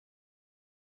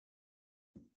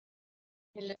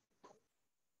Hello.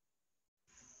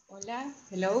 Hola,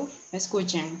 hello, ¿me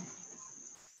escuchan?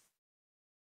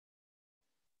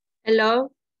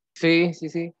 Hello. Sí, sí,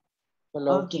 sí.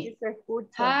 Hello. Ok. Sí se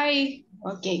escucha. Hi.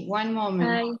 Ok, one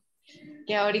moment. Hi.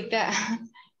 Que ahorita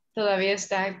todavía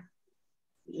está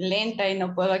lenta y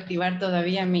no puedo activar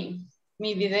todavía mi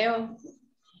video.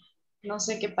 No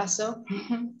sé qué pasó.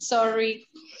 Sorry.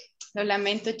 Lo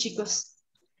lamento, chicos,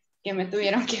 que me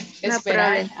tuvieron que No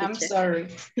esperar. problem, I'm teacher. sorry.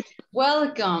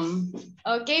 Welcome.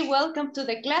 Okay, welcome to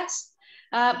the class.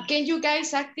 Can you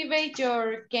guys activate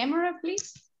your camera,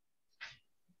 please?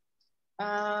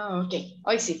 Ok,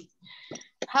 hoy sí.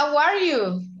 How are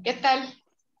you? ¿Qué tal?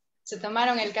 ¿Se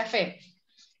tomaron el café?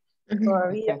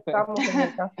 Todavía estamos en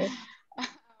el café.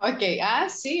 Ok,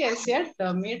 sí, es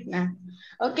cierto, Mirna.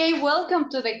 Ok, welcome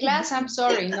to the class. I'm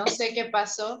sorry, no sé qué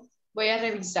pasó. Voy a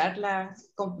revisar la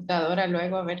computadora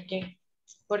luego a ver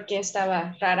por qué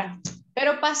estaba rara.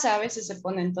 Pero pasa, a veces se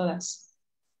ponen todas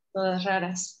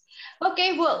raras. Ok,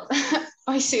 well,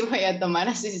 hoy sí voy a tomar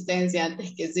asistencia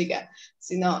antes que siga,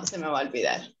 si no se me va a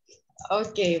olvidar.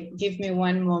 Ok, give me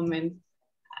one moment.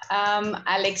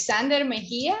 Alexander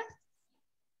Mejía.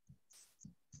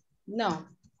 No.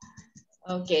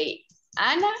 Ok.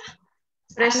 Ana. Ana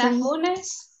Present.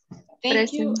 Funes.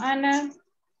 Thank you, Present. Ana.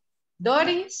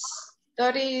 Doris.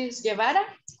 Doris Guevara.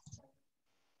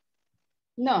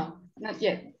 No, not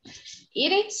yet.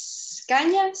 Iris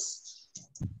Cañas.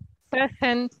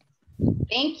 Present.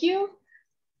 Thank you.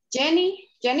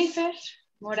 Jennifer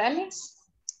Morales.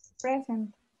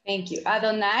 Present. Thank you.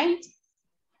 Adonai.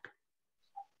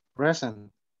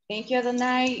 Present. Thank you,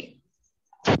 Adonai.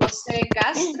 José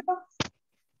Castro.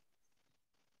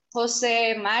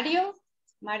 José Mario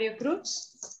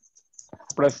Cruz.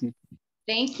 Present.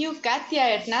 Thank you. Katia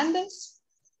Hernández.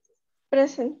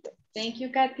 Present. Thank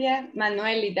you, Katia.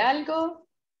 Manuel Hidalgo.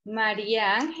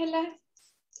 María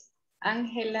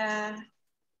Ángela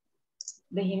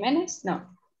de Jiménez.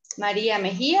 No. María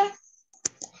Mejía.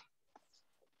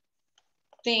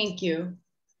 Thank you.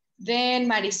 Then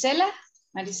Marisela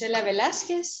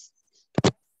Velázquez.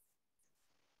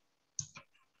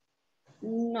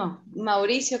 No.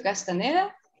 Mauricio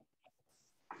Castaneda.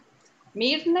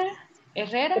 Mirna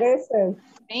Herrera. Present.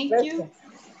 Thank you.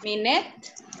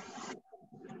 Minette.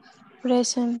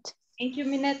 Present. Thank you,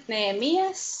 Minette.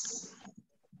 Nehemías.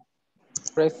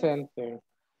 Present.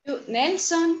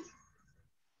 Nelson.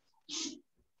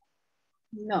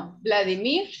 No.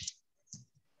 Vladimir.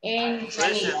 And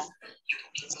Yanira.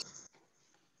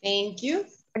 Thank you.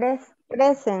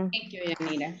 Present. Thank you,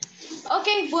 Yanira.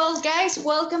 Okay, well, guys,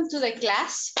 welcome to the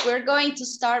class. We're going to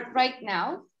start right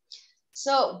now.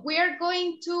 So we're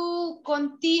going to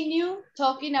continue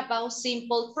talking about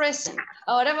simple present.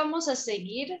 Ahora vamos a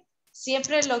seguir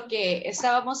siempre lo que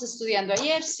estábamos estudiando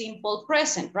ayer, simple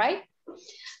present, right?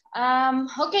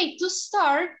 Okay, to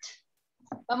start,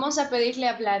 vamos a pedirle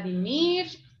a Vladimir,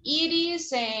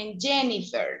 Iris, and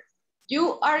Jennifer.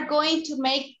 You are going to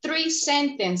make 3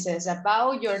 sentences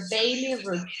about your daily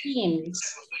routines,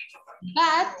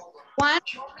 but 1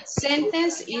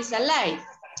 sentence is a lie.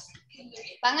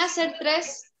 Van a ser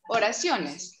 3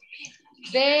 oraciones.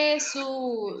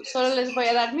 Solo les voy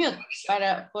a dar mute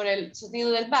por el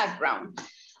sonido del background.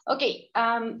 Ok,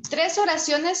 3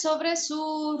 oraciones sobre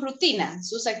su rutina,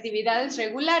 sus actividades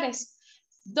regulares.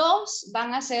 2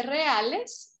 van a ser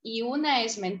reales y 1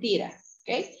 es mentira.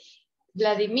 Ok,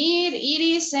 Vladimir,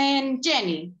 Iris y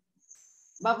Jenny.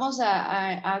 Vamos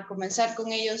a comenzar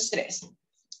con ellos 3.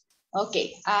 Ok,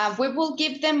 we will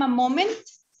give them a moment.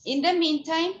 In the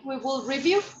meantime, we will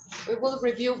review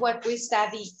what we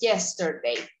studied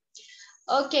yesterday.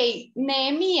 Okay,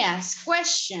 Nehemías,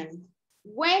 question.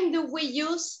 When do we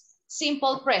use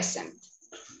simple present?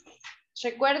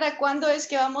 ¿Recuerda cuándo es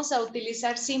que vamos a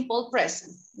utilizar simple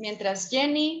present? Mientras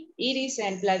Jenny, Iris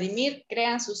y Vladimir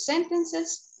crean sus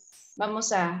sentences,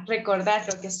 vamos a recordar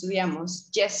lo que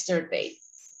estudiamos yesterday.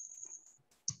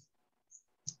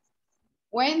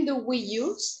 When do we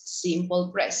use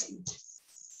simple present?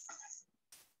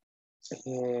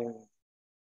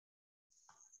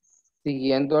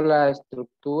 Siguiendo la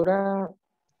estructura,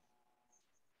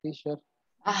 teacher.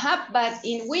 Ajá, but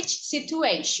in which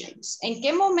situations? ¿En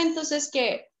qué momentos es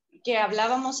que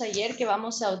hablábamos ayer que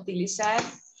vamos a utilizar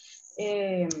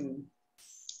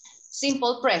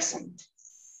simple present?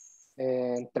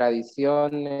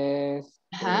 Tradiciones,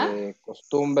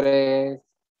 costumbres.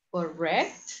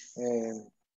 Correct.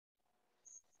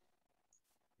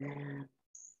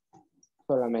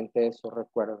 Solamente eso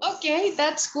recuerdo. Okay,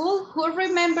 that's cool. Who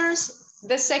remembers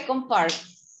the second part?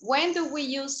 When do we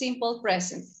use simple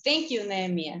present? Thank you,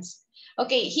 Nehemías.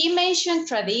 Okay, he mentioned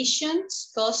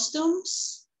traditions,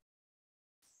 costumes.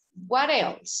 What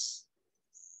else?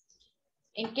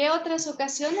 ¿En qué otras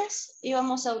ocasiones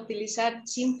íbamos a utilizar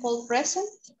simple present?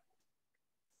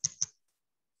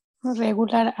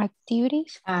 Regular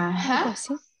activities. Ajá. Algo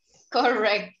así.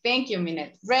 Correct. Thank you,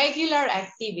 Minette. Regular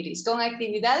activities. Con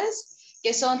actividades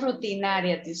que son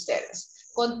rutinarias de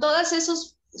ustedes. Con todas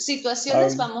esas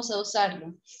situaciones vamos a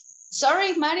usarlo.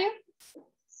 Sorry, Mario.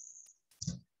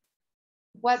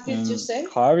 What did you say?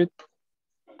 Habit.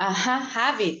 Ajá,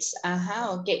 habits.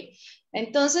 Ajá, ok.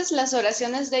 Entonces, las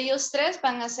oraciones de ellos tres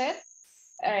van a ser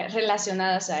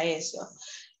relacionadas a eso.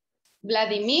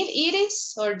 Vladimir,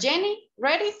 Iris, or Jenny,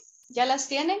 ready? ¿Ya las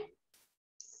tienen?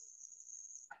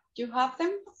 You have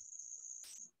them?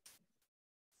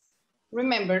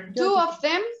 Remember, two of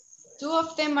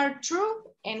them are true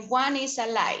and one is a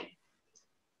lie.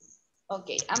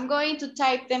 Okay, I'm going to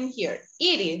type them here.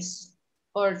 Iris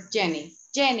or Jenny.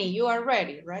 Jenny, you are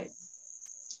ready, right?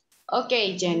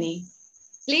 Okay, Jenny.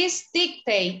 Please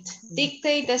dictate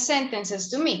the sentences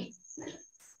to me.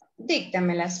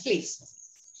 Díctamelas, please.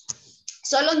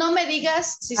 Solo no me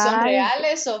digas si son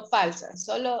reales o falsas.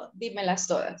 Solo dímelas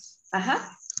todas.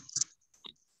 Ajá.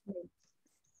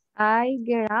 I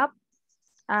get up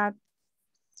at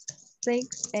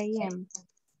 6 a.m.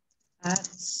 At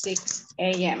 6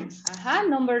 a.m. Ajá,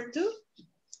 number 2.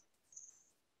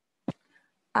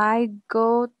 I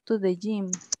go to the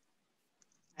gym.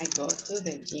 I go to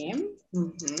the gym.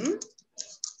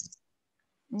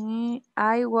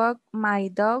 I walk my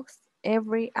dogs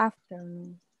every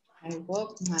afternoon. I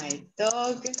walk my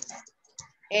dog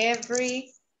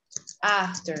every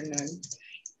afternoon.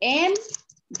 And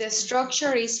the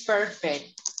structure is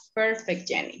perfect. Perfect,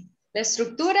 Jenny. La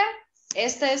estructura,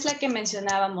 esta es la que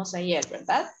mencionábamos ayer,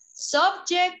 ¿verdad?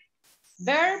 Subject,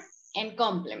 verb, and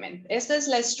complement. Esta es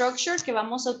la structure que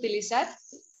vamos a utilizar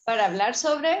para hablar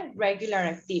sobre regular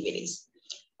activities.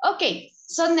 Okay,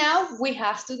 so now we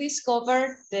have to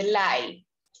discover the lie.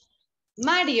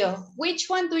 Mario, which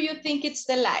one do you think it's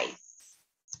the lie?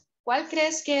 ¿Cuál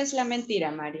crees que es la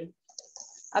mentira, Mario?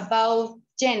 About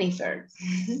Jennifer.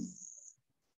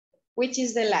 Which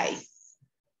is the lie?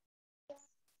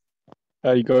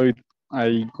 I go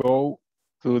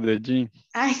to the gym.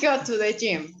 I go to the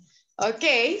gym.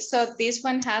 Okay, so this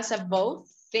one has a both.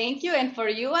 Thank you. And for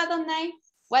you, Adonai,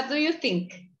 what do you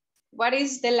think? What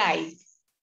is the lie?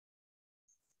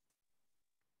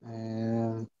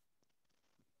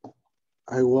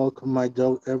 I walk my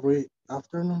dog every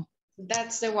afternoon.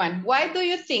 That's the one. Why do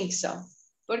you think so?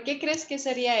 ¿Por qué crees que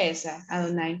sería esa,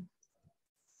 Adonai?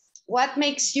 What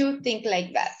makes you think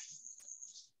like that?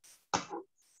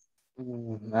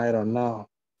 I don't know.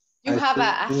 You I have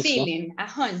a think so. feeling, a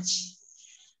hunch.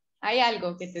 Hay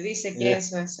algo que te dice que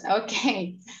eso es.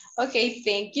 Okay. Okay,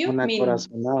 thank you. Una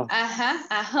corazonada. Ajá,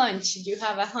 a hunch. You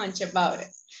have a hunch about it.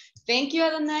 Thank you,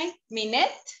 Adonai.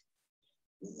 Minette,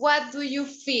 what do you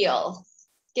feel?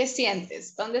 ¿Qué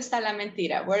sientes? ¿Dónde está la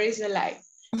mentira? Where is the lie?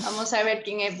 Vamos a ver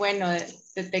quién es bueno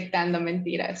detectando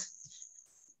mentiras.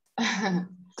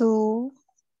 Two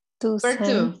Number 2.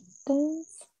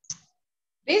 sentences.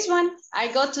 This one,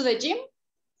 I go to the gym.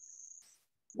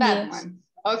 That Yes. one.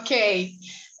 Okay.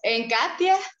 And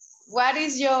Katia, what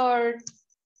is your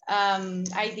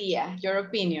idea, your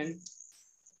opinion?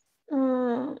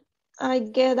 I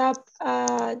get up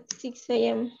at 6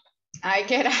 a.m. I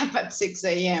get up at 6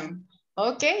 a.m.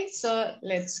 Okay, so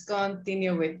let's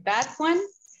continue with that one.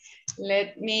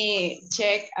 Let me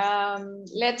check.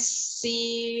 Let's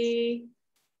see.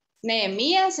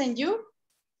 Nehemias and you.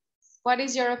 What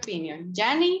is your opinion?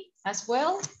 Jani as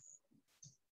well?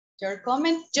 Your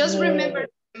comment? Just remember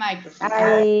the microphone.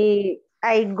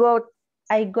 I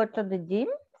go to the gym.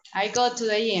 I go to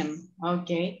the gym.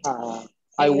 Okay.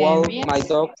 I walk Nehemias? my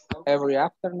dog every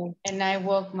afternoon. And I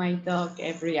walk my dog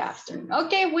every afternoon.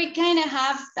 Okay, we kind of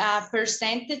have a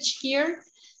percentage here.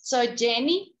 So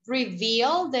Jenny,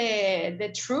 reveal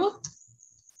the truth.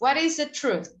 What is the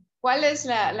truth? ¿Cuál es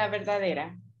la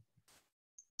verdadera?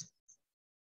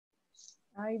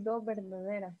 Hay dos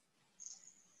verdaderas.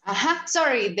 Ajá,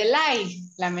 sorry, the lie,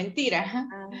 la mentira.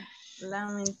 La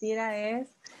mentira es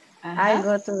Ajá. I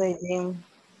go to the gym.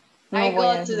 I No voy go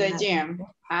al to the gimnasio. gym.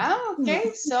 Ah,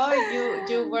 okay, so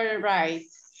you were right.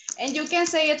 And you can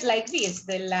say it like this,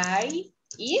 the lie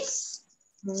is,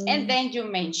 and then you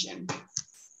mention.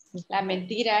 La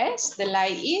mentira es, the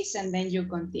lie is, and then you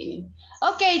continue.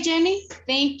 Okay, Jenny,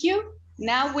 thank you.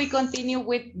 Now we continue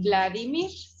with Vladimir.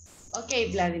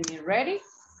 Okay, Vladimir, ready?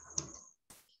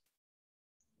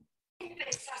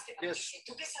 Yes.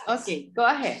 Okay, go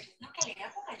ahead.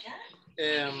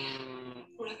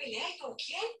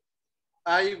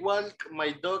 I walk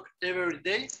my dog every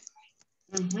day.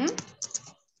 Mm-hmm.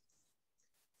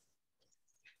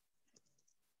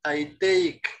 I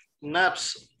take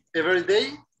naps every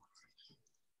day.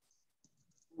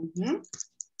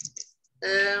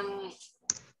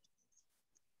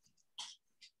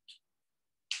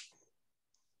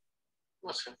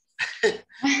 No sé.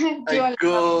 I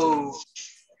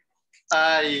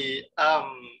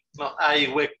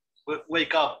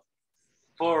wake up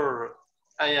 4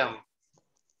 a.m.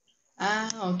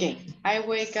 Okay. I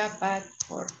wake up at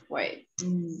 4. Wait.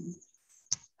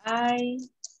 I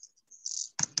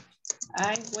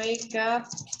wake up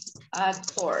at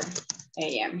 4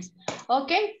 a.m.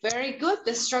 Okay, very good.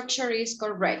 The structure is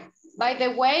correct. By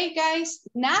the way, guys,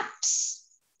 naps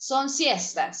son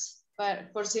siestas.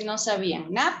 Por si no sabían,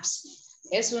 naps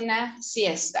es una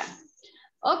siesta.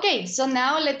 Okay, so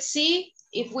now let's see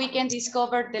if we can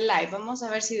discover the lie. Vamos a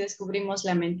ver si descubrimos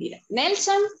la mentira.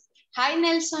 Nelson, hi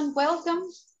Nelson, welcome.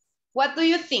 What do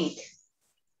you think?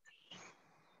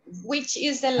 Which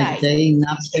is the lie? I take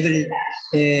naps every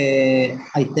day.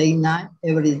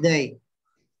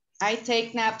 I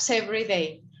take naps every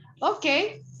day.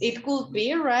 Okay, it could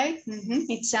be, right?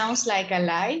 It sounds like a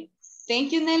lie.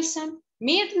 Thank you, Nelson.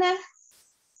 Mirna,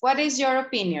 what is your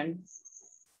opinion?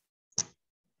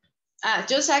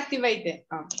 Just activate it.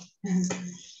 Okay.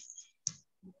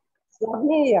 La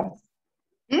mía.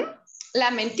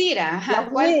 La mentira. Ajá. La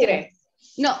 ¿Cuál mía. cree?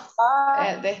 No.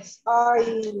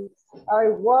 I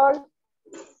walk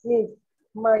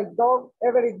my dog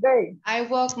every day. I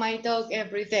walk my dog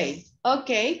every day.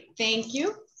 Okay, thank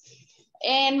you.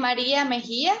 And Maria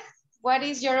Mejia, what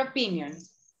is your opinion?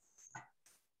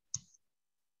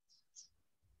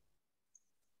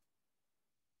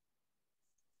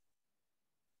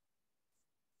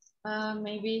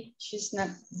 Maybe she's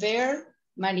not there.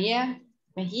 Maria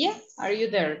Mejia, are you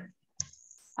there?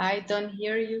 I don't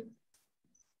hear you.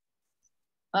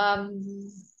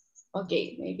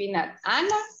 Okay, maybe not.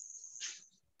 Anna?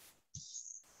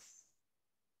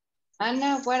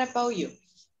 Anna, what about you?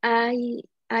 I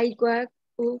wake up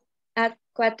at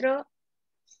 4.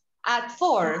 At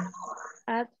 4?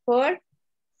 At 4.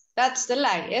 That's the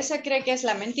lie. Esa cree que es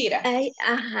la mentira.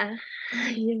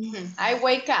 I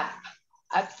wake up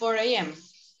at 4 a.m.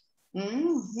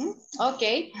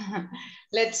 Okay.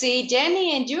 Let's see,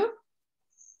 Jenny, and you?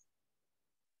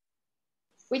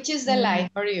 Which is the lie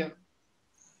for you?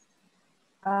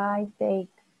 I take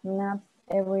naps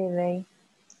every day.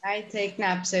 I take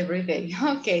naps every day.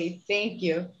 Okay, thank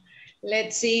you.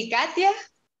 Let's see, Katia.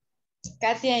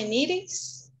 Katia and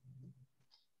Iris.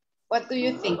 What do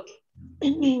you think?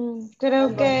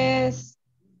 Creo que es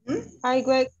I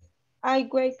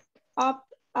wake up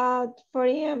at 4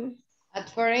 a.m. At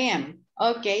 4 a.m.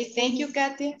 Okay, thank you,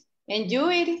 Katia. And you,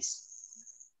 Iris?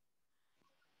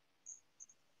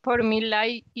 For me,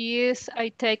 lie is I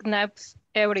take naps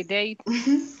every day.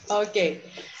 Okay,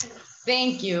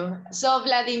 thank you. So,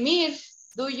 Vladimir,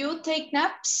 do you take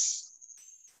naps?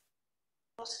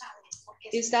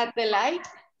 Is that the lie?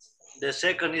 The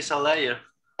second is a liar.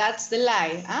 That's the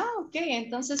lie. Okay,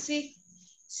 entonces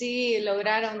sí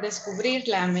lograron descubrir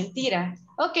la mentira.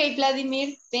 Okay,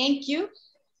 Vladimir, thank you.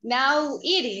 Now,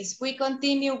 Iris, we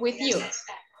continue with you.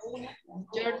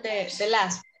 You're the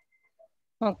last.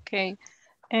 Okay.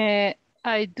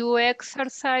 I do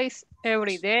exercise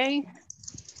every day.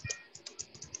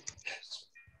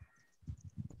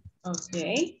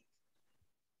 Okay.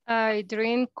 I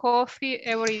drink coffee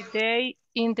every day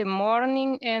in the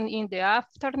morning and in the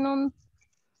afternoon.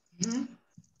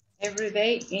 Every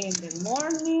day in the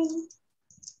morning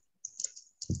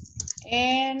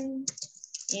and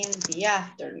in the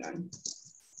afternoon.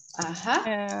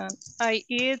 And I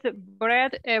eat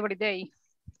bread every day.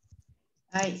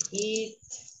 I eat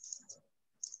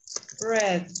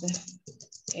bread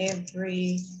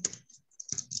every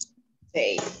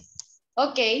day.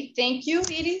 Okay, thank you,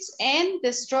 Iris. And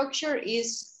the structure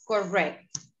is correct.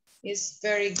 It's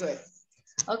very good.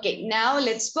 Okay, now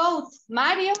let's vote.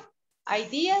 Mario,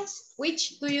 ideas?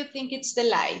 Which do you think it's the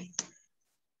lie?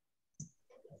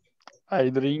 I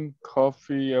drink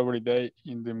coffee every day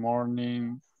in the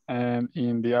morning and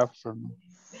in the afternoon.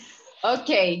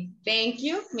 Okay, thank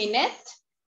you. Minette?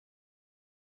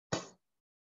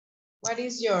 What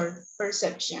is your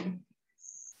perception?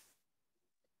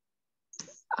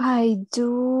 I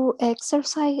do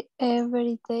exercise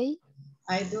every day.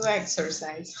 I do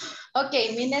exercise.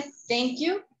 Okay, Minette, thank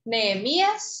you.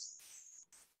 Nehemias,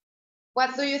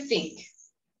 what do you think?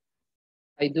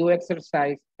 I do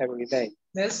exercise every day.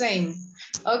 The same.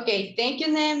 Okay, thank you,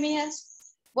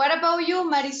 Nehemias. What about you,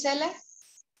 Marisela?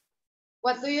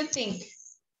 What do you think?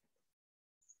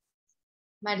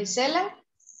 Marisela?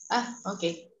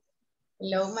 Okay.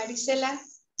 Hello, Marisela.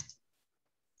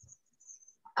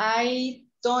 I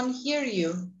don't hear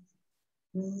you.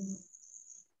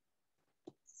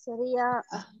 Sería...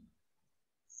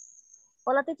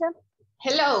 Hola, teacher.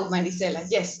 Hello, Marisela.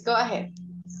 Yes, go ahead.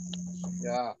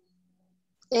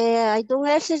 Yeah. I do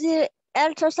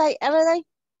exercise every day.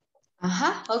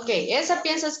 Ajá, ok. Esa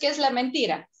piensas que es la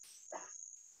mentira.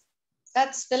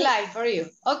 That's the lie for you.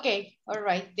 Okay, all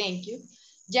right, thank you.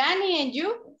 Johnny and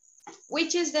you,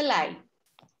 which is the lie?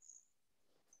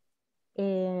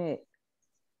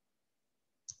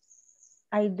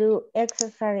 I do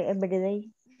exercise every day.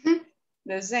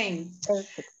 The same.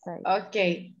 Exercise.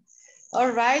 Okay.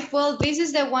 All right, well, this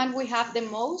is the one we have the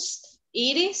most.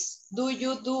 Iris, do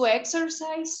you do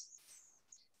exercise?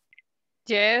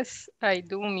 Yes, I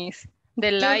do, miss.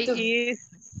 The You lie do. is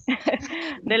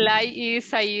the lie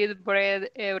is I eat bread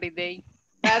every day.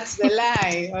 That's the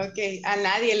lie. Okay. A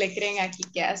nadie le creen aquí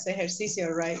que hace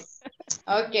ejercicio, right?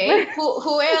 Okay.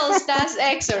 Who else does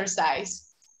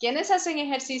exercise? ¿Quiénes hacen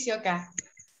ejercicio acá?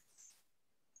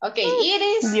 Okay,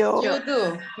 Iris, Yo. you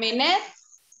do. Minette,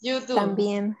 you do.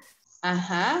 También.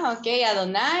 Ajá, okay.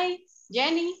 Adonai,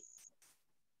 Jenny,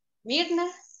 Mirna,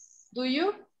 do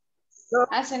you? No,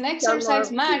 As an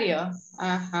exercise, Mario.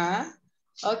 Ajá.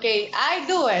 Okay, I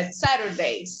do it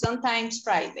Saturdays, sometimes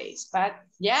Fridays, but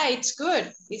yeah, it's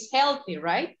good. It's healthy,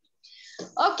 right?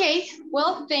 Okay,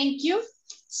 well, thank you.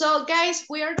 So guys,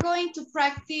 we are going to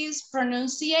practice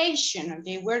pronunciation,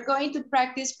 okay? We're going to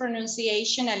practice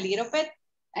pronunciation a little bit.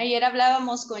 Ayer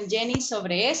hablábamos con Jenny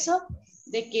sobre eso,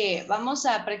 de que vamos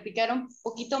a practicar un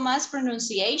poquito más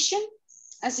pronunciation,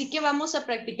 así que vamos a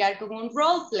practicar con un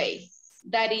role play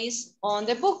that is on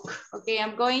the book. Okay,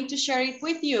 I'm going to share it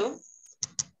with you.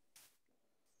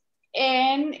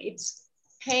 And it's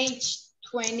page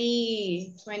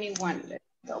 21. Let's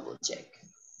double check.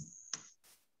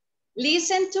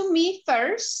 Listen to me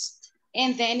first,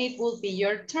 and then it will be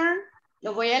your turn.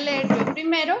 Lo voy a leer yo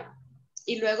primero,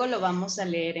 y luego lo vamos a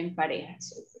leer en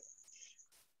parejas.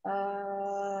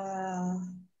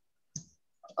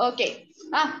 Okay.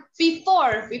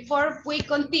 Before we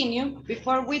continue,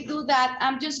 before we do that,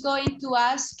 I'm just going to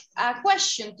ask a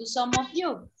question to some of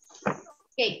you.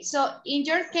 Okay, so in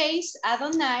your case,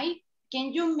 Adonai,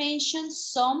 can you mention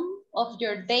some of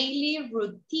your daily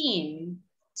routine?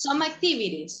 Some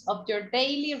activities of your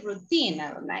daily routine,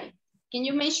 Adonai. Can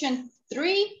you mention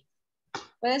 3?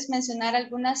 ¿Puedes mencionar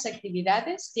algunas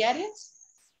actividades diarias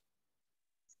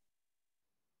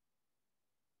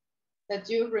that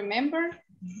you remember?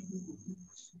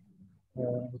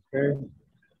 Okay.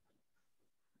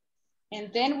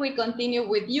 And then we continue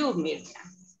with you, Mirna.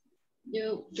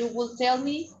 You will tell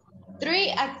me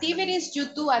 3 activities you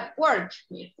do at work,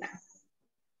 Mirna,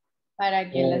 para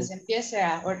que las empiece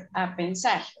a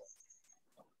pensar.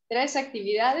 3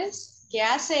 actividades que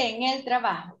hace en el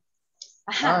trabajo.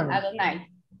 Ajá, Adonai.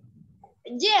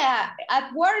 Yeah,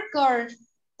 at work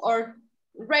or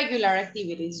regular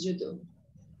activities you do.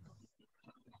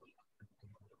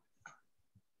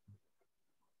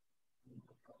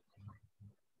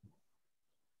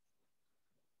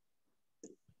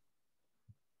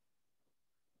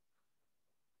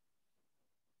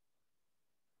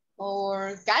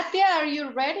 Or Katia, are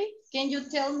you ready? Can you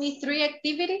tell me 3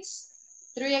 activities?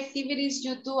 3 activities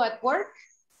you do at work?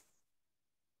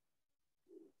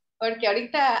 Porque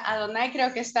ahorita Adonai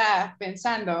creo que está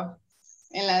pensando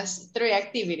en las 3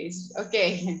 activities.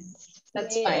 Okay,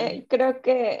 that's fine. Creo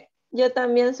que yo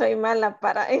también soy mala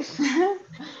para eso.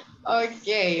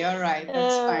 Okay, all right,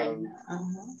 that's fine.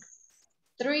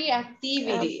 3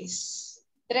 activities.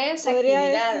 3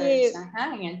 actividades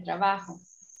en el trabajo.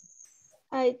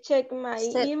 I check my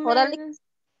email.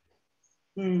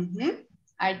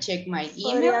 I check my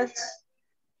email.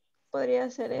 Podría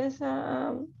ser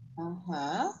esa.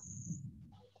 Ajá.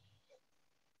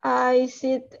 I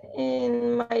sit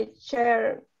in my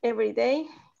chair every day.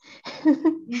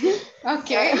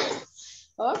 Okay.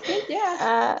 Okay,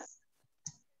 yeah.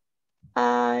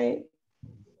 I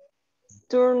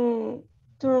turn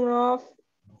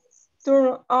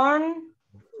on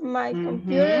my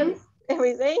computer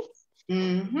every day.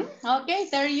 Okay,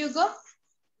 there you go.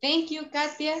 Thank you,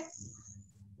 Katia.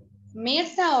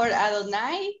 Mirta or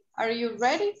Adonai, are you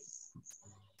ready?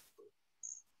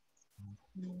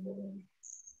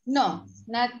 No,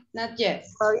 not yet.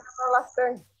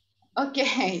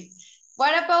 Okay.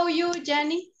 What about you,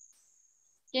 Jenny?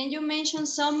 Can you mention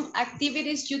some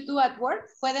activities you do at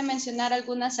work? ¿Puede mencionar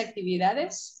algunas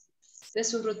actividades de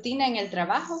su rutina en el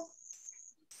trabajo?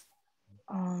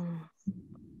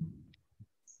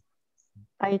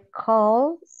 I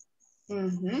call.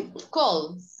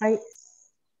 Call.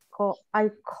 I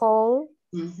call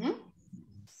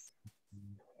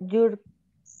your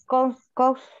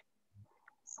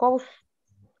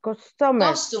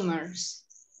Customers.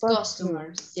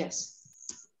 Customers, yes.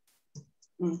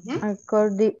 I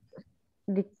call the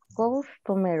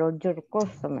customer or your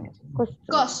customer.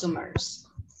 Customers.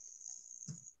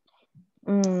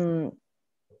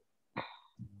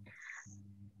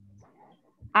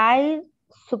 I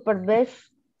supervise.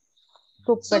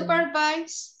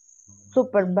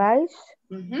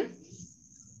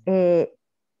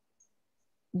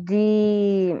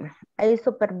 I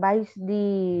supervise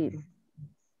the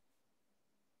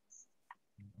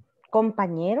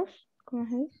compañeros. ¿Cómo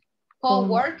se dice?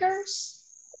 Coworkers.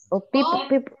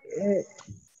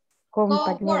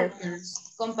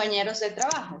 Compañeros. Compañeros de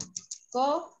trabajo.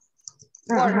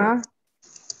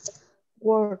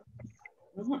 Work.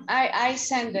 I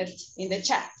send it in the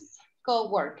chat.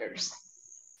 Co-workers.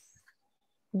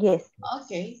 Yes.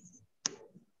 Okay.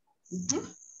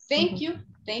 Thank you.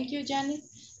 Thank you, Janet.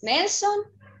 Nelson,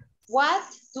 what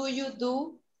do you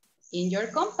do in your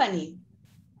company?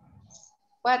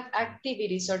 What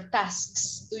activities or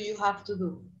tasks do you have to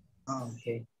do?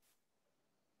 Okay.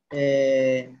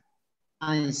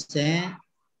 I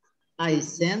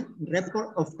send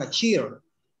report of cashier.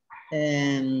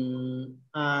 And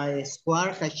I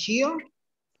square cashier.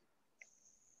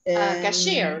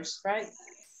 Cashiers, right?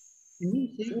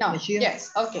 No, cashier.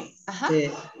 yes, okay. I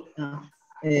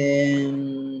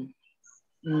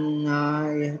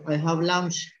have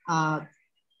lunch at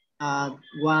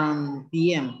 1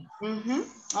 p.m.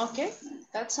 Okay,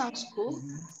 that sounds cool.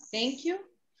 Thank you.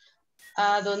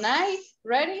 Donai,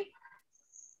 ready?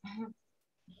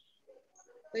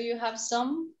 Do you have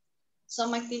some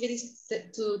activities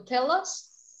to tell us?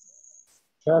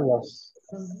 Tell us.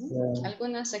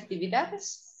 Algunas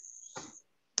actividades.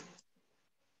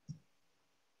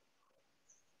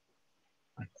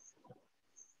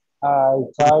 I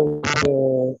try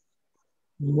to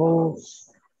move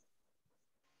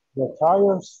the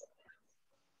tires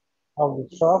of the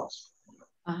trucks.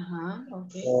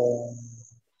 Okay.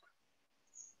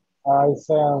 I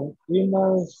send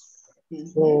emails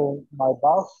to my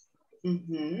boss.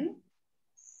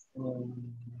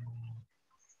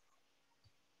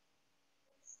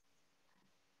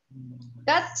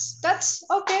 That's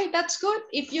okay. That's good.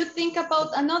 If you think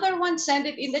about another one, send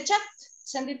it in the chat.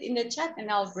 Send it in the chat and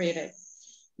I'll read it.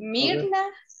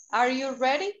 Mirna, are you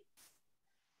ready?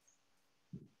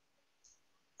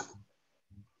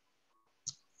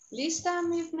 ¿Lista,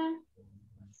 Mirna?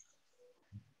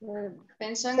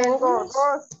 ¿Pensó en algunos?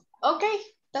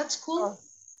 Okay, that's cool.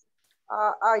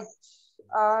 I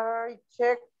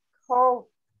check how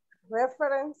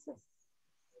references.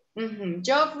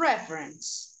 Job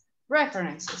references,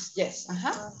 yes.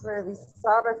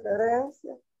 Revisar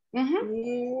referencias.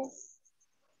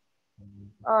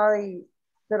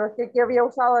 Pero es que aquí había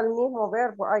usado el mismo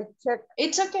verbo. I check.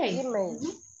 It's okay. Email.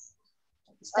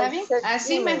 ¿Está bien?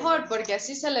 Así email. Mejor, porque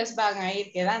así se les van a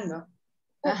ir quedando.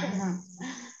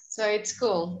 So it's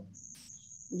cool.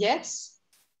 Yes.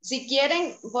 Si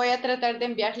quieren, voy a tratar de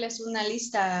enviarles una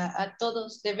lista a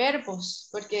todos de verbos,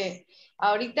 porque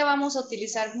ahorita vamos a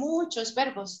utilizar muchos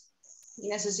verbos y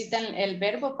necesitan el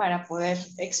verbo para poder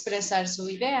expresar su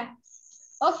idea.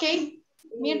 Ok,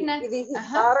 Mirna. Y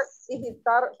digitar,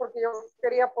 porque yo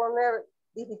quería poner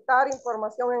digitar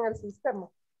información en el sistema,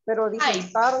 pero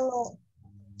digitar no.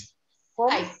 ¿Cómo?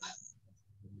 Type.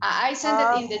 I send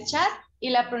it in the chat y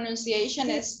la pronunciation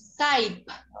es type.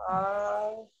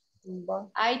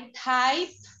 I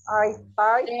type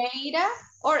data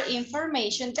or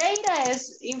information. Data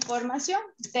es información.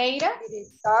 Data.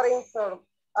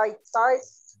 I type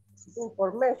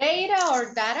information. Data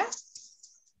or data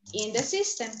in the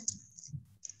system.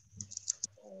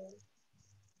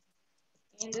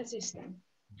 In the system.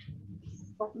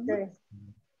 Okay.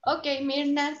 Okay,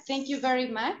 Mirna, thank you very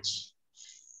much.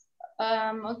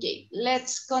 Okay,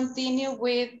 let's continue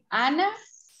with Anna.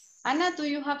 Anna, do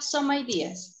you have some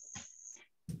ideas?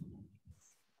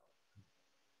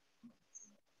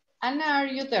 Anna, are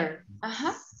you there?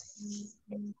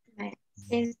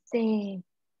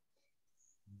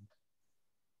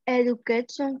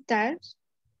 Education tasks.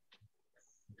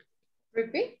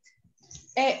 Repeat.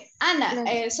 Ana,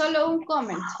 solo un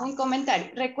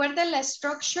comentario. Recuerda la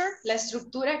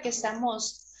estructura que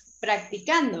estamos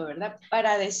practicando, ¿verdad?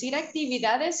 Para decir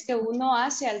actividades que uno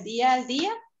hace al día,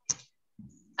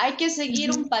 hay que seguir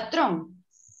un patrón.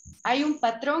 Hay un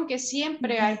patrón que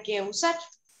siempre hay que usar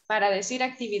para decir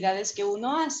actividades que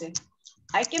uno hace.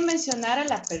 Hay que mencionar a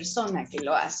la persona que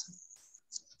lo hace.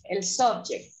 El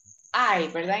subject. I,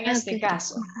 ¿verdad? En este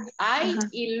caso. I,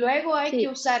 y luego hay que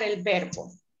usar el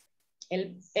verbo.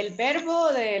 El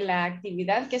verbo de la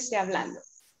actividad que esté hablando.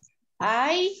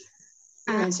 I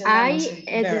mencionamos I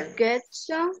el verbo.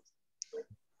 education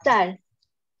tal.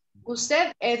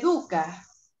 Usted educa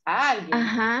a alguien.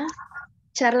 Ajá.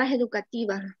 Charlas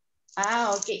educativas.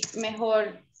 Ah, ok.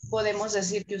 Mejor podemos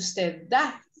decir que usted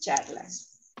da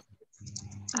charlas.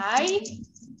 I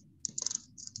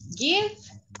give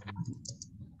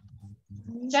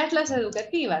charlas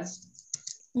educativas.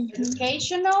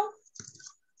 Educational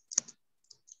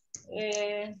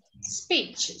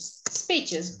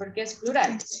speeches, porque es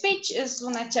plural. Speech es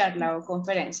una charla o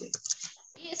conferencia.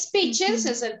 Y speeches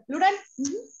es el plural.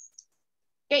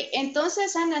 Ok,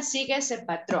 entonces Ana sigue ese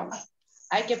patrón.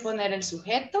 Hay que poner el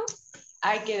sujeto,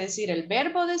 hay que decir el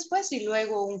verbo después y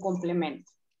luego un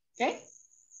complemento. Ok.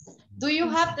 Do you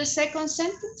have the second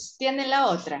sentence? ¿Tiene la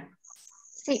otra?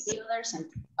 Sí. The other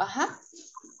sentence. Ajá.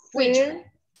 Fill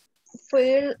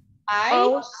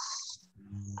out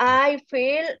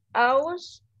files.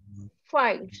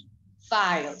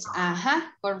 Files.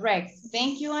 Ajá, correct.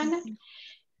 Thank you, Ana.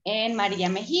 And Maria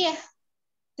Mejia,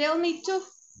 tell me two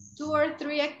or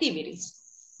three activities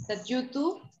that you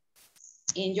do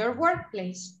in your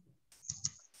workplace.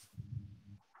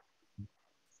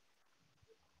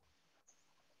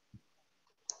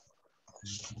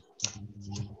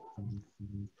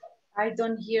 I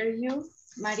don't hear you,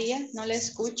 María, no le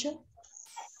escucho.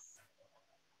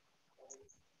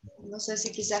 No sé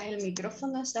si quizás el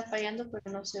micrófono está fallando,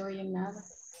 pero no se oye nada.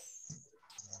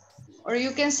 Or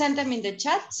you can send them in the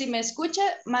chat. Si me escucha,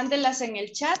 mándelas en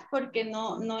el chat porque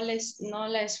no la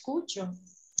escucho.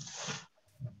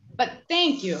 But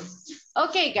thank you.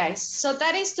 Okay, guys, so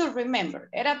that is to remember.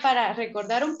 Era para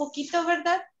recordar un poquito,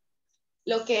 ¿verdad?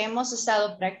 Lo que hemos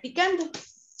estado practicando.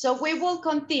 So we will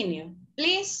continue.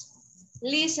 Please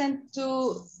listen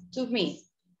to me.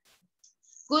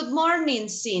 Good morning,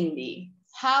 Cindy.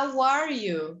 How are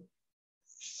you?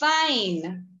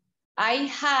 Fine. I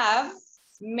have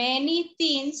many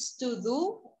things to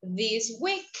do this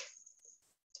week.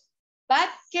 But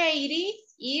Katie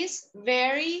is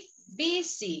very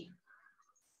busy.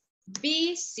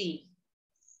 Busy.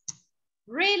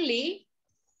 Really?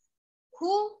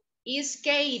 Who is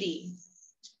Katie?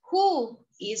 Who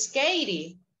is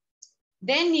Katie?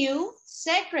 The new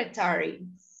secretary.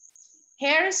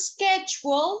 Her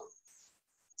schedule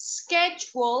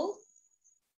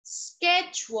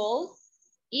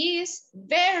is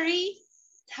very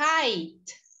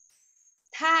tight.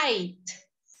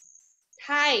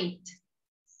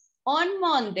 On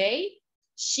Monday,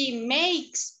 she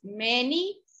makes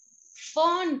many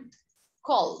phone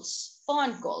calls.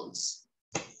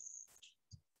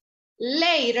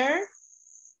 Later,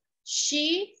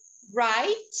 she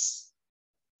writes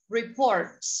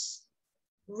reports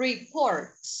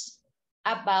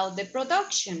about the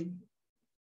production.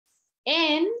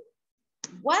 And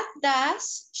what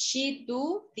does she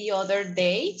do the other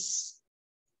days?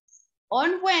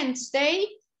 On Wednesday,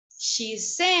 she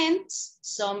sends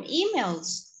some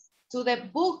emails to the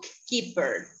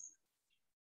bookkeeper.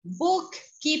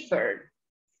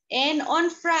 And on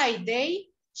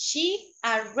Friday, she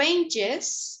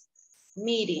arranges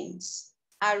meetings.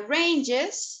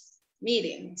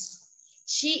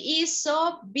 She is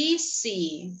so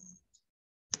busy.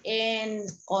 And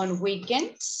on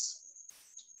weekends?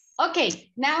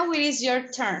 Okay, now it is your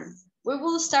turn. We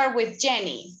will start with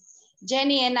Jenny.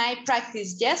 Jenny and I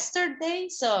practiced yesterday,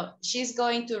 so she's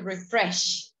going to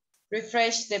refresh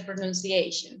the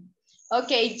pronunciation.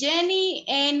 Okay, Jenny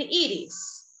and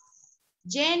Iris.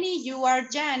 Jenny, you are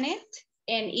Janet,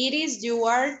 and Iris, you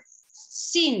are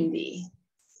Cindy.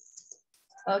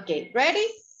 Okay, ready?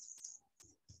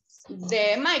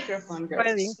 The microphone, girls.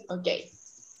 Ready. Okay.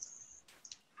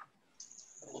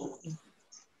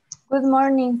 Good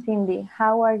morning, Cindy.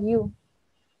 How are you?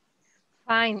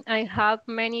 Fine. I have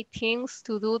many things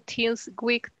to do this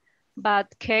week,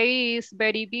 but Katie is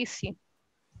very busy.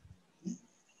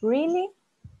 Really?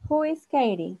 Who is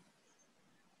Katie?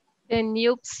 The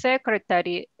new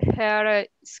secretary. Her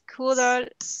schedule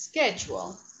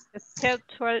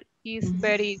is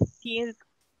very thin.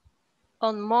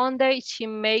 On Monday, she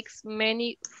makes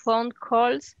many phone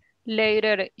calls.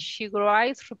 Later, she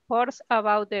writes reports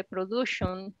about the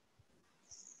production.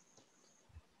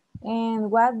 And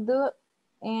what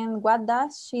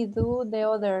does she do the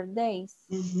other days?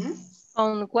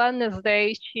 On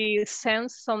Wednesday, she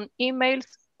sends some emails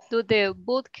to the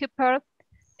bookkeeper,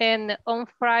 and on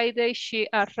Friday, she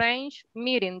arranges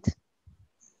meetings.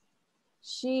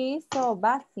 She is so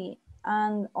busy,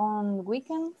 and on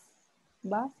weekends,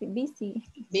 busy.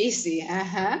 Busy,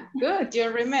 good, you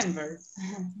remember.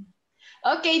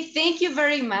 Okay, thank you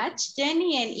very much,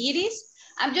 Jenny and Iris.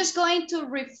 I'm just going to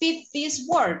repeat these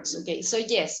words, okay? So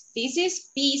yes, this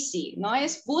is busy, no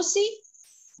es busy,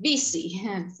 busy.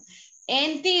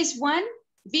 And this one,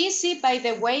 busy, by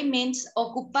the way, means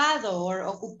ocupado or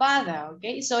ocupada,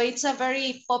 okay? So it's a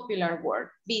very popular word,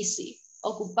 busy,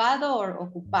 ocupado or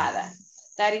ocupada.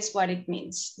 That is what it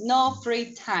means, no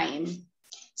free time.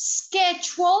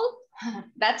 Schedule,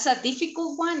 that's a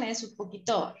difficult one, es un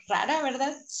poquito rara,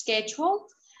 ¿verdad? Schedule,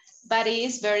 but it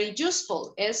is very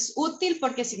useful. Es útil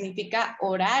porque significa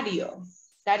horario.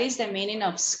 That is the meaning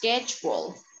of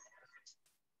schedule.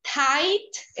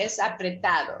 Tight es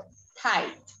apretado,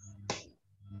 tight.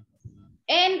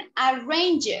 And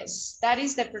arranges, that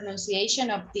is the pronunciation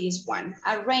of this one.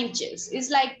 Arranges, it's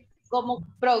like como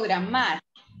programar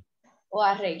o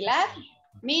arreglar.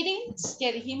 Meetings,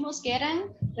 que dijimos que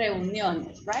eran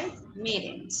reuniones, right?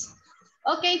 Meetings.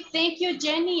 Okay, thank you,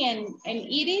 Jenny and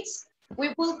Iris.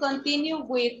 We will continue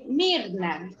with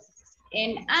Mirna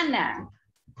and Anna.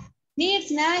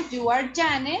 Mirna, you are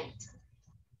Janet.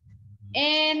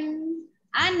 And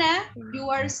Anna, you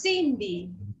are Cindy.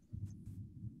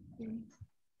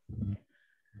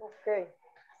 Okay.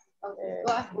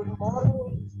 Good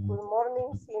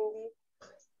morning, Cindy.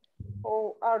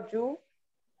 How are you?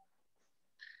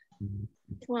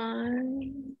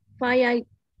 Fine. I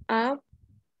have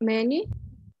many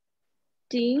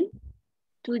things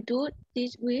to do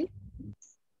this week.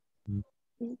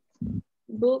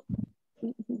 Book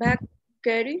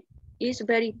bakery is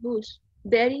very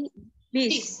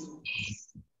busy.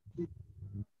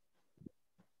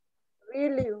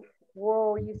 Really?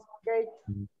 Wow, is great.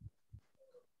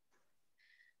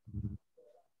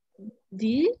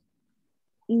 The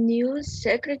new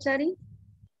secretary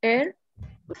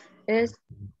is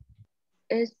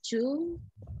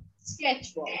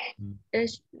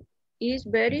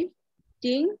very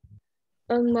thin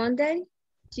on Monday.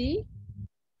 She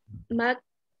made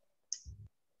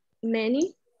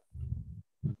many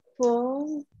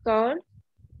phone calls.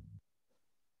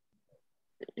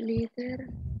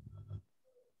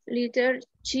 Later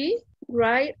she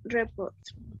write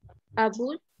reports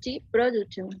about the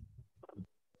production.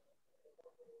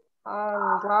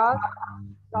 And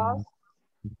last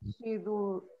she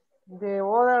do the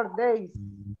other days.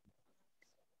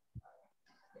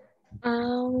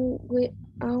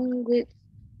 With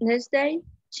next day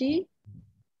she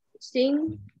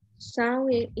sing some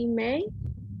email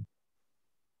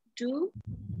to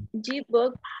the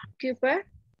bookkeeper,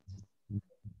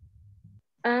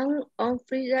 and on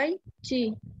Friday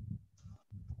she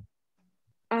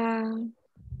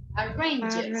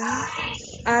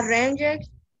arranges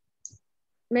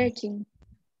meeting.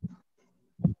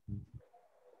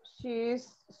 She is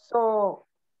so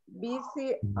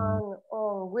busy and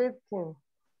on weekend.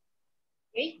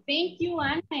 Okay, thank you,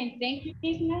 Anna, and thank you,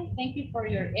 Mirna. Thank you for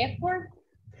your effort.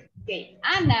 Okay,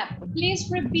 Anna,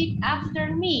 please repeat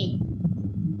after me.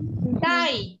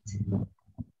 Tight.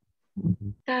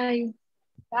 Tight.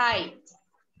 Tight.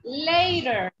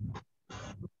 Later.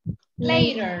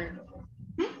 Later.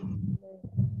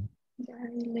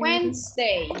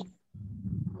 Wednesday.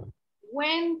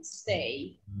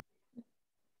 Wednesday.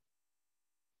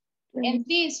 And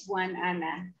this one,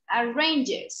 Anna,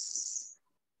 arranges.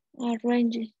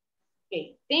 Arranges.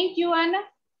 Okay, thank you, Anna.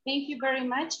 Thank you very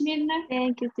much, Mirna.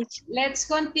 Thank you, teacher. Let's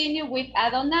continue with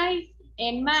Adonai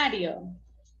and Mario.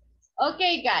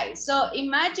 Okay, guys, so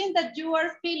imagine that you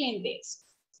are feeling this.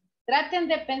 Traten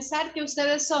de pensar que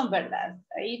ustedes son, ¿verdad?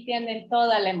 Ahí tienen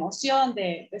toda la emoción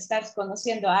de estar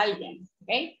conociendo a alguien,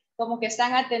 ¿ok? Como que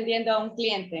están atendiendo a un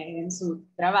cliente en su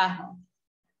trabajo.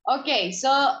 Okay, so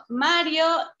Mario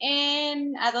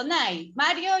and Adonai.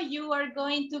 Mario, you are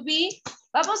going to be...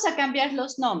 Vamos a cambiar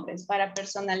los nombres para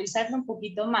personalizarlo un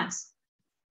poquito más.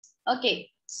 Okay,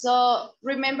 so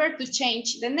remember to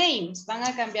change the names. Van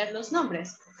a cambiar los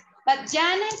nombres. But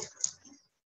Janet,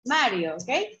 Mario,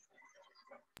 okay?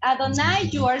 Adonai,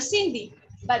 you are Cindy,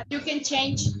 but you can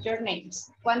change your names.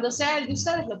 Cuando sea el de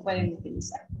ustedes lo pueden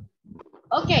utilizar.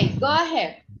 Okay, go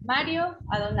ahead. Mario,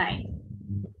 Adonai.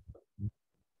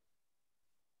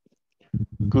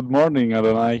 Good morning,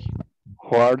 Adonai.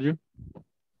 How are you?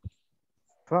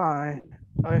 Fine.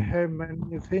 I have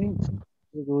many things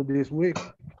to do this week,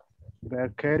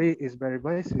 but Katie is very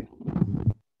busy.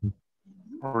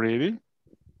 Really?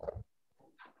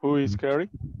 Who is Carrie?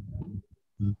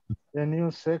 The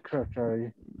new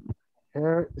secretary.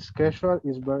 Her schedule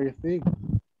is very thick.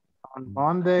 On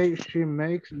Monday, she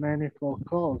makes many phone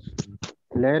calls.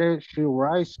 Later, she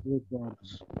writes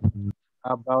reports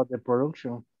about the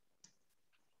production.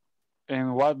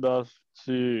 And what does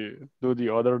she do the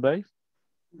other days?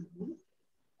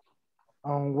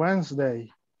 On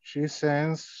Wednesday, she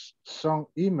sends some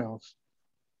emails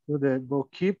to the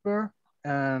bookkeeper,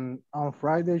 and on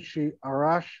Friday, she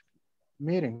arranges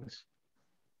meetings.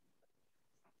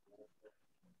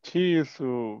 She is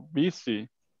busy.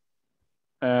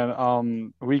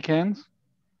 And weekends?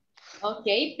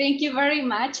 Okay, thank you very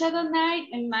much, Adonai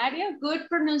and Mario. Good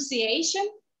pronunciation.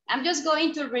 I'm just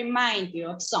going to remind you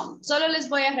of some. Solo les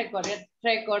voy a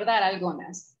recordar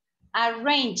algunas.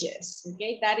 Arranges,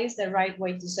 okay? That is the right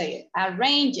way to say it.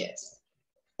 Arranges.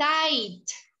 Tight.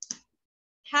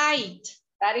 Height.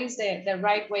 That is the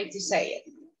right way to say it.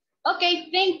 Okay,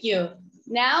 thank you.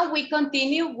 Now we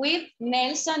continue with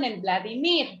Nelson and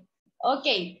Vladimir.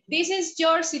 Okay, this is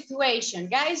your situation.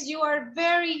 Guys, you are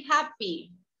very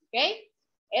happy, okay?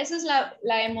 Esa es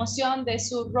la emoción de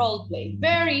su role play.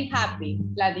 Very happy.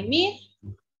 Vladimir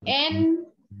and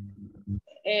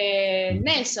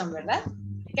Nelson, ¿verdad?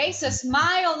 Okay, so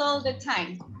smile all the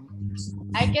time.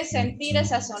 Hay que sentir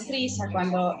esa sonrisa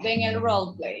cuando ven el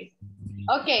role play.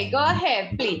 Okay, go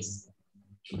ahead, please.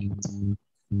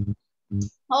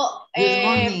 Oh,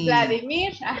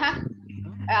 Vladimir,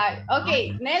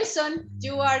 okay, Nelson,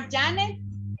 you are Janet,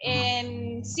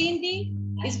 and Cindy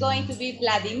is going to be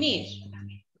Vladimir.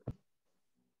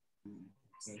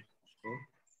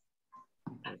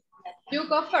 You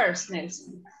go first,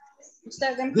 Nelson.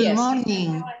 Usted empieza. Good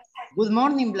morning. Good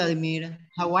morning, Vladimir.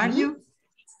 How are you?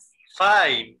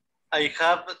 Fine. I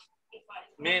have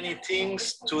many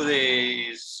things to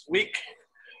this week,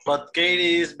 but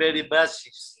Katie is very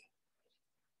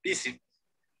busy.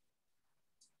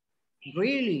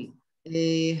 Really?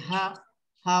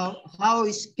 How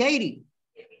is Katie?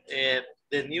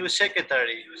 The new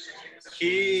secretary.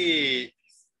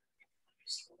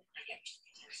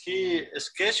 He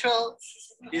schedule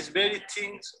is very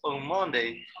things on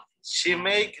Monday. She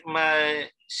make many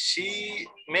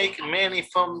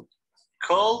phone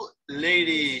call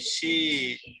lady.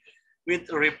 She will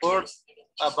report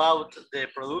about the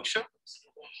production.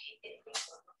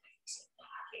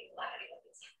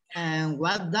 And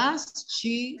what does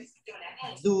she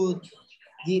do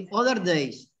the other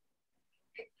days?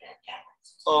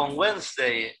 On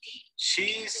Wednesday,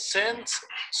 she sent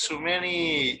so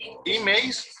many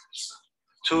emails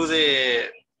to the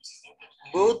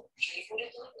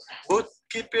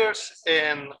bookkeepers,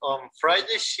 and on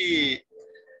Friday she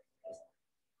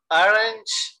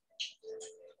arranged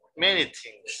many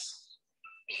things.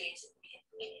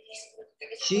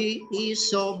 She is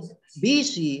so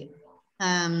busy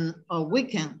and a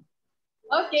weekend.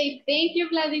 Okay, thank you,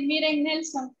 Vladimir and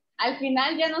Nelson. Al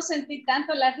final ya no sentí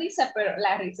tanto la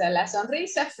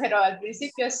sonrisa, pero al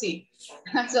principio sí.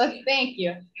 So thank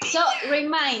you. So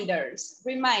reminders.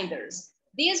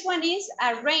 This one is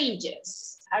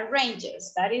arranges.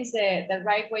 That is the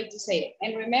right way to say it.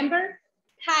 And remember,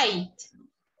 height.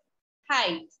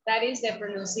 That is the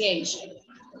pronunciation.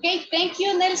 Okay, thank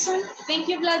you, Nelson. Thank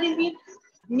you, Vladimir.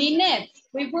 Minette,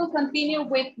 we will continue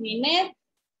with Minette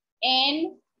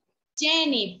and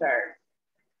Jennifer.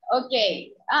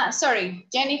 Okay, sorry,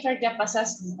 Jennifer, ya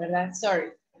pasaste, ¿verdad?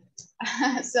 Sorry.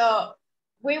 So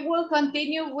we will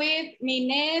continue with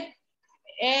Minette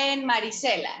and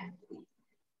Marisela.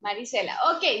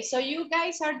 Okay, so you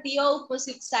guys are the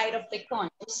opposite side of the coin.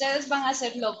 Ustedes van a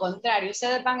hacer lo contrario,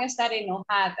 ustedes van a estar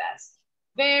enojadas.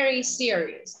 Very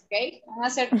serious, okay? Van a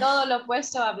hacer todo lo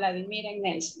opuesto a Vladimir and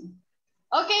Nelson.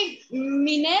 Okay,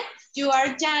 Minette, you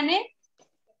are Janet,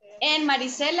 and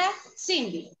Marisela,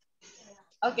 Cindy.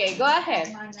 Okay, go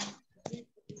ahead.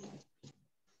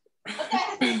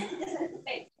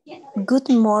 Good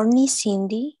morning,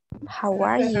 Cindy. How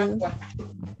are you?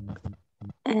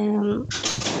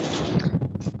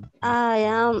 I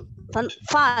am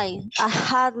fine. I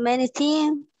had many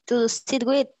things to sit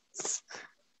with,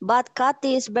 but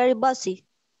Kathy is very busy.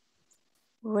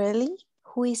 Really?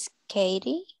 Who is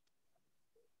Katie?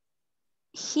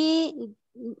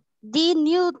 The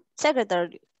new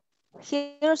secretary.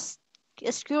 Her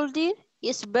schedule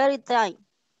is very tight.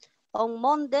 On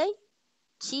Monday,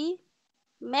 she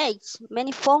makes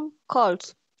many phone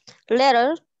calls.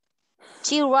 Later,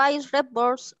 she writes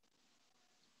reports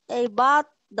about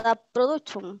the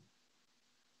production.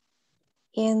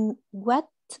 And what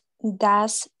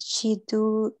does she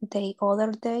do the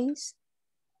other days?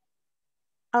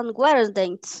 On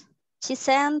Wednesdays, she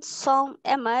sends some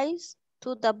emails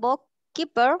to the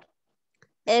bookkeeper,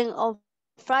 and on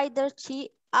Friday, she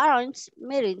arranges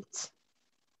meetings.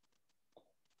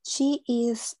 She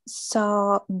is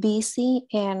so busy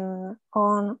and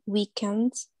on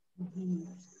weekends.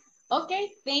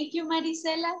 Okay, thank you,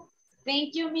 Marisela.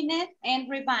 Thank you, Minette. And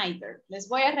reminder, les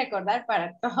voy a recordar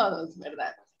para todos,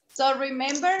 ¿verdad? So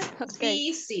remember, okay.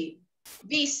 busy.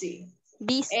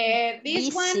 This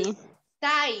one,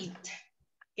 tight.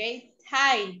 Okay,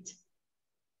 tight.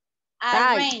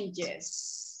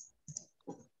 Arranges.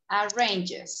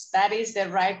 Arranges. That is the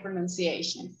right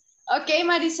pronunciation. Okay,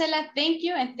 Marisela, thank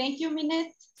you. And thank you,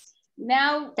 Minette.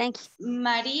 Now, thank you.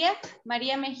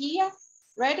 Maria Mejia,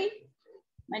 ready?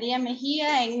 Maria Mejia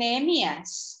and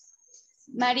Nehemias.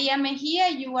 Maria Mejia,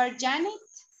 you are Janet.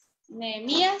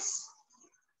 Nehemias,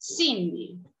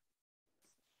 Cindy.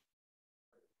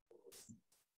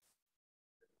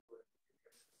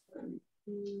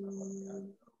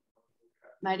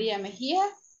 María Mejía,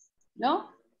 ¿no?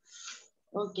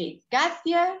 Ok,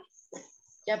 Katia,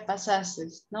 ya pasaste,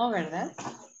 ¿no? ¿Verdad?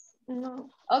 No.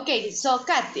 Ok, so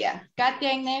Katia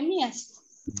en Nehemías.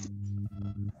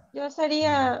 Yo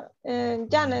sería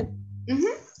Janet.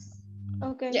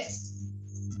 Okay. Yes.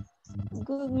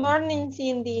 Good morning,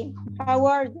 Cindy. How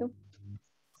are you?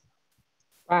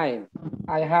 Fine.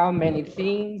 I have many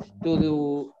things to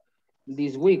do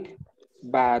this week,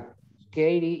 but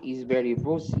Katie is very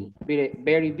busy,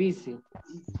 very busy.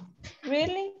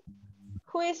 Really?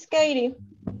 Who is Katie?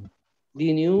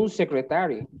 The new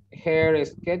secretary. Her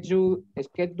schedule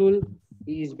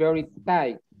is very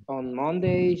tight. On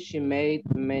Monday, she made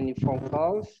many phone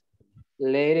calls.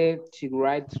 Later, she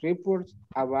writes reports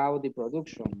about the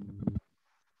production.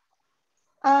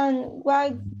 And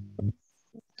why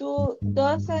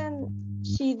doesn't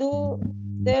she do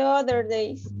the other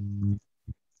days?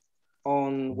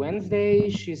 On Wednesday,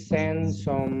 she sent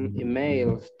some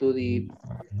emails to the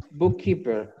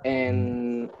bookkeeper,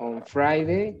 and on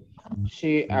Friday,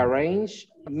 she arranged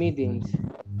meetings.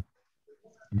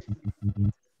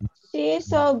 She is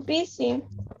so busy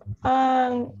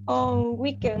and on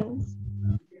weekends.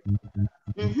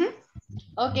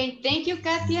 Okay, thank you,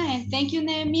 Katia, and thank you,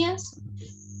 Nehemías.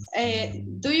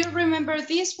 Do you remember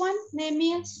this one,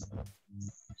 Nehemías?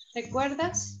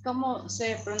 ¿Recuerdas cómo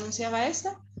se pronunciaba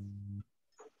esta?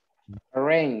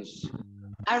 Arrange.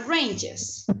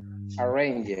 Arranges.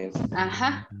 Arranges.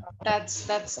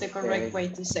 That's the correct way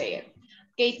to say it.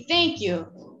 Okay, thank you.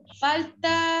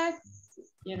 Falta,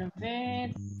 quiero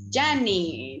ver,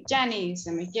 Jani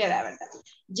se me queda, ¿verdad?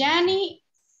 Jani,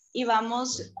 y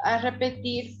vamos a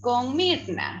repetir con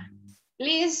Mirna.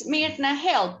 Please, Mirna,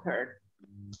 help her.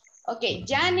 Okay,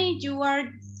 Jani, you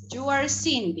are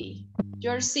Cindy.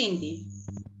 You're Cindy.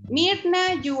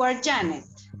 Mirna, you are Janet.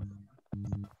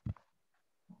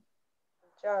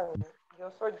 Janet.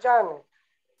 Yo soy Janet.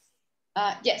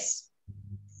 Yes.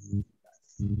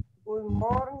 Good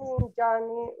morning,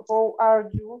 Janet. How are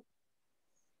you?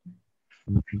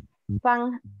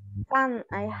 Fun.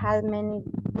 I had many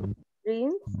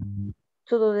dreams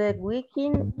to do the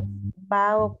weekend,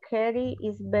 but Katie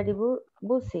is very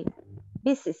busy.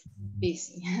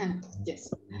 Busy,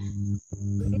 yes.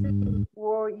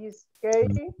 Who is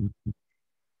Katie?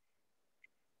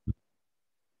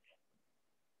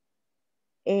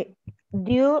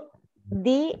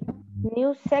 The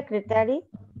new secretary,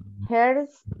 her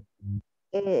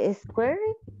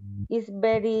schedule is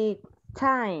very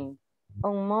tight.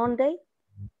 On Monday,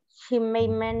 she made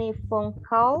many phone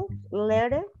calls.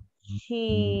 Later,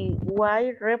 she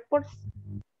wrote reports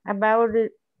about the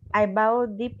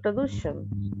production.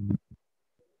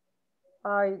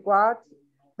 What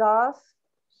does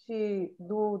she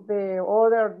do the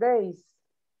other days?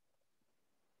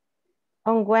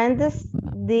 On Wednesday,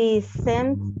 they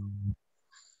sent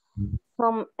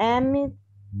some emails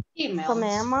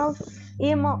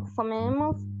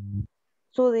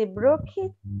to the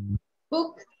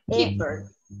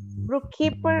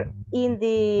bookkeeper. In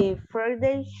the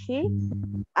Friday, she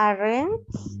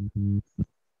arranged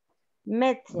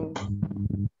meetings.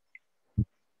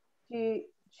 She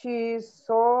is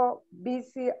so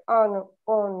busy on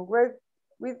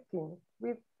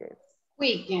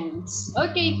weekends.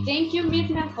 Okay, thank you,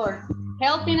 Mirna, for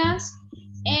helping us.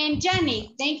 And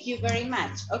Jani, thank you very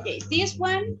much. Okay, this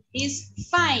one is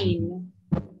fine.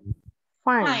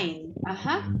 Fine.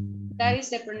 That is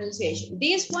the pronunciation.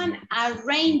 This one,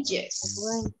 arranges.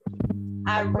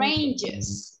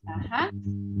 Arranges.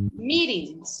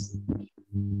 Meetings.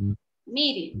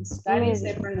 Meetings. That is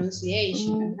the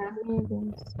pronunciation.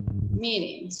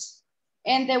 Meetings.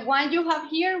 And the one you have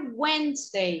here,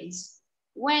 Wednesdays.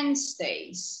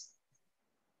 Wednesdays.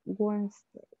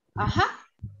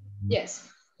 Yes.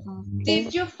 Okay.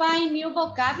 Did you find new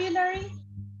vocabulary?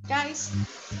 Guys,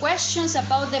 questions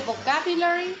about the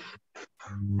vocabulary?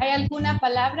 ¿Hay alguna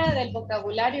palabra del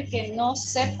vocabulario que no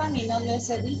sepan y no les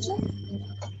he dicho?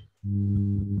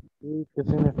 ¿Qué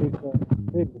significa?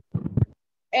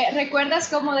 ¿Recuerdas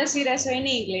cómo decir eso en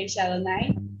inglés,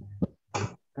 Adonai?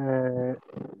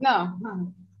 No.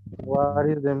 What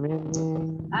is the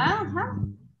meaning?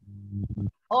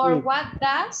 Or what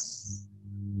does?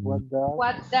 What does?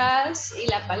 What does y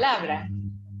la palabra.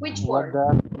 Which word?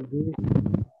 What does this?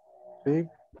 thick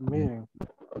meeting?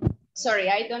 Sorry,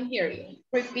 I don't hear you.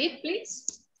 Repeat, please.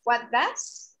 What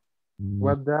does?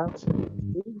 What does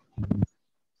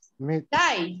meet?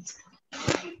 Tight.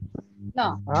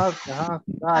 No.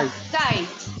 Tight. Tight.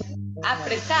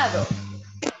 Apretado.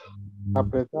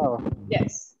 Apretado.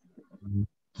 Yes.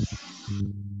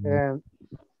 And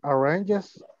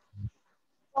arranges.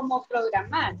 Como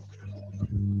programar.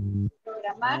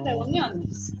 Programar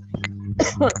reuniones.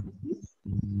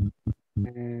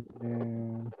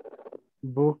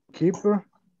 Bookkeeper.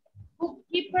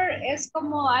 Bookkeeper es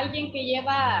como alguien que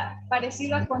lleva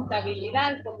parecido a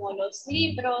contabilidad, como los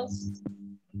libros,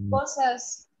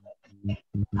 cosas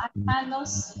a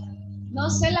manos. No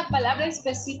sé la palabra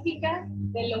específica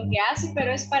de lo que hace,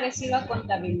 pero es parecido a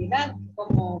contabilidad,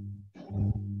 como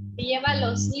que lleva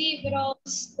los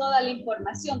libros, toda la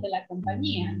información de la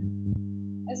compañía.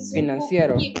 Ese es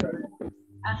financiero. Bookkeeper.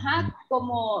 Ajá,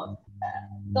 como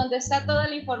donde está toda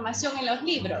la información en los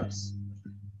libros.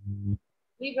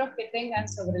 Libros que tengan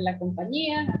sobre la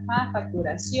compañía, ajá,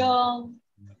 facturación,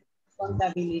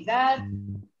 contabilidad.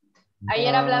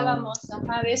 Ayer hablábamos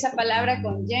ajá, de esa palabra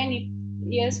con Jenny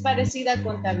y es parecida a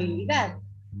contabilidad.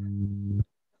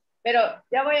 Pero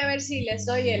ya voy a ver si les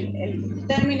doy el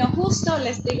término justo,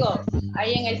 les digo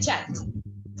ahí en el chat.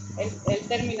 El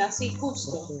término así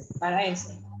justo para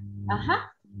eso.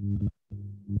 Ajá.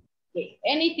 Okay.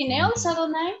 Anything else,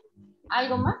 Adonai?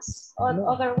 ¿Algo más?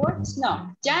 Other words?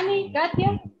 No. Jani,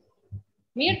 Katia,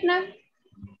 Mirna?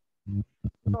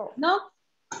 No?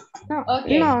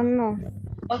 Okay. No.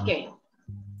 Okay.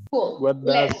 Cool. What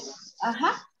does?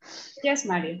 Ajá. Yes,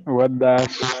 Mario. What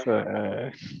does?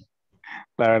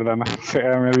 La verdad no sé,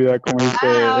 me olvidó cómo dice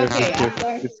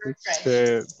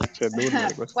schedule.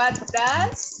 What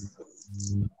does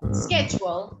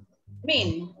schedule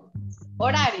mean?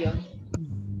 Horario.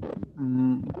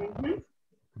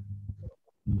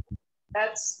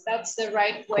 That's the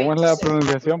right way. ¿Cómo es la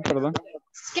pronunciación, perdón?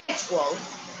 Schedule.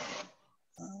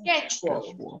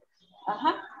 Schedule.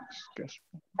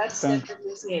 That's the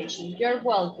pronunciation. You're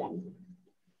welcome.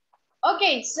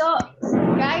 Okay, so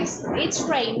guys, it's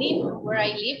raining where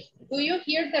I live. Do you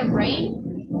hear the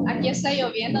rain? Aquí está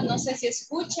lloviendo, no sé si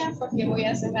escuchan porque voy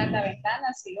a cerrar la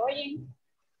ventana si oyen.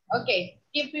 Okay,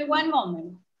 give me one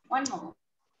moment. One moment.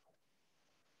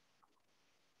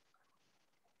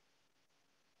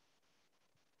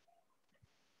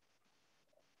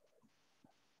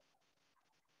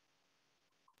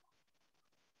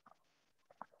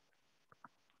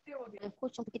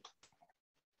 Escucho un poquito.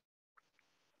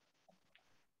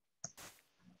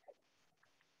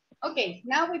 Okay,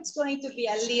 now it's going to be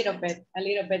a little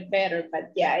bit better,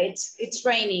 but yeah, it's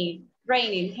raining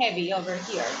heavy over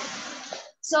here.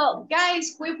 So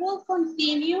guys, we will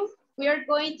continue. We are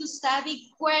going to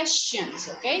study questions,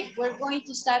 okay? We're going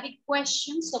to study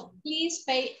questions, so please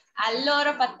pay a lot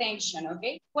of attention,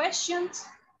 okay? Questions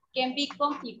can be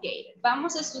complicated.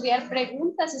 Vamos a estudiar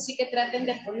preguntas, así que traten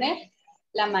de poner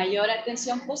la mayor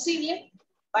atención posible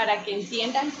para que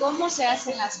entiendan cómo se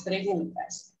hacen las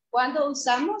preguntas. Cuando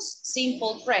usamos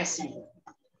simple present.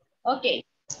 Okay,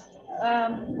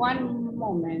 one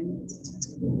moment.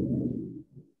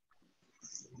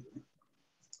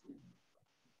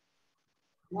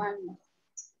 One moment.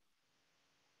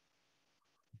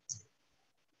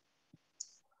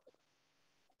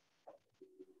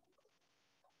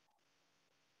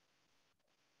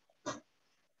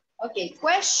 Okay,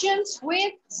 questions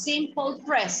with simple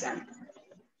present.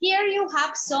 Here you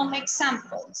have some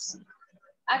examples.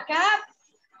 Acá,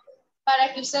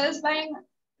 para que ustedes vayan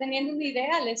teniendo una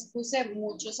idea, les puse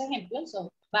muchos ejemplos o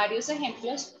varios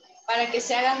ejemplos para que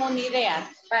se hagan una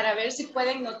idea, para ver si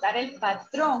pueden notar el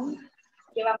patrón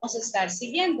que vamos a estar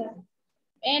siguiendo.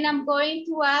 And I'm going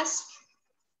to ask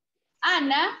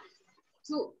Ana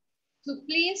to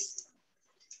please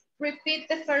repeat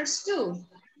the first two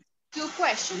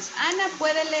questions. Ana,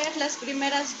 ¿puede leer las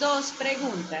primeras dos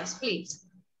preguntas, please?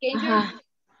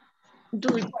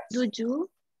 Do you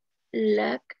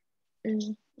like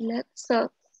soccer?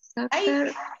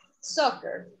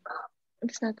 Soccer.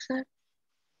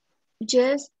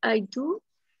 Yes, I do.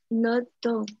 Not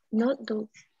do.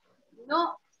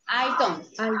 No, I don't.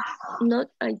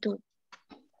 I don't.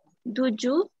 Do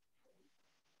you?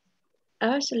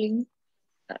 Ashley.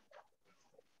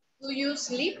 Do you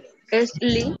sleep?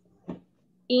 Sleep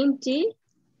in the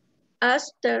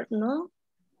afternoon?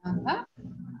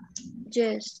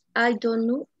 Yes, I don't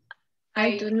know.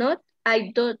 I do.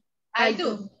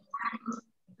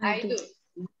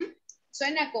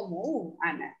 Suena como U,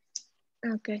 Ana.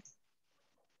 Ok.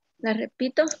 ¿La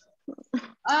repito?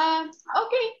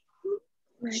 Okay.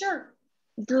 Sure.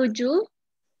 Do you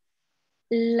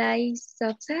like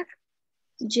soccer?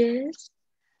 Yes,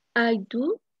 I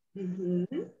do.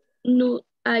 No,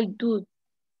 I do.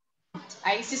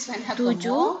 Ahí sí suena Do como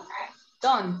you?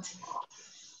 don't.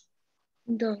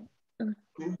 Do.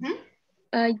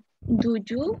 I do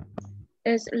you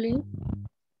sleep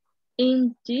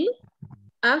in the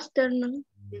afternoon?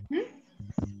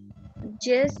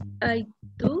 Yes, I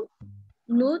do.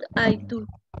 No, I do.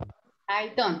 I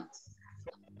don't.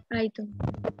 I don't.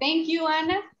 Thank you,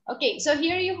 Ana. Okay, so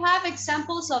here you have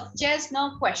examples of yes,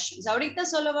 no questions. Ahorita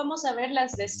solo vamos a ver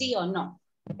las de sí o no.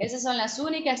 Esas son las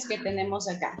únicas que tenemos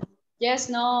acá. Yes,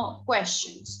 no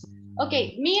questions.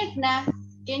 Okay, Mirna,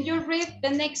 can you read the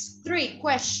next 3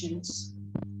 questions?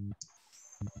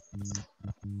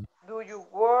 Do you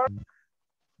work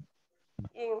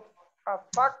in a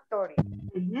factory?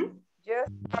 Yes,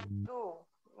 I do.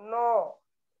 No,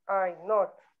 I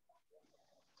not.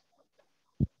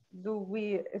 Do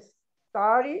we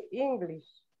study English?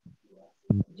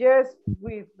 Yes,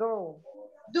 we do.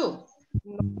 Do.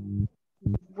 No.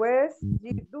 Yes,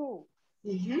 we do.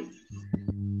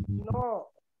 No,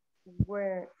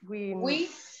 we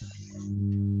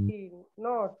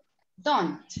not.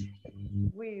 Don't.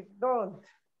 We don't.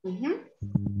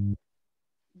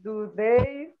 Do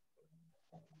they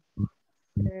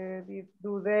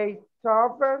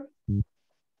travel?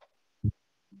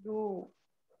 Do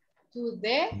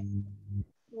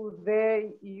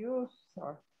they use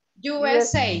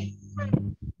USA?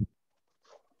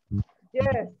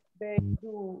 Yes, they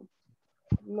do.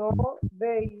 No,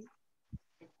 they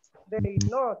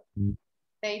not.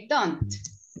 They don't.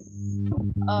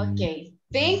 Ok.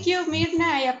 Thank you, Mirna.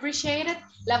 I appreciate it.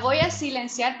 La voy a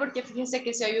silenciar porque fíjense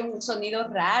que se oye un sonido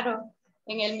raro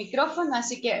en el micrófono,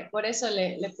 así que por eso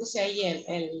le puse ahí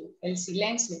el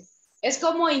silencio. Es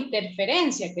como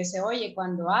interferencia que se oye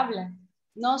cuando habla.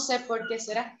 No sé por qué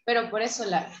será, pero por eso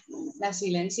la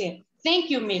silencié. Thank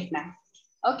you, Mirna.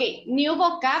 Okay, new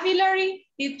vocabulary.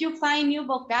 Did you find new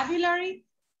vocabulary?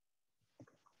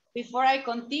 Before I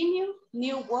continue,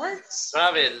 new words.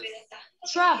 Travel.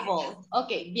 Travel.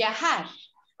 Okay, viajar.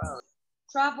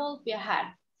 Travel,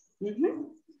 viajar.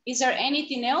 Is there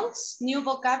anything else? New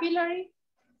vocabulary?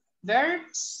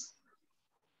 Verbs?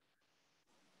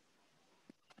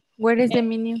 Where is the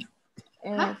meaning?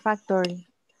 Factory.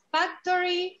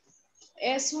 Factory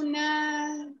es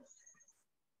una,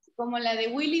 como la de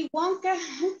Willy Wonka.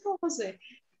 ¿Cómo se?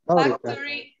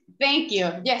 Factory. Thank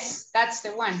you. Yes, that's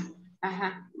the one.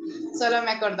 Ajá. Solo me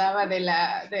acordaba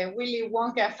de Willy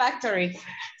Wonka Factory.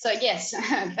 So yes,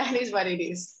 that is what it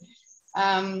is.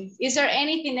 Is there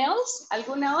anything else?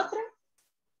 ¿Alguna otra?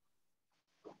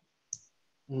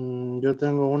 Yo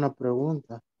tengo una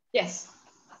pregunta. Yes.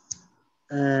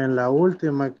 En la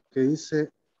última que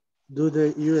dice, do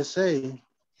the USA.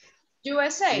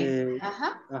 USA.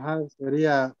 Ajá. Ajá,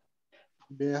 sería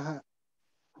viaja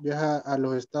a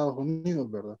los Estados Unidos,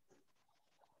 ¿verdad?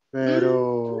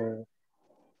 Pero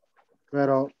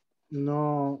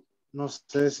no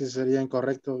sé si sería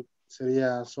incorrecto,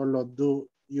 sería solo do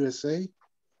USA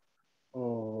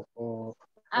o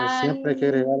siempre hay que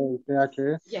agregar el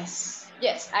THE. Yes,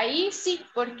 ahí sí,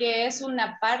 porque es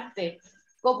una parte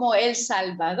como El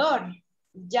Salvador,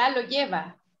 ya lo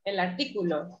lleva el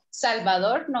artículo.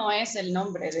 Salvador no es el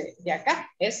nombre de acá,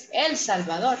 es El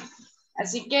Salvador.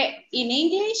 Así que in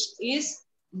English is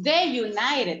the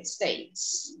United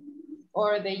States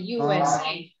or the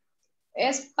USA.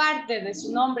 Es parte de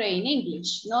su nombre en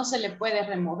English, no se le puede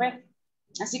remover,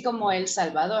 así como El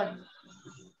Salvador.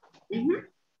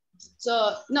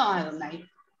 So, no, Adonai,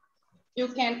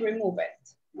 you can't remove it,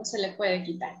 no se le puede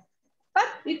quitar. But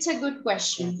it's a good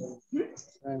question.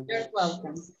 You're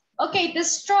welcome. Ok, the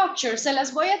structure, se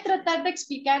las voy a tratar de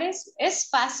explicar, es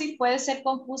fácil, puede ser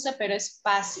confusa, pero es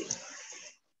fácil.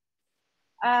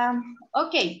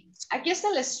 Ok, aquí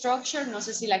está la structure, no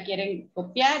sé si la quieren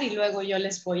copiar y luego yo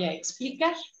les voy a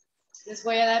explicar. Les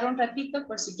voy a dar un ratito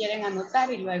por si quieren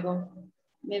anotar y luego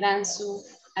me dan su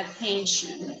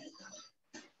attention.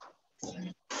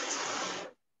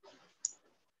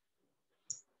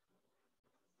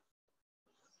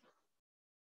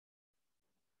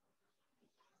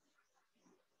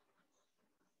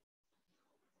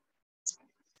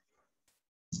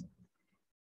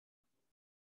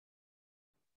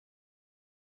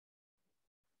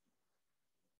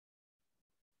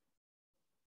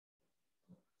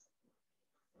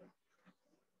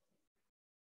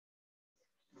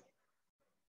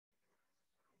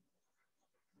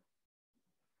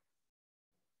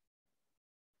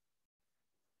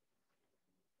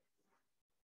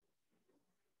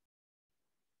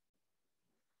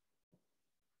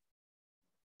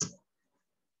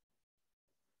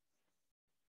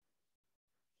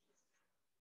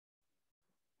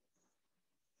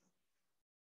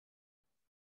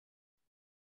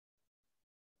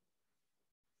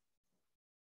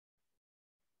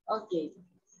 Okay.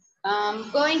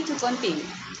 I'm going to continue.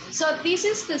 So this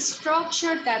is the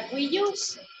structure that we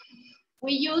use.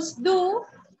 We use do,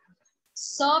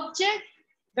 subject,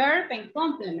 verb, and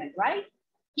complement, right?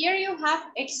 Here you have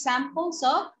examples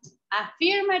of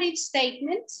affirmative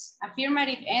statements,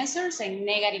 affirmative answers, and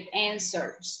negative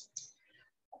answers.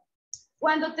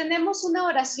 Cuando tenemos una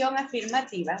oración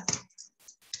afirmativa,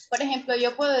 por ejemplo,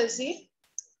 yo puedo decir,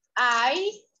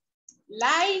 I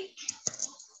like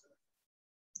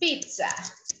pizza.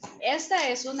 Esta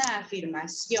es una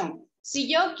afirmación.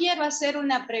 Si yo quiero hacer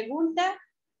una pregunta,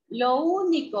 lo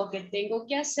único que tengo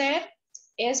que hacer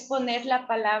es poner la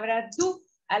palabra do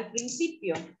al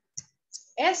principio.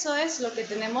 Eso es lo que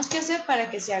tenemos que hacer para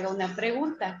que se haga una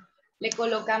pregunta. Le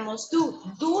colocamos do.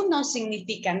 Do no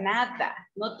significa nada,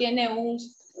 no tiene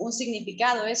un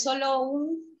significado, es solo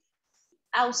un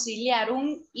auxiliar,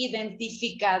 un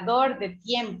identificador de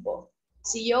tiempo.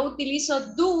 Si yo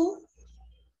utilizo do,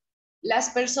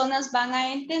 las personas van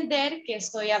a entender que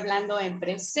estoy hablando en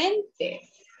presente,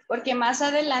 porque más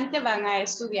adelante van a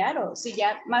estudiar, o si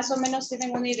ya más o menos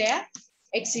tienen una idea,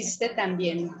 existe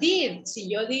también did. Si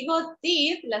yo digo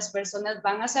did, las personas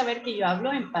van a saber que yo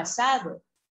hablo en pasado.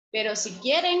 Pero si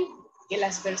quieren que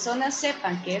las personas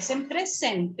sepan que es en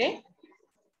presente,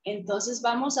 entonces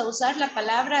vamos a usar la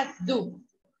palabra do.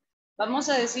 Vamos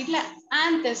a decirla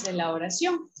antes de la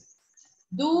oración.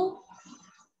 Do.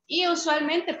 Y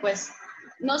usualmente, pues,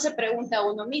 no se pregunta a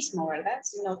uno mismo, ¿verdad?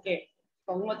 Sino que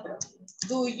con otro.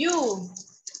 Do you?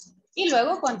 Y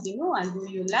luego continúan. Do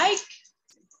you like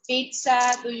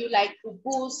pizza? Do you like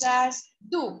pupusas?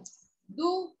 Do.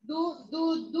 Do.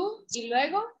 Y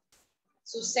luego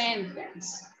su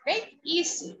sentence. ¿Ok?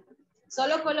 Easy.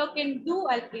 Solo coloquen do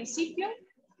al principio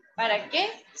para que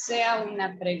sea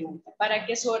una pregunta. Para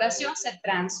que su oración se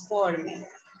transforme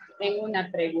en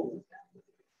una pregunta.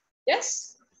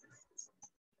 ¿Yes?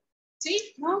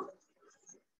 ¿Sí? ¿No?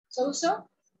 ¿So?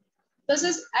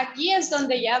 Entonces, aquí es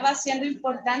donde ya va siendo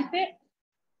importante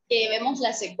que vemos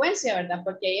la secuencia, ¿verdad?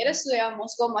 Porque ayer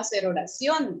estudiábamos cómo hacer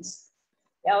oraciones.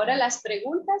 Y ahora las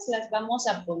preguntas las vamos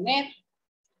a poner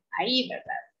ahí,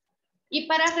 ¿verdad? Y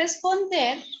para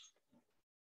responder,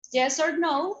 yes or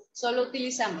no, solo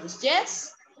utilizamos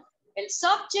yes, el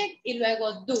subject y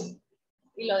luego do.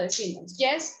 Y lo decimos,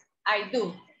 yes, I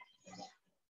do.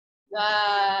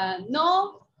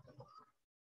 No,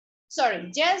 sorry,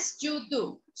 yes, you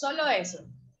do. Solo eso.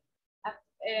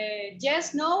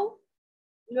 Yes, no,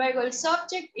 luego el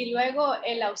subject y luego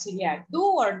el auxiliar.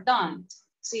 Do or don't,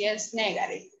 si es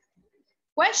negative.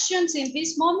 Questions in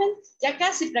this moment? Ya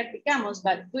casi practicamos,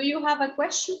 but do you have a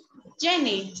question?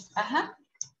 Jenny, ajá.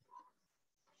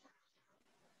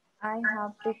 I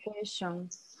have two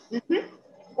questions.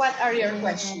 What are your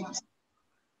questions?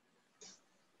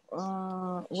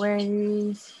 Where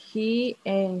is he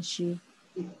and she?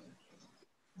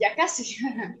 Ya casi,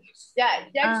 ya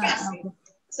casi. Okay.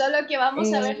 Solo que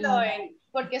vamos a verlo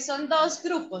porque son dos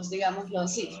grupos, digámoslo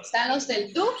así. Están los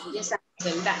del do y están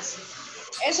los del das.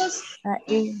 Esos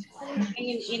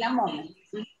in a moment.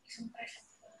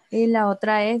 Y la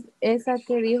otra es esa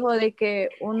que dijo de que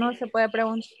uno se puede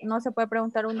no se puede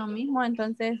preguntar uno mismo,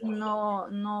 entonces no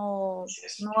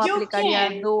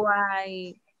aplicaría do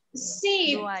I.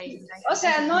 Sí, o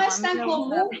sea, no es tan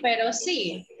común, pero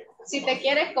sí. Si te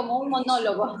quieres como un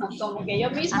monólogo, como que yo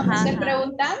misma me estoy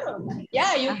preguntando.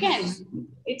 Yeah, you can.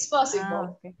 It's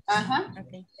possible. Okay.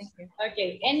 Okay, thank you.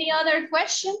 Okay, any other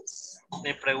questions?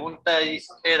 Mi pregunta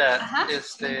era,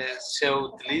 ¿se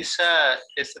utiliza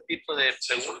este tipo de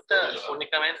pregunta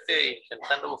únicamente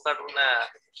intentando buscar una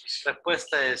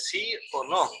respuesta de sí o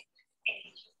no?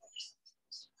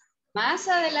 Más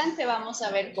adelante vamos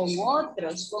a ver con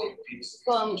otros,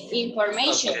 con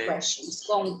information questions,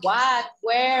 con what,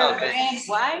 where, when,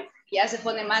 why. Ya se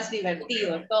pone más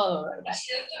divertido todo, ¿verdad?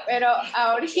 Pero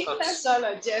ahorita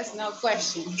solo yes, no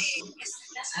questions.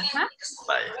 Ajá.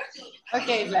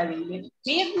 Ok, Vladimir.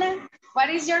 Mirna, what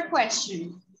is your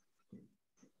question?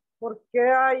 ¿Por qué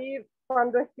ahí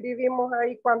cuando escribimos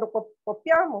ahí, cuando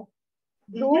copiamos?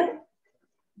 Do,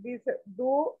 dice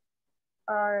do,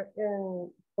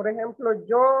 por ejemplo,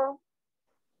 yo,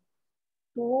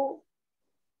 tú,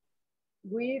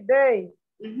 we, they.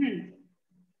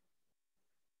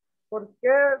 ¿Por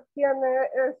qué tiene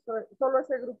eso, solo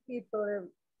ese grupito de?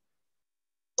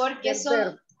 Porque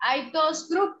hay dos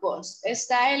grupos.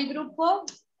 Está el grupo,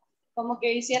 como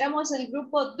que hiciéramos el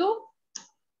grupo do,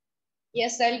 y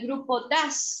está el grupo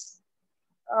das.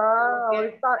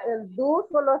 Ahorita el do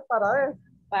solo es para eso.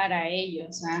 Para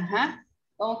ellos, ajá.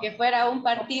 Como que fuera un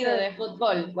partido de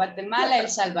fútbol. Guatemala, El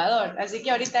Salvador. Así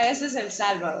que ahorita ese es El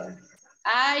Salvador.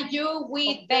 I, you,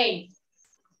 we, they.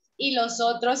 Y los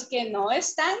otros que no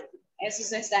están,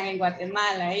 esos están en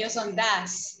Guatemala. Ellos son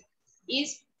das. Y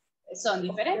son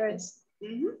diferentes.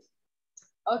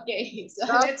 Okay, so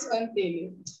let's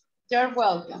continue. You're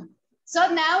welcome. So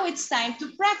now it's time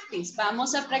to practice.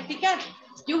 Vamos a practicar.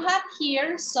 You have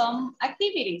here some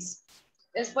activities.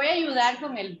 Les voy a ayudar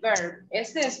con el verb.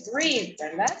 Este es read,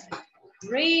 ¿verdad?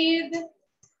 Read,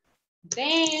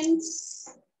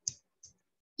 dance,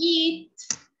 eat.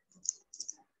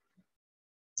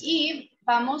 Y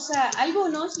vamos a,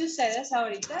 algunos de ustedes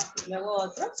ahorita, y luego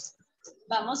otros,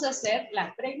 vamos a hacer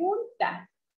la pregunta.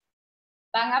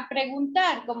 Van a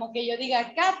preguntar, como que yo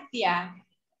diga, Katia,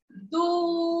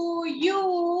 do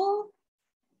you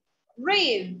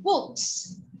read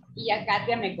books? Y ya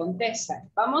Katia me contesta.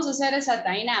 Vamos a hacer esa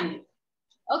dinámica.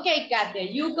 Ok, Katia,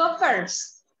 you go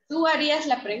first. Tú harías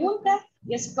la pregunta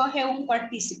y escoge un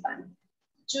participante.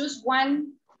 Choose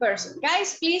one person.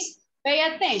 Guys, please pay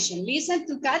attention. Listen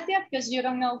to Katia because you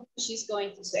don't know what she's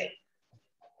going to say.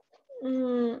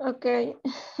 Ok.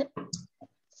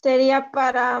 Sería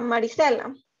para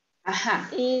Marisela. Ajá.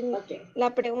 Y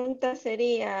la pregunta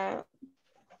sería,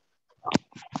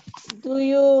 do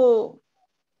you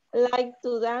like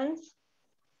to dance?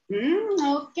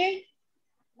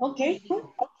 Ok.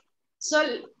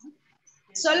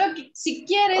 Solo que si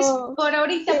quieres, por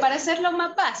ahorita, para hacerlo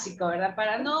más básico, ¿verdad?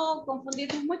 Para no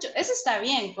confundirnos mucho. Eso está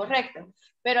bien, correcto.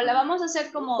 Pero la vamos a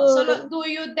hacer como solo, do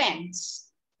you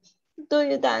dance? Do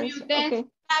you dance? Do you dance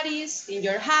parties, in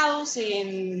your house,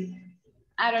 in,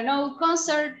 I don't know,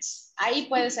 concerts? Ahí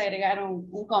puedes agregar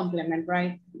un complement,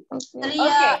 right?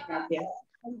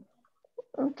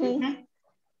 Okay.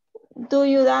 Do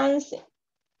you dance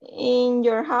in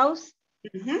your house?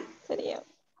 Sería.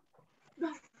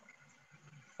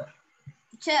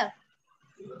 Chef,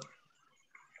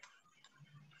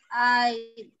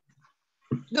 I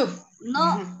do.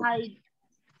 No, I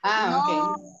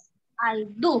I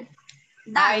do.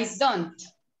 Dance. I don't.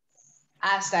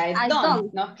 Hasta I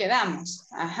don't. Nos quedamos.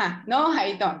 Ajá. No,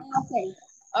 I don't.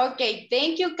 Okay.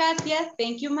 Thank you, Katia.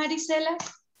 Thank you, Marisela.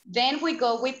 Then we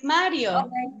go with Mario.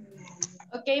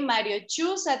 Okay, Mario,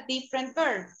 choose a different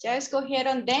verb. ¿Ya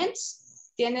escogieron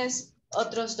dance? Tienes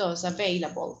otros dos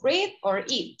available. Read or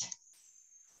eat.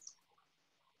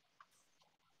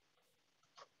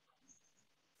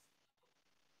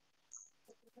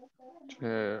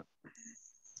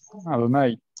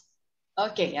 Adonai.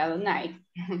 Okay, Adonai.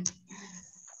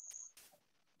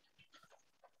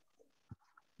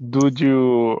 Do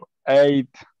you eat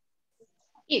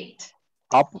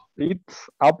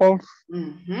apples?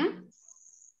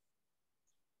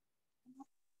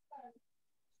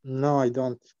 No, I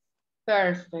don't.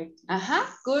 Perfect.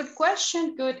 Good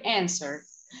question, good answer.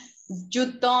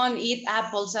 You don't eat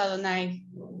apples, Adonai.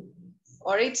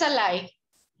 Or it's a lie.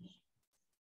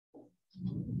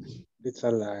 It's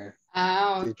a lie.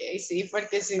 Ok, sí,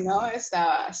 porque si no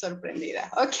estaba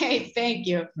sorprendida. Ok, thank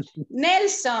you.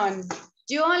 Nelson,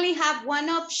 you only have one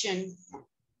option.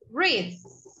 Read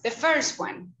the first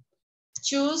one.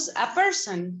 Choose a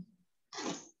person.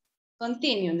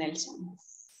 Continue, Nelson.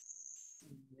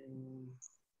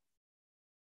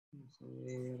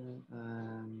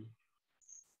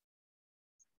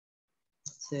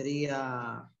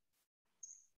 Sería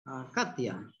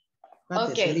Katia.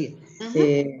 Okay.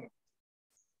 Sería.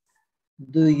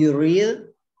 Do you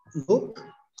read book?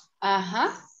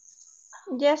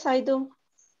 Yes, I do.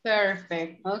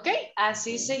 Perfect. Ok,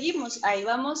 así seguimos. Ahí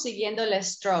vamos siguiendo la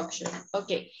structure.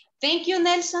 Ok, thank you,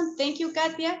 Nelson. Thank you,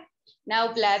 Katia.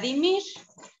 Now, Vladimir.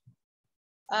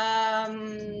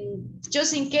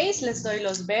 Just in case, les doy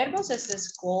los verbos. Este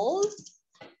es call.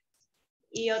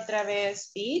 Y otra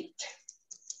vez eat.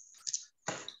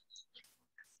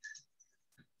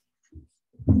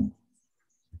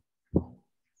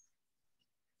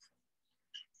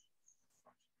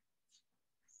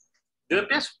 ¿Yo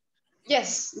empiezo?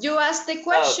 Yes, you ask the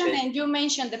question and you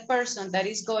mention the person that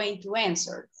is going to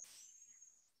answer.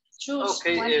 Choose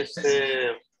one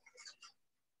person.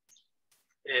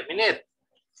 Minet,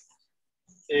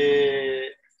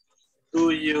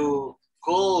 do you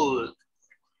call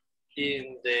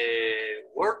in the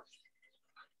work?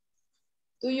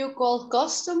 Do you call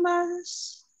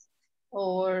customers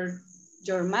or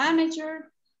your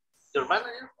manager? Your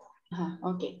manager?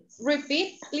 Okay.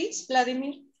 Repeat, please,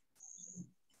 Vladimir.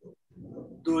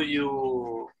 Do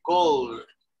you call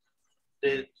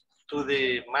to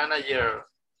the manager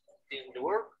in the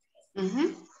work?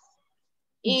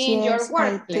 In your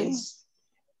workplace.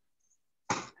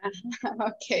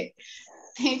 Okay.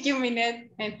 Thank you,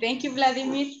 Minet. And thank you,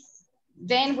 Vladimir.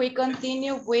 Then we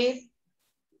continue with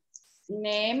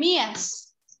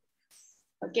Nehemias.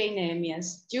 Okay,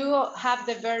 Nehemias, you have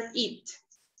the verb eat.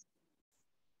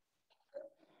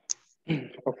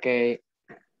 Okay.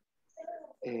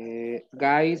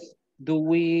 Guys, do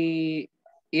we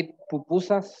eat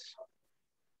pupusas?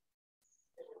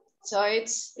 So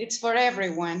it's for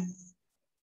everyone.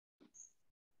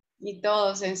 Y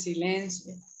todos en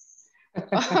silencio.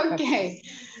 Okay,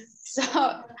 so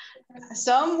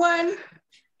someone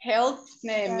help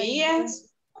Nehemias.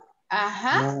 No,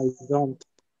 I don't.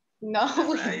 No,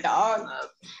 we don't.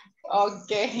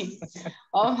 Okay.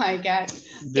 Oh my God.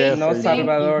 Yes, No I do.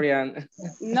 Salvadorian.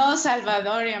 No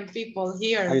Salvadorian people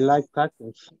here. I like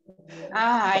tacos.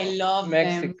 Ah, I love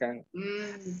Mexican.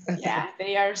 them. Yeah,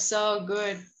 they are so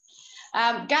good.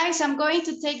 Guys, I'm going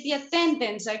to take the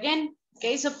attendance again.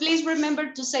 Okay, so please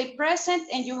remember to say present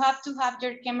and you have to have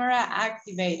your camera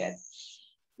activated.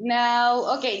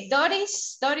 Now, okay,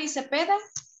 Doris Cepeda,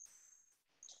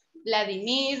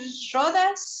 Vladimir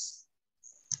Rodas,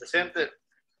 Presente.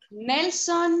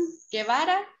 Nelson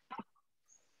Guevara,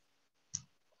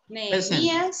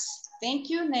 Nehemías, thank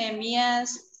you,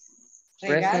 Nehemías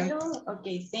Regalo, Present.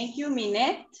 okay, thank you,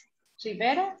 Minette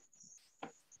Rivera,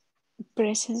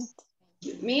 Present.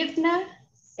 Mirna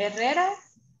Herrera,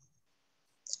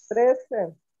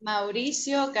 Present.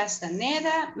 Mauricio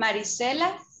Castaneda,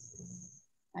 Marisela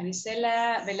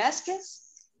Velázquez.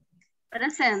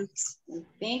 Present.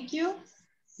 Thank you.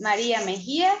 María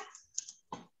Mejía.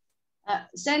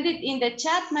 Send it in the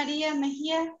chat, María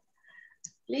Mejía,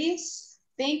 please.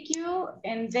 Thank you.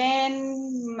 And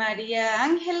then María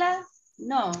Ángela.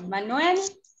 No, Manuel.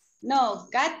 No,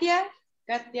 Katia.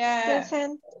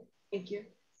 Present. Thank you.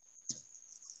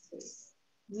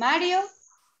 Mario.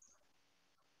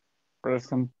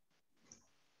 Present.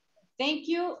 Thank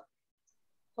you.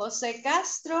 Jose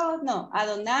Castro. No,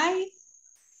 Adonai.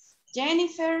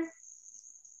 Jennifer.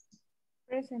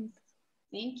 Present.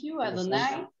 Thank you,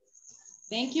 Adonai.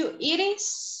 Thank you,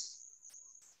 Iris.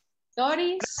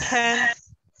 Doris. Present.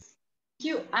 Thank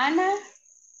you, Ana.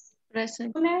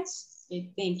 Present.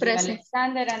 Okay, thank you, Present.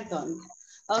 Alexander Antonio.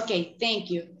 Okay, thank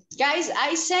you. Guys,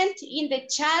 I sent in the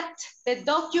chat the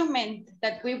document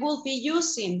that we will be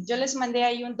using. Yo les mandé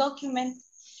ahí un document.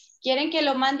 ¿Quieren que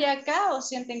lo mande acá o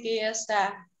sienten que ya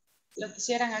está? ¿Lo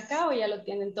quisieran acá o ya lo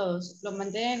tienen todos? ¿Lo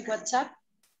mandé en WhatsApp?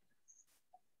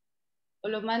 ¿O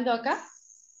lo mando acá?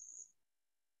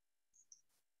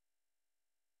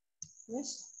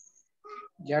 Yes.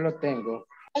 Ya lo tengo.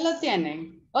 Ya lo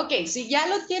tienen. Ok, si ya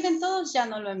lo tienen todos, ya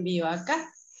no lo envío acá.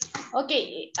 Ok,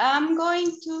 I'm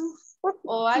going to...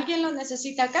 ¿O alguien lo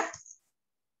necesita acá?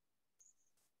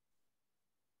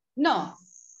 No.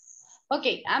 Ok,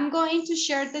 I'm going to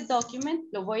share the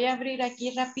document. Lo voy a abrir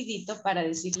aquí rapidito para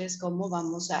decirles cómo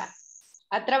vamos a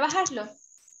trabajarlo.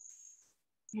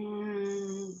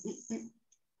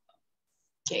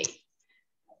 Okay.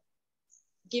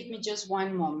 Give me just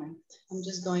one moment. I'm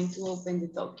just going to open the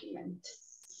document.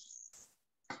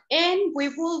 And we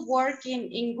will work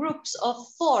in groups of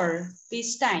 4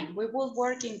 this time. We will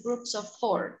work in groups of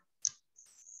 4.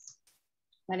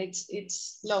 But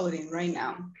it's loading right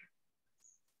now.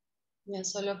 Ya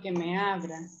solo que me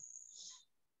abra.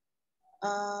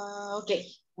 Okay,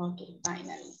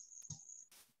 finally.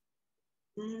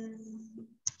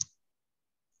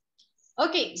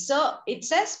 Okay, so it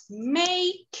says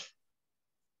make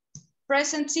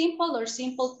present simple or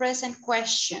simple present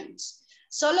questions.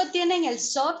 Solo tienen el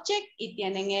subject y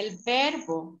tienen el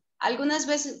verbo. Algunas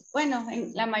veces, bueno,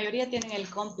 en la mayoría tienen el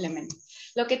complement.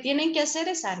 Lo que tienen que hacer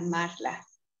es armarla,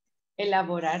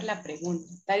 elaborar la pregunta.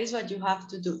 That is what you have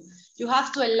to do. You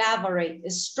have to elaborate,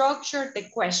 structure the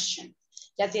question.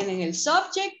 Ya tienen el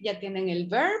subject, ya tienen el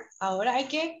verb. Ahora hay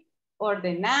que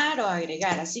ordenar o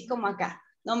agregar, así como acá.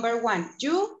 Number 1,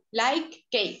 you like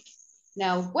cake.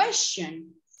 Now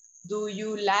question, do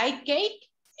you like cake?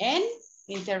 And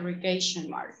interrogation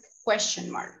mark,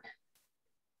 question mark.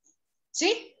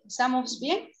 ¿Sí? ¿Estamos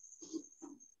bien?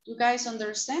 You guys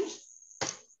understand?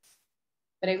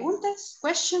 ¿Preguntas?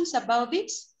 Questions about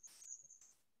this?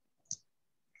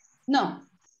 No,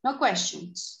 no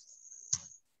questions.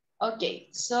 Okay,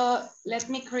 so let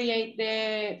me create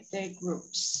the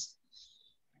groups.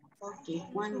 Okay,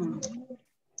 one moment.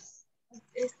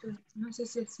 Esto, no sé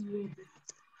si es 1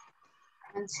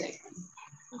 second.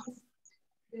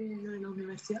 Lo de la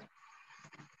universidad,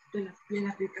 de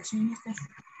la aplicación esta.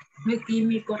 Metí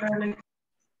mi correo electrónico.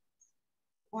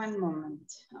 One moment.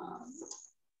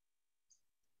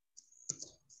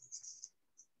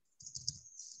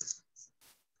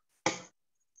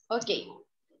 Okay,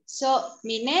 so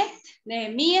Minette,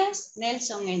 Nehemías,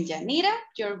 Nelson and Yanira,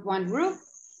 you're one group.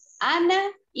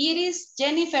 Ana, Iris,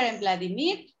 Jennifer and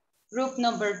Vladimir, group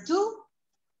number 2.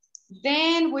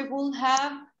 Then we will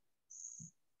have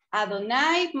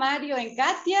Adonai, Mario, and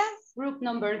Katia, group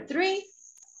number 3.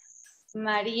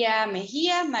 Maria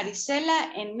Mejia,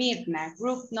 Marisela, and Mirna,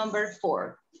 group number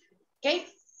 4. Okay,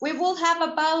 we will have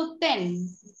about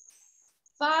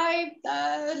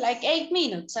like 8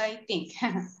 minutes, I think.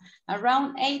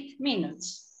 Around 8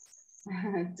 minutes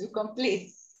to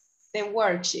complete the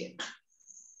worksheet.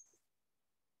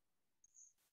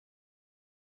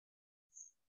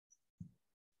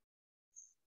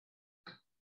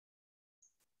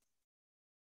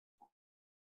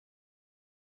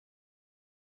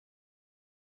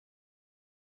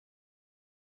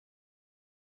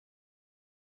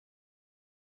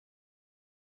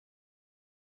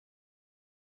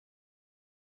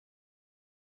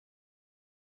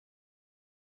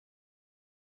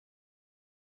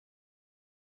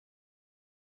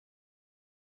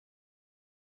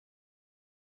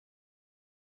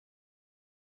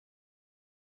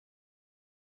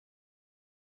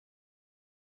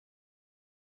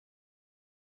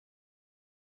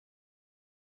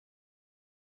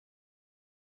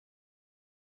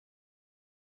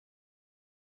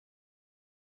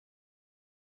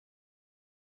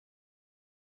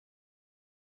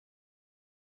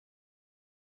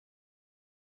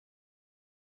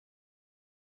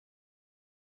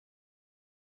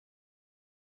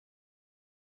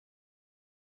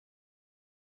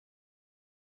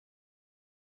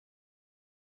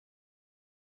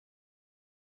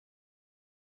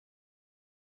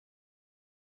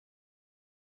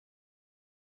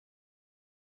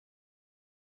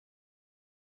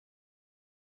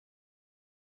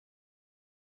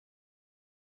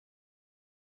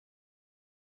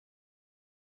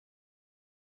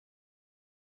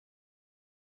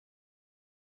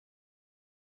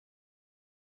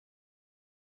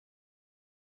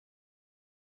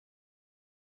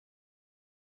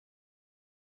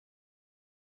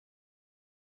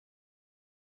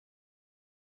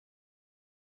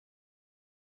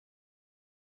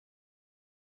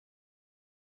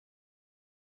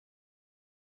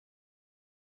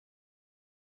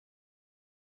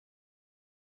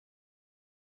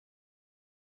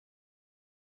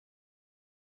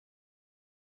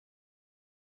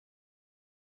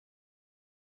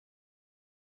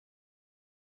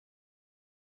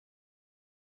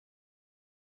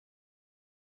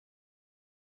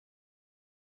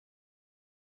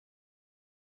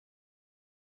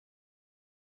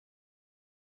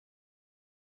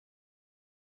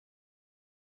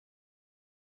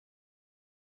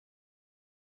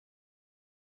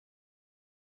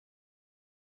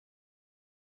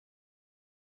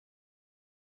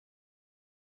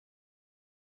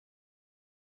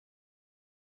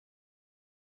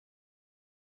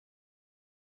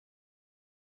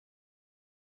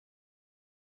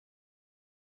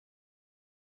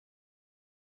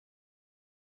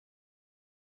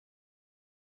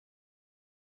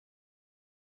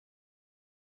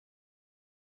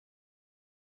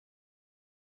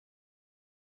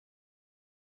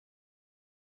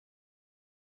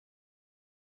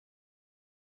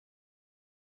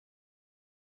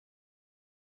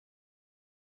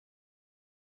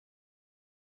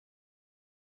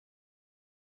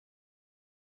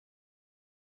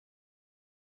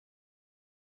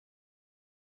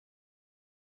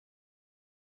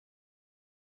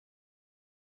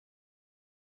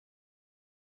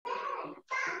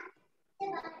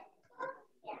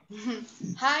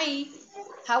 Hi,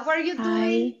 how are you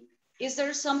doing? Is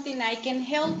there something I can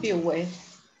help you with?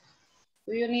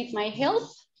 Do you need my help?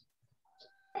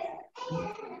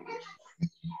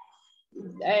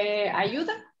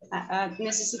 ¿Ayuda?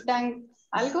 ¿Necesitan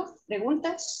algo?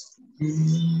 ¿Preguntas?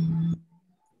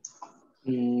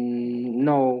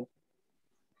 No.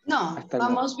 No,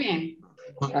 vamos bien.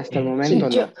 Hasta el momento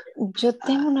no. Yo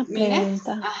tengo una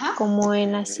pregunta. Como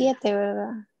en las 7,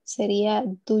 ¿verdad? Sería,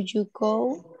 do you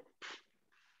go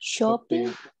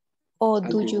shopping o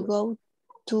do you go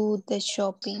to the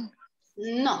shopping?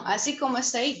 No, así como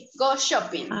está ahí. Go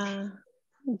shopping.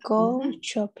 Go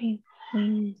shopping.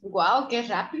 Wow, qué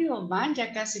rápido van,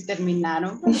 ya casi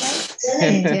terminaron.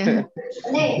 Sí,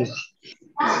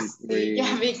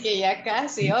 ya vi que ya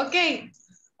casi. Okay.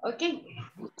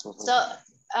 So,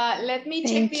 let me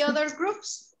check the other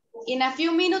groups. In a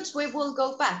few minutes we will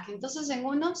go back. Entonces en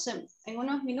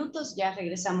unos minutos ya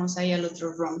regresamos ahí al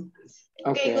otro room.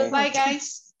 Okay, goodbye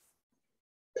guys.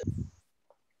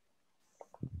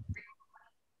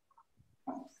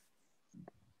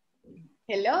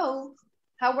 Hello,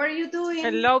 how are you doing?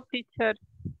 Hello, teacher.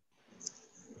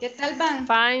 ¿Qué tal van?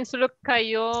 Fine, solo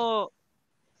cayó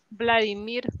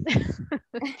Vladimir.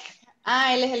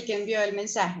 Él es el que envió el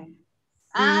mensaje.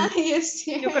 Ay, es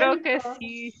cierto. Yo creo que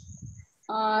sí.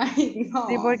 Ay, no.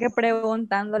 Sí, porque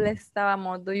preguntándole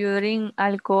estábamos, ¿do you drink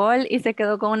alcohol? Y se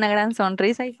quedó con una gran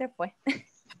sonrisa y se fue.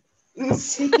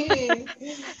 Sí.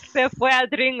 Se fue a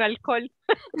drink alcohol.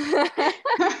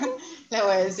 Le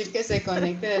voy a decir que se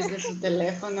conecte desde su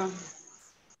teléfono.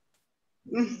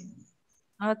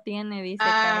 No tiene, dice,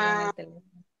 carga en el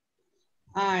teléfono.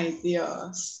 Ay,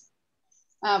 Dios.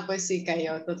 Ah, pues sí,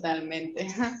 cayó totalmente.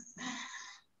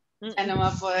 Ya no va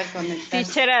a poder conectar.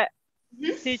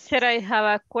 Teacher, I have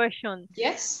a question.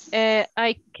 Yes.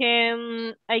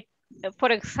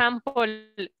 For example,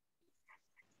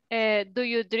 do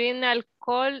you drink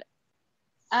alcohol?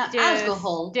 Yes,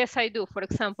 alcohol. Yes, I do. For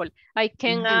example, I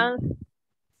can answer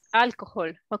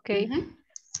alcohol. Okay.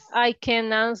 I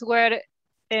can answer,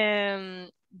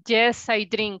 yes, I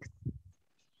drink.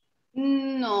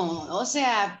 No, o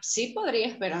sea, sí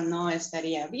podrías, pero no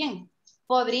estaría bien.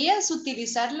 Podrías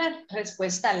utilizar la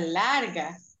respuesta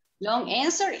larga, long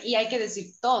answer, y hay que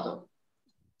decir todo.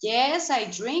 Yes, I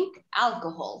drink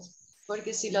alcohol.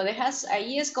 Porque si lo dejas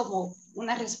ahí es como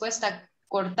una respuesta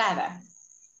cortada,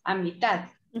 a mitad.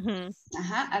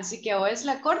 Ajá, así que o es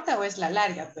la corta o es la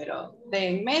larga, pero de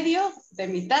en medio, de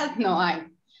mitad, no hay.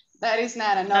 That is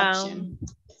not an option.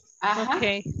 Ajá.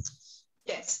 Okay.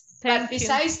 Yes. Thank But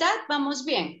besides that, vamos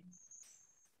bien.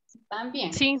 ¿Van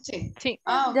bien? Sí.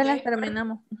 Ah, Ya okay. las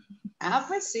terminamos. Ah,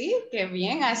 pues sí, qué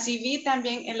bien. Así vi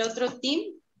también el otro team.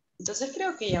 Entonces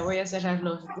creo que ya voy a cerrar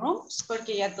los rooms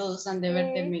porque ya todos han de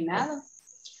haber terminado.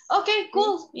 Okay,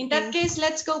 cool. In that case,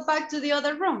 let's go back to the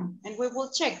other room and we will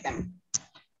check them.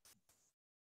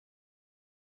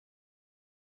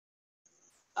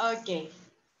 Okay,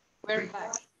 we're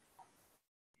back.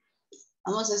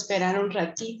 Vamos a esperar un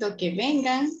ratito que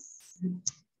vengan.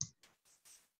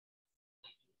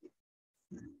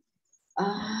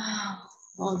 Ah,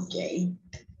 okay.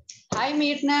 Hi,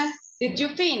 Mirna. Did you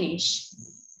finish?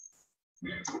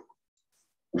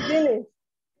 Finish.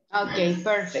 Okay,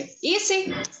 perfect.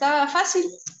 Easy. Estaba fácil.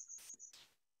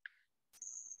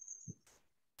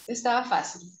 Estaba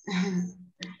fácil.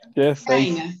 Yes,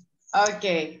 Kinda.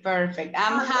 Okay, perfect.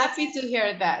 I'm happy to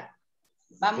hear that.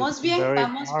 Vamos bien,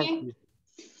 vamos bien.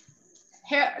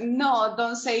 Here, no,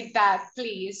 don't say that,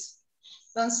 please.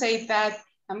 Don't say that.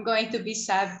 I'm going to be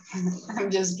sad.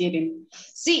 I'm just kidding.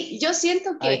 Sí, yo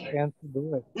siento que... I can't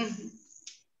do it.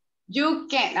 You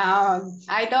can.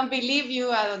 I don't believe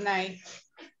you, Adonai.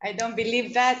 I don't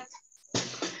believe that.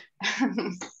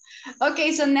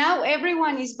 Okay, so now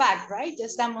everyone is back, right? Ya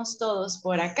estamos todos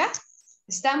por acá.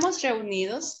 Estamos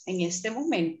reunidos en este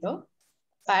momento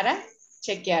para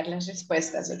chequear las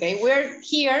respuestas, okay? We're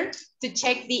here to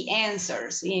check the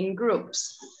answers in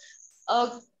groups.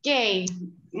 Okay,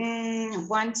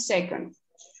 1 second.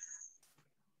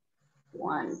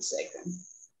 1 second.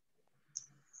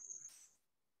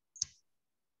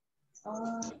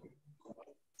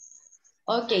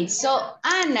 Okay, so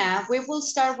Anna, we will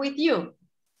start with you.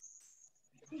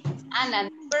 Anna,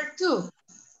 number 2.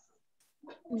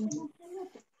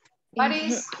 What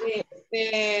is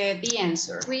the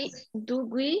answer? Do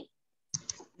we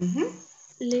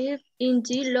live in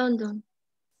London?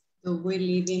 Do we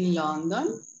live in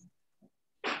London?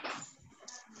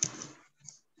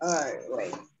 All right,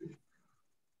 wait.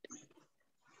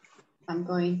 I'm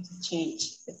going to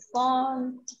change the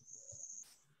font.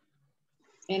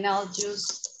 And I'll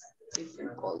choose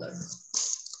different color.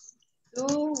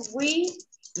 Do we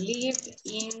live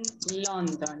in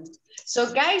London?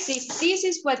 So guys, if this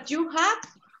is what you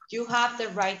have the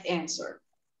right answer.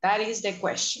 That is the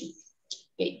question.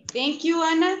 Okay, thank you,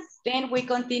 Anna. Then we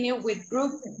continue with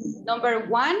group number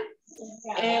 1.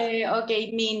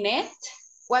 Okay, Minette,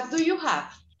 what do you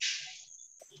have?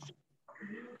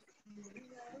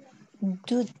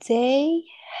 Do they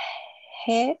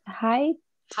hide?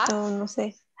 No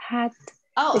sé. Hat.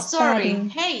 Oh, sorry, Studying.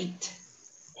 hate.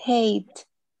 Hate.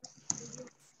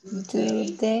 Do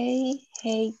they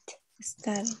hate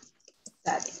studying?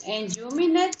 And you,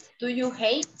 Minette, do you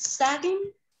hate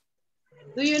studying?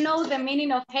 Do you know the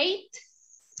meaning of hate?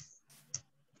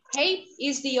 Hate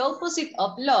is the opposite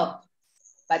of love,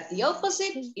 but the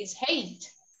opposite is hate.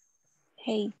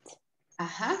 Hate.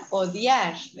 Ajá,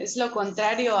 odiar, es lo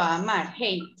contrario a amar,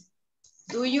 hate.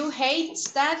 Do you hate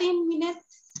studying, Minette?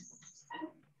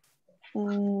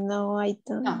 No, I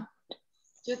don't. No,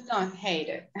 you don't hate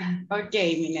it.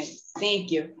 Okay, Minette,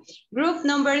 thank you. Group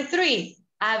number 3,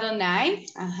 Adonai.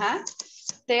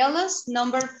 Tell us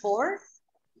number 4.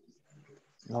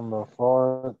 Number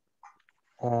 4,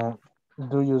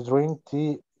 do you drink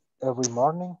tea every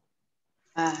morning?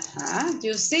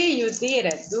 You see, you did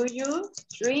it. Do you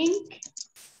drink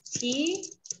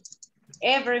tea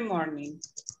every morning.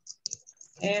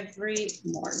 Every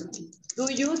morning.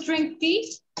 Do you drink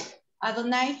tea,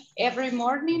 Adonai, every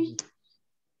morning?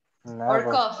 Never.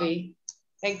 Or coffee?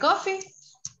 And coffee?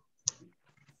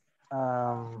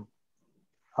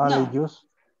 Only juice.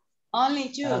 Only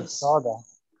juice. Soda.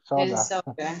 And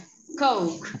soda.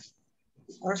 Coke.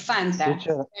 Or Fanta.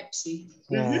 Teacher, Pepsi.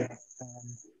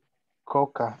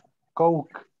 Coke.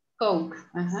 Coke.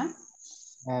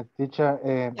 Teacher,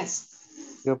 yes.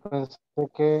 Yo pensé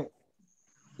que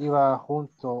iba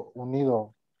junto,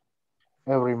 unido,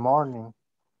 every morning,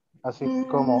 así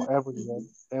como every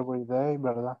day,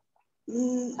 ¿verdad?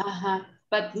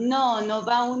 But no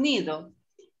va unido,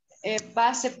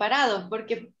 va separado,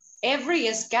 porque every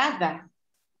es cada.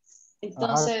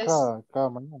 Entonces, cada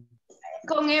mañana.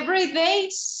 Con every day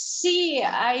sí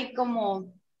hay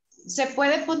como, se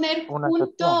puede poner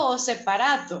junto o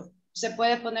separado, se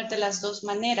puede poner de las dos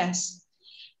maneras.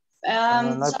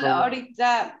 Solo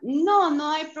ahorita,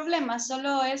 no hay problema,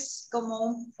 solo es como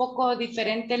un poco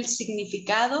diferente el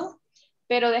significado,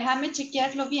 pero déjame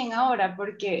chequearlo bien ahora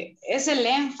porque es el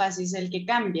énfasis el que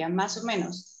cambia, más o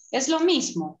menos. Es lo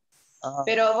mismo,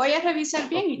 pero voy a revisar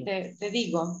bien y te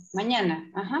digo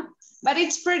mañana. But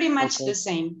it's pretty much the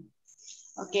same.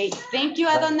 Okay, thank you,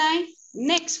 Adonai.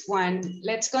 Next one,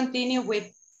 let's continue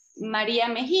with Maria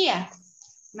Mejia.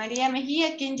 Maria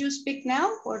Mejia, can you speak now,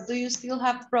 or do you still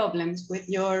have problems with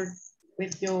your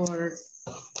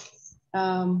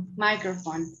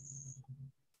microphone?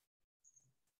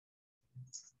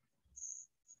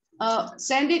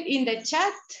 Send it in the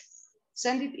chat.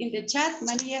 Send it in the chat,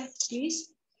 Maria,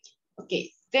 please.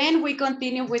 Okay, then we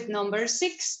continue with number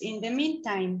 6 in the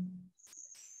meantime.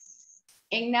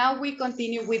 And now we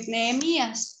continue with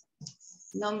Nehemías,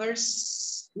 number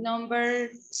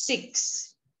 6.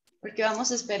 Porque vamos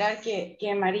a esperar que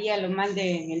María lo mande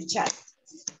en el chat,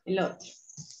 el otro.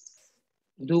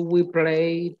 Do we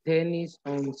play tennis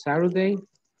on Saturday?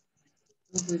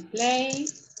 Do we play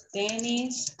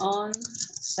tennis on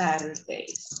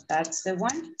Saturdays? That's the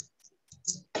one.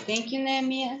 Thank you,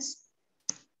 Nehemías.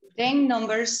 Then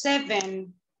number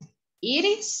 7,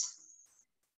 Iris.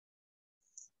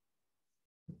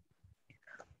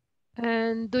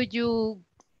 And do you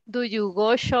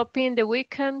go shopping the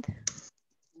weekend?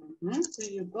 Do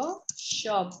you go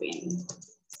shopping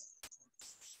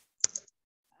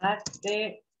at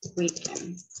the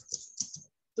weekend?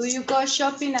 Do you go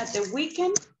shopping at the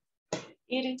weekend,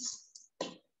 Iris?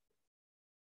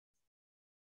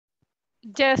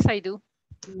 Yes, I do.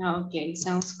 Okay,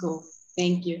 sounds cool.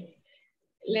 Thank you.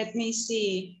 Let me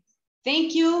see.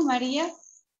 Thank you, Maria.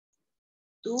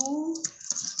 Do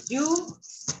you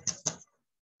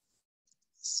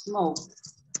smoke?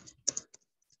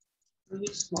 Do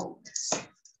you smoke?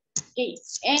 Okay,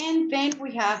 and then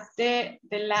we have the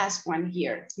last one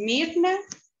here. Mirna,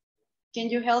 can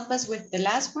you help us with the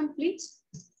last one, please?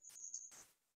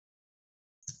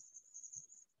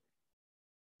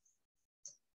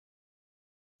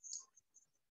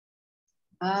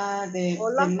 Hola,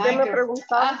 ¿qué me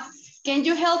preguntaron? Can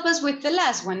you help us with the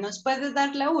last one? ¿Nos puedes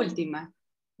dar la última?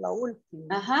 La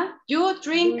última. You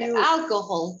drink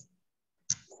alcohol.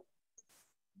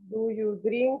 Do you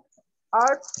drink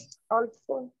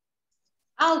alcohol?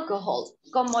 Alcohol.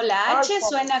 Como la H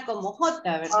suena como J,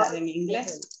 ¿verdad? En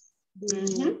inglés. Do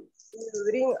you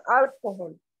drink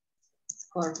alcohol?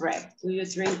 Correct. Do you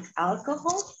drink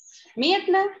alcohol?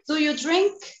 Mirna, do you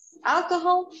drink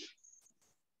alcohol?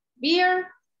 Beer?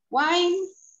 Wine?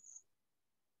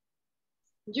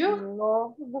 You?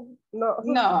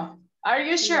 No. Are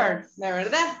you sure? No. ¿De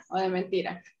verdad o de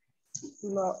mentira?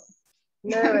 No.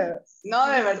 Never. No,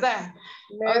 de verdad.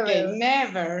 Never. Okay,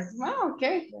 never. Oh,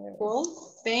 okay, cool.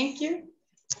 Thank you.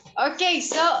 Okay,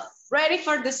 so ready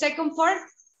for the second part?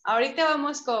 Ahorita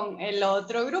vamos con el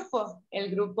otro grupo, el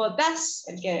grupo DAS,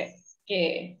 el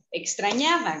que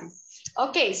extrañaban.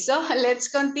 Okay, so let's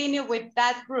continue with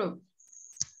that group.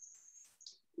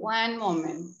 One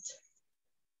moment.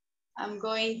 I'm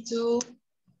going to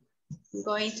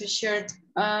share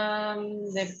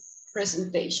the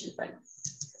presentation.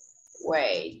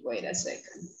 Wait a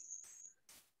second.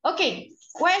 Okay,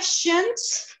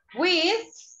 questions with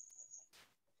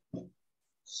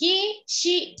he,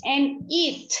 she, and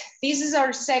it. This is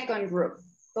our second group.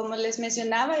 Como les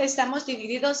mencionaba, estamos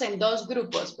divididos en dos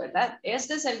grupos, ¿verdad?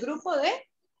 Este es el grupo de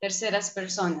terceras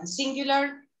personas.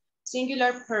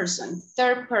 Singular person,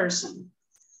 third person.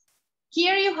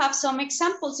 Here you have some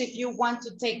examples if you want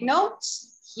to take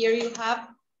notes. Here you have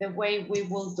the way we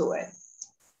will do it.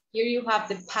 Here you have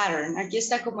the pattern. Aquí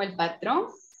está como el patrón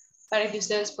para que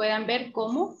ustedes puedan ver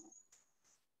cómo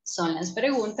son las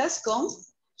preguntas con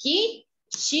he,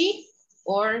 she,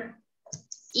 or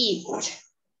eat.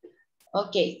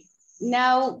 Okay,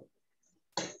 now,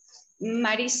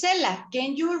 Marisela,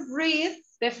 can you read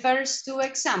the first two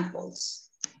examples?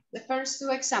 The first two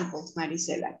examples,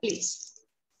 Marisela, please.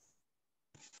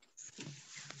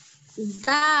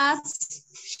 Does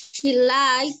she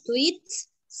like to eat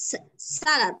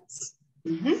salads?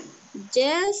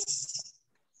 Yes.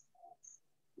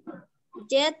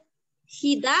 Yes,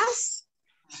 he does.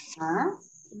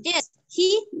 Yes,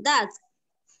 he does.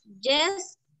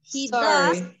 Yes, he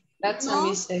does. Sorry, that's no, a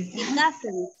mistake. He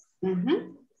doesn't.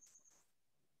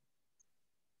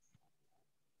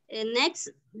 Next,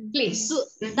 please.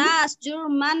 Does your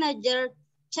manager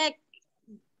check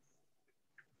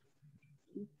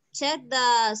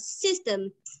the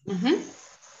system?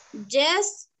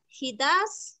 Yes, he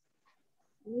does.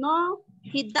 No,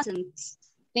 he doesn't.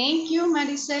 Thank you,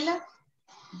 Marisela.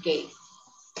 Okay.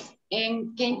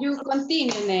 And can you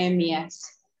continue, Nehemias?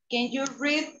 Can you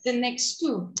read the next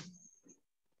two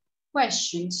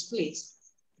questions, please?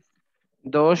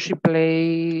 Does she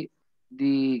play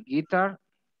the guitar?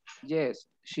 Yes,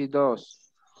 she does.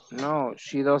 No,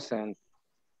 she doesn't.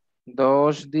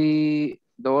 Does the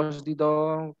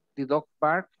dog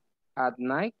bark at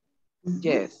night?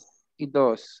 Yes, it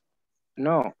does.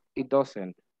 No, it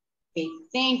doesn't. Okay,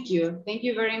 thank you. Thank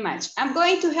you very much. I'm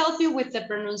going to help you with the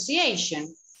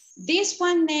pronunciation. This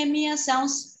one, Nehemia,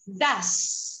 sounds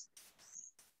das.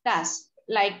 Das,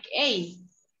 like a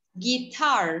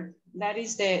guitar. That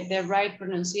is the right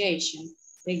pronunciation,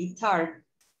 the guitar.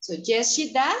 So yes,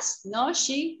 she does. No,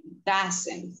 she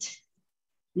doesn't.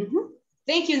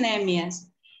 Thank you, Nehemias.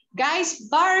 Guys,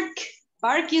 bark.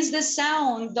 Bark is the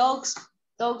sound dogs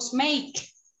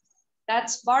make.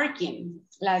 That's barking.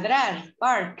 Ladrar,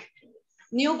 bark.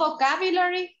 New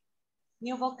vocabulary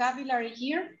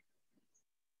here.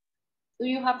 Do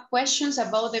you have questions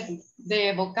about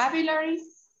the vocabulary?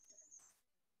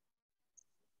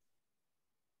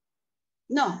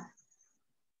 No.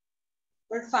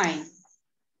 We're fine.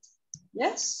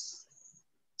 Yes?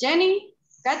 Jenny,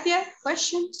 Katia,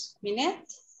 questions?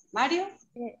 Minette, Mario?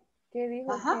 ¿Qué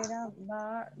dijo que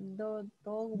era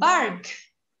dog? Bark.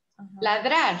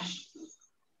 Ladrar.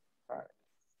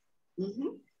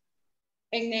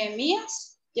 ¿En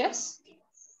Nehemías? Yes.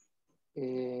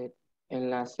 En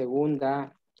la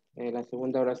segunda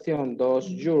oración, does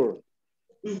your.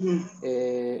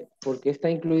 ¿Por qué está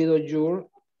incluido your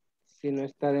si no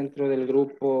está dentro del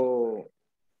grupo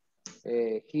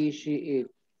he, she,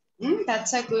 it?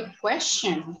 That's a good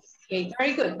question. Okay,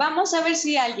 very good. Vamos a ver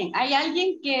si hay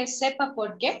alguien que sepa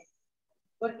por qué.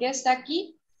 ¿Por qué está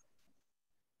aquí?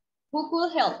 Who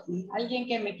could help me? ¿Alguien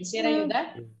que me quisiera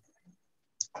ayudar?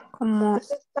 Como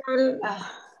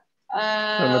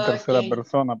la tercera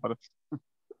persona, parece.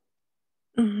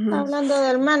 hablando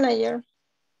del manager.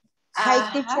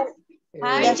 Hi, teacher.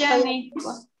 Hi, Jenny.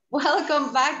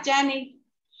 Welcome back, Jenny.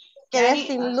 Quedé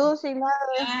sin luz y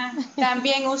nada.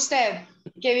 También usted,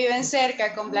 que viven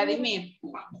cerca con Vladimir.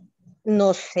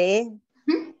 No sé.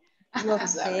 No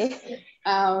sé.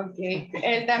 Ok.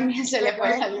 Él también se le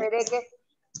fue la luz.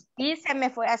 Y se me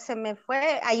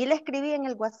fue. Ahí le escribí en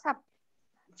el WhatsApp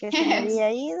que se me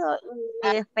había ido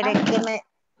y esperé que me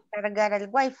cargara el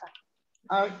wifi.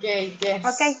 Ok, yes.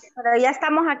 Ok, pero ya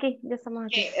estamos aquí.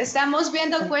 Okay. Estamos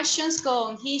viendo questions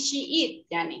con he, she, it,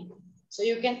 Yanni. So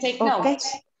you can take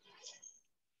notes.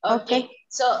 Okay.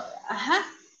 So,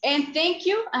 and thank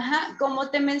you. Como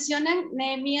te mencionan,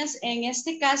 Nehemías, en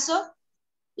este caso,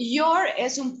 your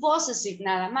es un possessive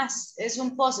nada más. Es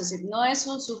un possessive, no es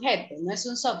un sujeto, no es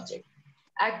un subject.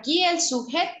 Aquí el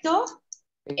sujeto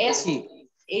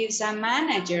es a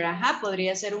manager.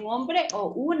 Podría ser un hombre o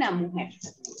una mujer.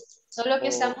 Solo que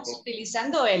estamos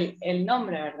utilizando el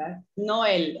nombre, ¿verdad? No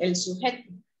el sujeto.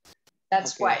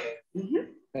 That's why.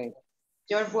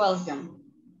 You're welcome.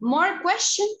 More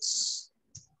questions?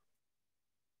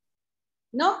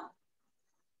 No?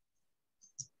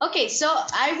 Okay, so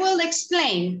I will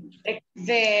explain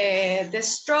the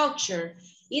structure.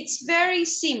 It's very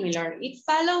similar. It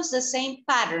follows the same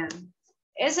pattern.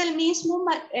 Es el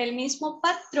mismo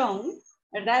patrón,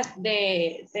 ¿verdad?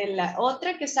 De la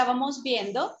otra que estábamos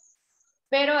viendo,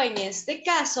 pero en este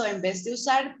caso, en vez de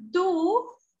usar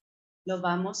do, lo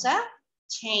vamos a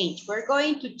change. We're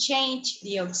going to change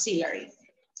the auxiliary.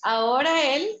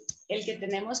 Ahora el que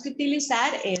tenemos que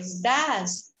utilizar es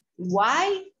does.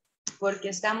 Why? Porque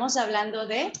estamos hablando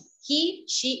de he,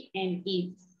 she, and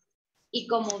it. Y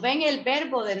como ven el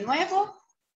verbo de nuevo,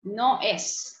 no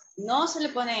se le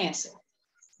pone S.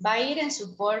 Va a ir en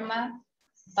su forma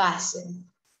base.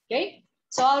 ¿Ok?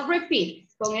 So I'll repeat.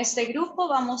 Con este grupo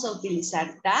vamos a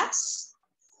utilizar does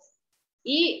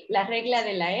y la regla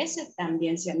de la S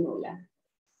también se anula.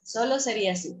 Solo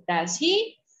sería así. Does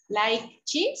he like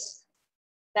cheese?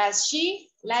 Does she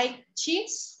like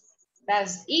cheese?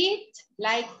 Does it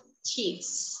like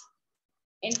cheese?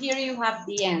 And here you have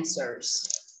the answers.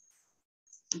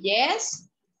 Yes,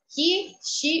 he,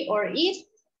 she, or it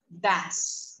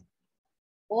does.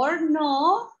 Or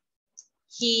no,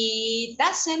 he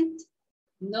doesn't.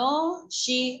 No,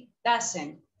 she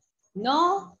doesn't.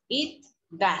 No, it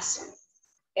doesn't.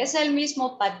 Es el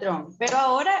mismo patrón, pero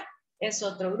ahora es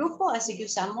otro grupo, así que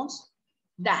usamos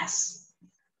does.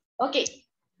 Ok.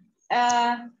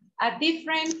 A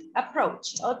different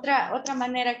approach. Otra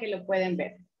manera que lo pueden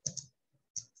ver.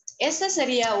 Esta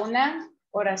sería una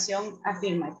oración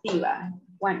afirmativa.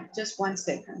 Just one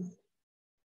second.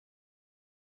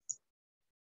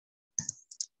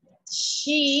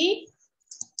 She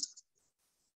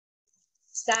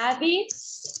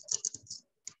studies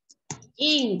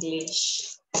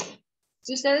English.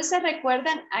 Si ustedes se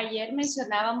recuerdan, ayer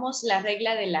mencionábamos la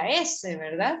regla de la S,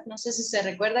 ¿verdad? No sé si se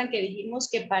recuerdan que dijimos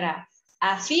que para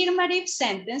affirmative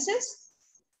sentences,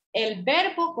 el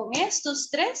verbo con estos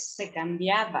tres se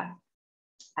cambiaba.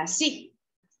 Así.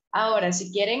 Ahora,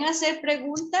 si quieren hacer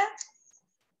pregunta,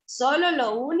 solo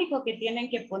lo único que tienen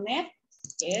que poner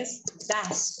es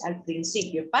does al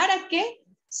principio para que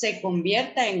se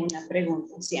convierta en una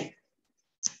pregunta siempre.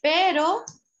 Pero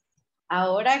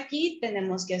ahora aquí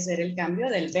tenemos que hacer el cambio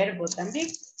del verbo también.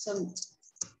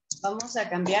 Vamos a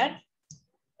cambiar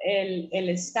el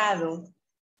estado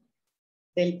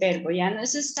del verbo. Ya no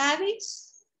es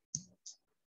studies,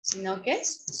 sino que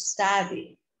es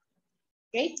study.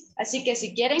 ¿Okay? Así que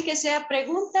si quieren que sea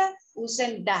pregunta,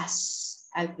 usen does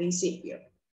al principio.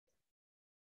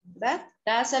 ¿Verdad?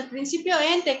 Does al principio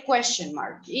en the question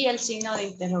mark y el signo de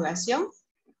interrogación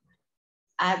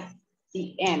at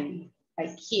the end,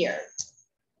 like here.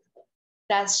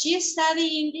 Does she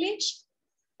study English?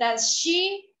 Does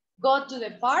she go to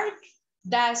the park?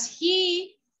 Does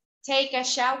he take a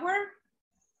shower?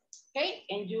 Okay,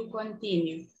 and you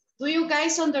continue. Do you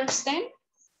guys understand?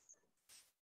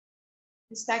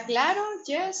 ¿Está claro?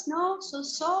 Yes, no,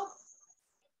 so.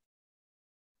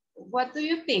 What do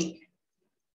you think?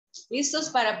 ¿Listos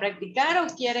para practicar o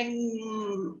quieren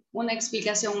una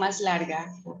explicación más larga,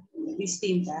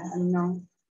 distinta? No.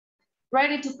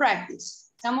 Ready to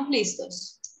practice. ¿Estamos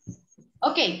listos?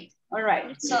 Okay, all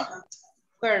right. So,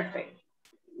 perfect.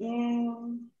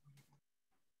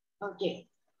 Okay.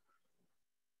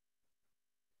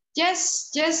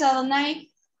 Yes, Adonai.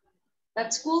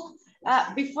 That's cool.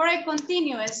 Before I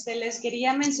continue, les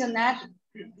quería mencionar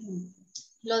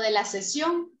lo de la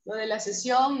sesión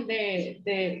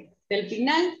del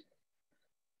final,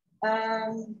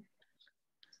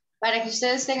 para que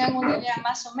ustedes tengan una idea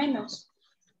más o menos.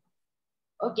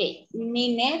 Ok,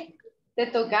 Ninet, te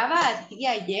tocaba a ti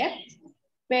ayer,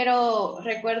 pero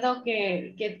recuerdo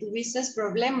que tuviste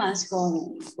problemas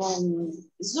con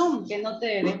Zoom, que no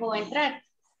te dejó entrar.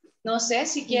 No sé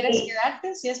si quieres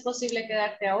quedarte, si es posible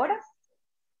quedarte ahora.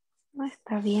 No,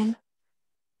 está bien.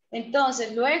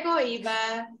 Entonces, luego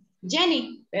iba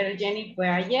Jenny, pero Jenny fue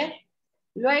ayer.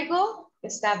 Luego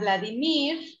está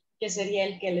Vladimir, que sería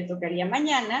el que le tocaría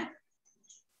mañana.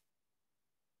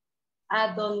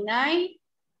 Adonai,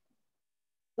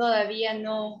 todavía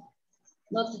no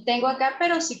te tengo acá,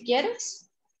 pero si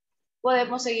quieres,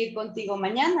 podemos seguir contigo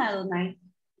mañana, Adonai.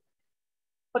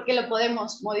 Porque lo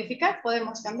podemos modificar,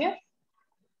 podemos cambiar.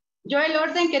 Yo el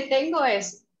orden que tengo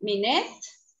es Minet,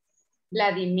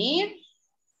 Vladimir,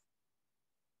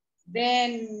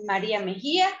 then María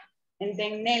Mejía, and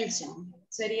then Nelson.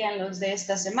 Serían los de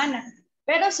esta semana.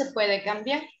 Pero se puede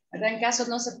cambiar, ¿verdad? En caso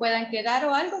no se puedan quedar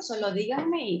o algo, solo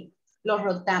díganme y lo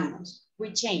rotamos.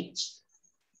 We change.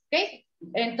 ¿Ok?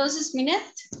 Entonces, Minet,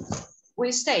 we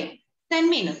stay 10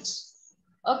 minutes.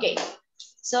 Okay.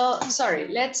 So, sorry,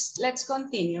 let's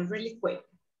continue really quick.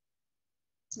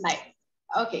 Right.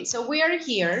 Okay, so we are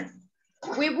here.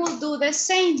 We will do the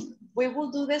same. We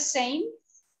will do the same,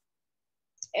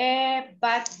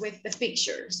 but with the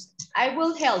pictures. I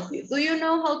will help you. Do you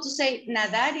know how to say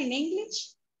nadar in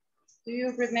English? Do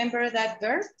you remember that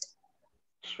verb?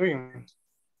 Swim.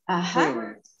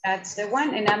 Swim. That's the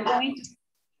one. And I'm going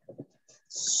to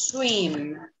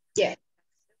swim. Yeah.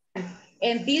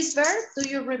 And this verb, do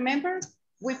you remember?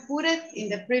 We put it in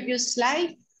the previous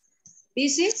slide.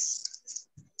 This is?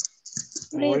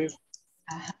 Breathe.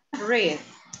 Breathe.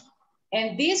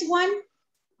 And this one,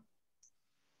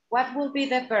 what will be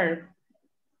the verb?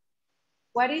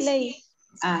 What is play?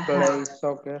 Play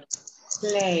soccer.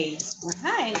 Play.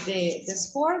 And the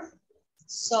sport,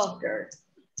 soccer.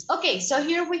 Okay, so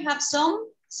here we have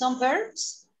some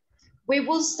verbs. We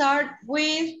will start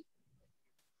with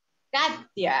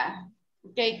Katia.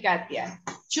 Okay, Katia.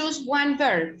 Choose one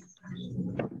verb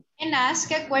and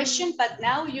ask a question, but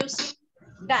now using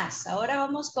does. Ahora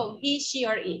vamos con he, she,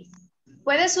 or it.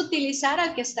 Puedes utilizar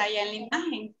al que está allá en la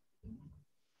imagen.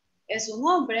 Es un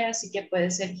hombre, así que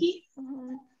puede ser he.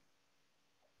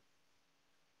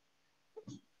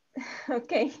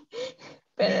 Ok,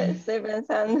 pero estoy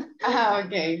pensando. Ah,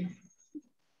 ok.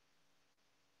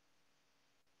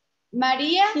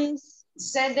 María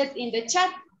said that in the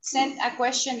chat, sent a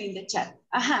question in the chat.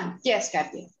 Ajá, yes,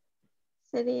 Katia.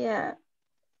 Sería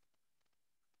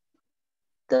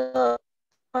tú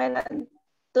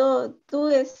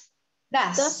es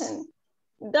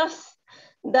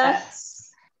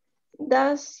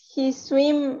does he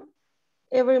swim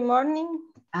every morning?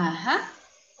 Ajá.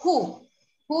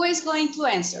 Who is going to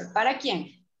answer? ¿Para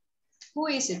quién? Who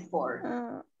is it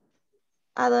for?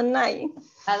 Adonai.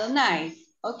 Adonai.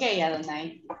 Okay,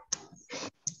 Adonai.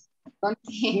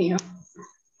 Continue.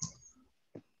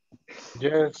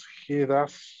 Yes, he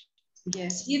does.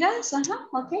 Yes, he does.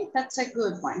 Okay, that's a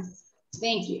good one.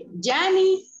 Thank you.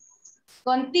 Johnny,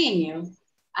 continue.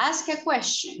 Ask a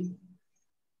question.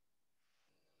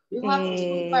 You have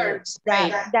two verbs,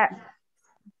 right?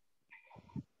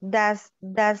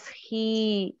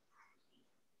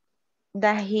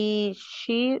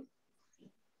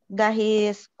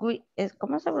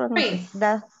 ¿Cómo se pronuncia?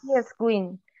 Does he is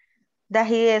green? Does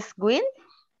he is green?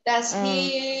 Does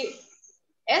he...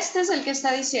 Este es el que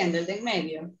está diciendo, el de en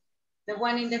medio. The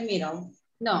one in the middle.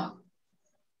 No.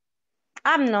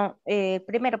 No,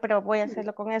 primero, pero voy a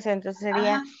hacerlo con eso. Entonces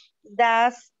sería,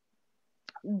 does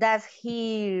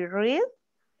he read?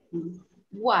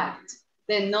 What?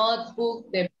 The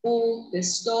notebook, the book, the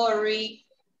story,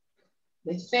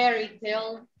 the fairy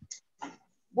tale.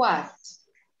 What?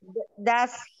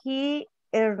 Does he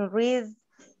read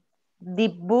the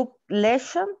book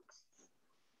lesson?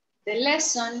 The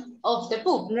lesson of the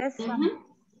book. Lesson.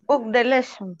 Book the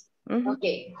lesson.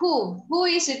 Okay, who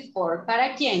is it for?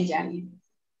 ¿Para quién, Yanni?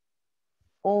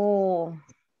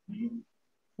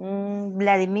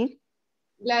 Vladimir.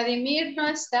 Vladimir no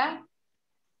está.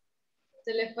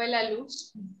 Se le fue la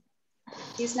luz.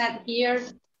 He's not here.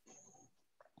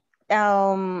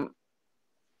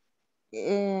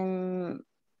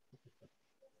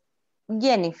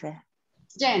 Jennifer.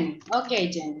 Jenny. Okay,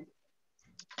 Jenny.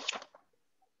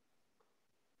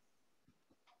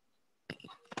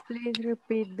 Please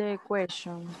repeat the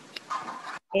question.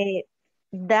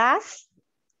 Does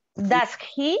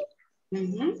he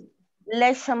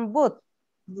lesson book?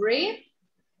 Read.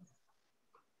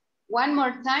 One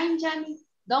more time, Jenny.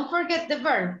 Don't forget the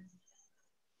verb.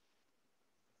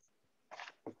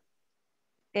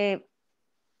 Does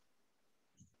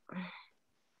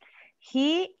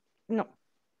he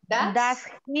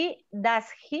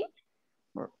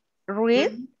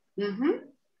read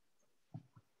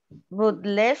book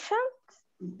lesson?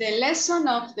 The lesson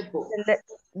of the book.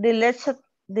 The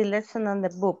lesson on the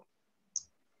book.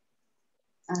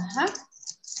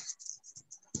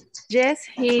 Yes,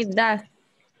 he does.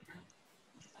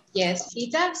 Yes, he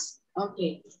does.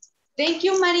 Okay. Thank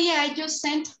you, Maria. I just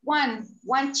sent one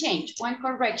change, one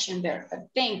correction there, but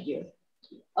thank you.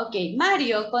 Okay,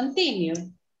 Mario, continue.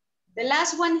 The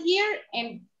last one here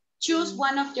and choose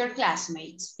one of your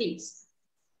classmates, please.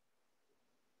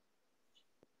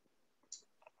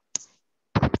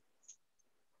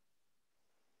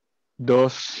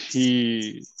 Does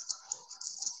he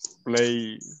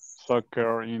play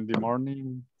soccer in the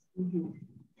morning?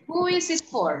 Who is it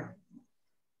for?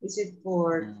 Is it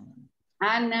for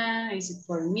Anna? Is it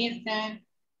for Mirta?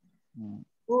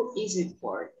 Who is it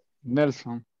for?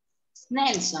 Nelson.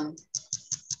 Nelson.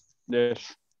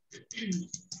 Yes.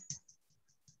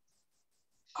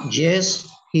 Yes,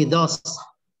 he does.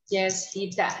 Yes,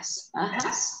 he does.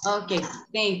 Okay,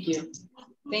 thank you.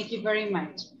 Thank you very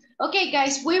much. Okay,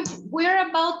 guys, we're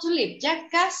about to leave. Ya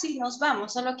casi nos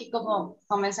vamos, solo que como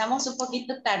comenzamos un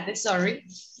poquito tarde, sorry,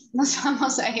 nos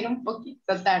vamos a ir un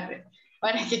poquito tarde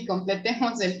para que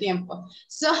completemos el tiempo.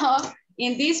 So,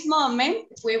 in this moment,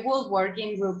 we will work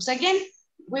in groups again.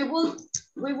 We will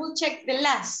check the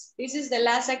last. This is the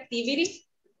last activity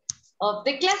of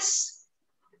the class.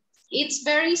 It's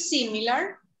very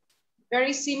similar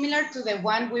to the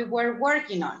one we were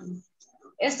working on.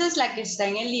 Esta es la que está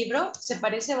en el libro, se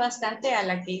parece bastante a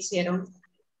la que hicieron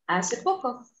hace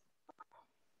poco.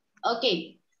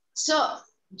 Okay, so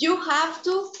you have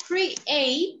to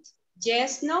create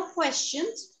yes, no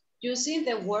questions using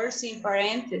the words in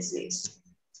parentheses.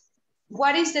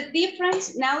 What is the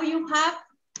difference? Now you have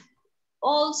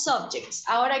all subjects.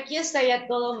 Ahora aquí está ya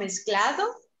todo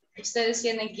mezclado. Ustedes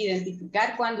tienen que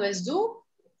identificar cuándo es do,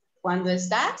 cuándo es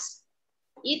does,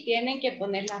 y tienen que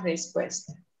poner la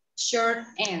respuesta. Short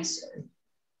answer.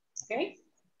 Okay.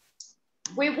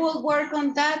 We will work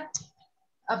on that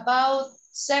about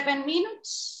 7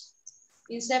 minutes.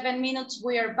 In 7 minutes,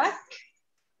 we are back.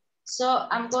 So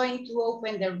I'm going to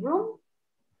open the room.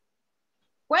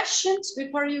 Questions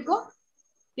before you go?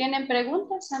 ¿Tienen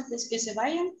preguntas antes que se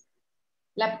vayan?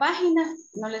 La página,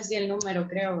 no les di el número,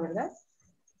 creo, ¿verdad?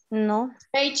 No.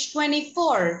 Page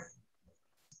 24.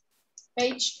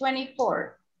 Page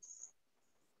 24.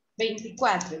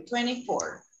 24,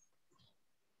 24.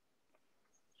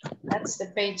 That's the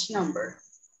page number.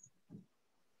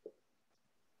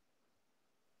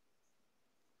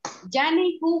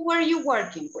 Yanni, who were you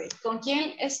working with? ¿Con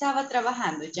quién estaba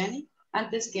trabajando, Yanni?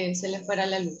 Antes que se le fuera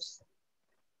la luz.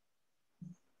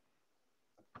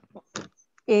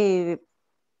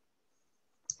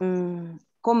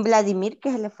 Con Vladimir,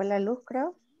 que se le fue la luz,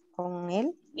 creo. Con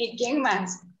él. ¿Y quién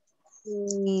más?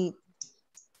 Y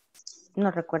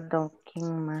no recuerdo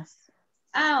quién más.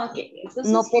 Ah, ok.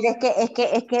 Entonces, no, pero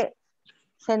es que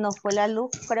se nos fue la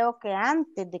luz, creo que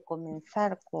antes de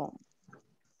comenzar con...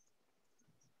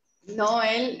 No,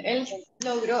 él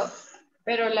logró,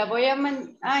 pero la voy a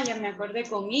mandar. Ah, ya me acordé,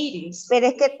 con Iris. Pero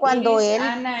es que cuando Iris, él...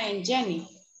 Ana y Jenny.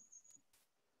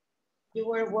 You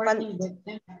were working with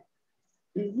them.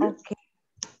 Ok.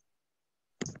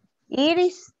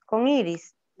 Iris, con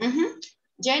Iris.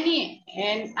 Jenny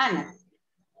and Ana.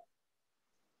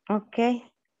 Ok.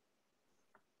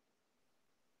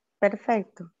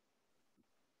 Perfecto.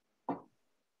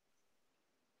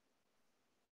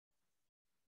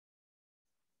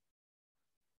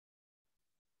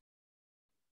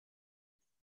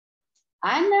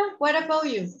 Ana, what about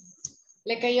you?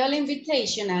 Le cayó la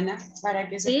invitation, Ana, para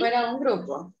que se fuera a un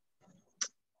grupo.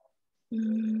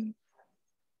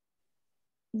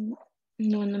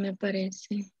 No, no me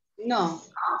parece. No.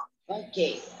 Ok.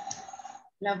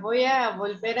 La voy a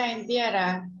volver a enviar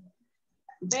a...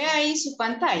 Ve ahí su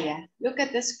pantalla. Look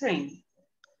at the screen.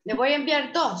 Le voy a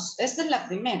enviar 2. Esta es la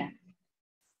primera.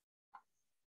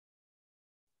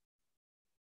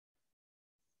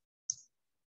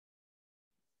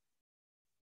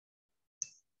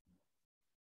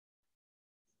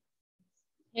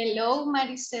 Hello,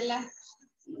 Marisela.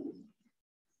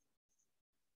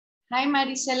 Hi,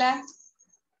 Marisela.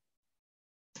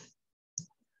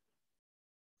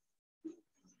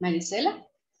 Marisela.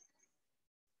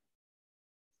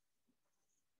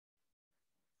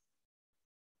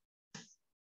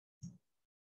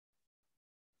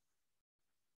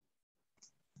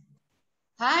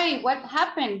 Hi, what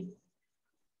happened?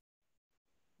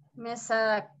 Me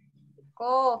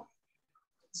sacó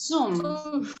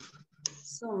Zoom.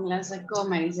 Zoom la sacó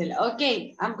Marisela. Ok,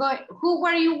 I'm going. Who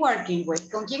were you working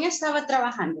with? ¿Con quién estaba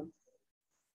trabajando?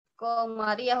 con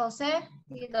María José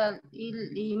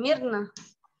y Mirna.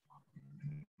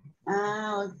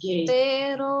 Ah, ok.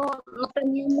 Pero no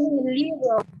teníamos el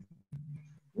libro.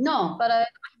 No. Para ver.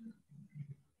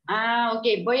 Ah,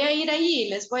 ok. Voy a ir allí y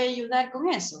les voy a ayudar con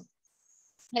eso.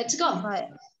 Let's go.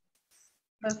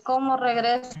 Pues, ¿cómo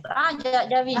regreso? Ah,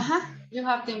 ya vi. Ajá. You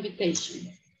have the invitation.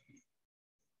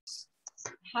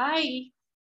 Hi.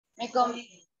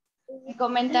 Me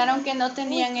comentaron que no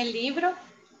tenían el libro.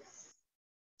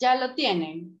 ¿Ya lo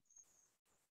tienen?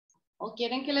 ¿O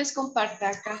quieren que les comparta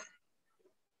acá?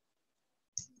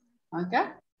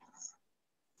 ¿Acá?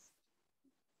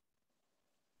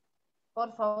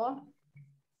 Por favor.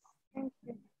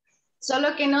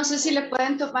 Solo que no sé si le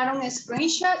pueden tomar un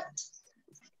screenshot.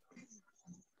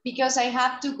 Because I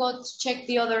have to go to check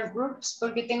the other groups.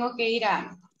 Porque tengo que ir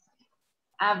a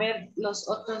ver los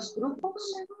otros grupos.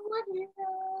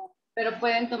 Pero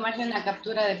pueden tomarle una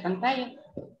captura de pantalla.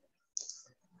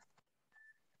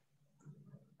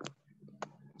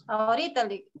 Ahorita.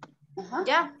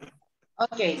 Ya.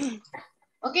 Okay.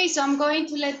 Okay, so I'm going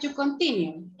to let you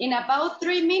continue. In about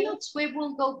 3 minutes, we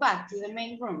will go back to the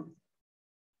main room.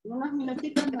 Unos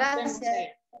minutitos nos vemos ahí.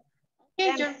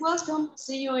 Okay, you're welcome.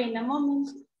 See you in a moment.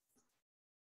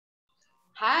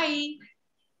 Hi.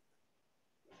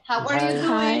 How are you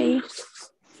doing?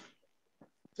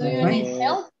 Do you need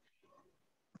help?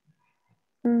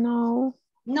 No.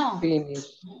 No.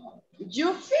 Finish.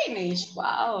 You finished.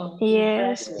 Wow.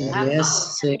 Yes.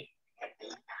 Yes. Sí.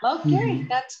 Okay,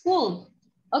 that's cool.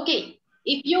 Okay,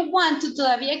 if you want to,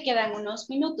 todavía quedan unos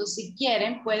minutos. Si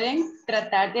quieren, pueden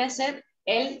tratar de hacer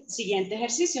el siguiente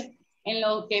ejercicio. En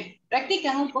lo que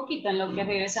practican un poquito, en lo que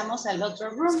regresamos al otro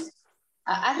room.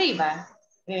 Arriba,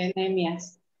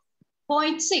 Nehemías.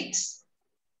 Point 6.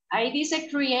 Ahí dice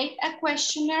create a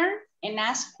questionnaire and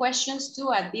ask questions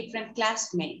to a different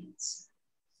classmates.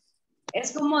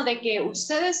 Es como de que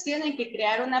ustedes tienen que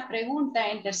crear una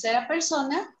pregunta en tercera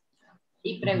persona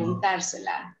y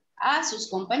preguntársela a sus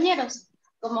compañeros.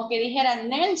 Como que dijera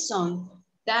Nelson,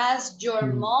 does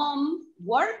your mom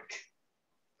work?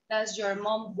 Does your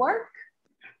mom work?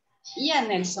 Y a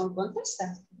Nelson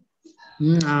contesta.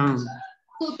 No.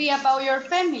 Could be about your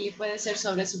family. Puede ser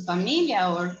sobre su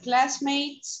familia or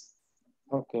classmates,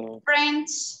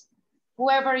 friends,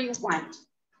 whoever you want.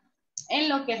 En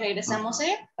lo que regresamos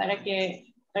para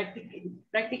que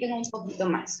practiquen un poquito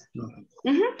más.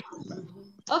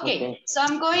 Okay, so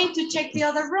I'm going to check the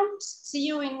other rooms. See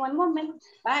you in one moment.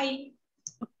 Bye.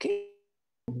 Okay.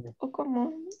 O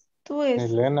como tú es.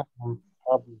 Elena.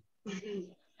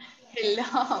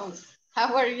 Hello.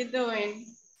 How are you doing?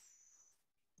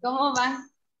 ¿Cómo van?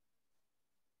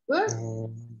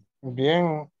 Good.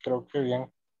 Bien, creo que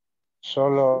bien.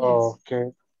 Solo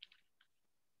que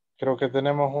creo que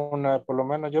tenemos por lo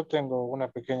menos yo tengo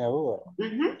una pequeña duda.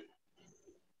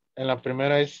 En la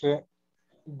primera dice,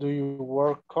 do you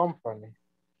work company?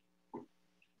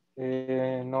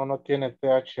 No tiene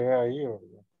THE ahí.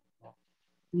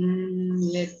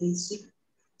 Let me see.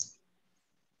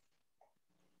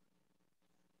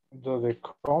 The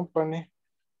company.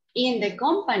 In the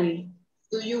company.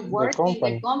 Do you work in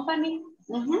the company?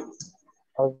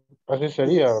 Así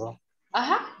sería, ¿verdad?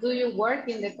 Ajá. Do you work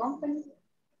in the company?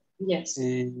 Yes.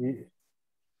 Y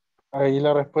ahí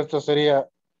la respuesta sería,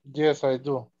 yes, I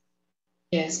do.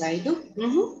 Yes, I do.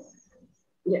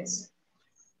 Yes.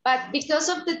 But because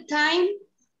of the time,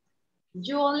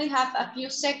 you only have a few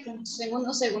seconds. En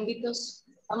unos segunditos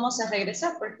vamos a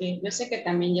regresar porque yo sé que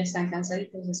también ya están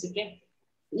cansaditos, así que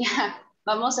ya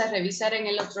vamos a revisar en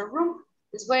el otro room.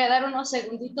 Les voy a dar unos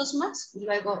segunditos más y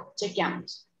luego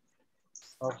chequeamos.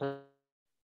 Okay.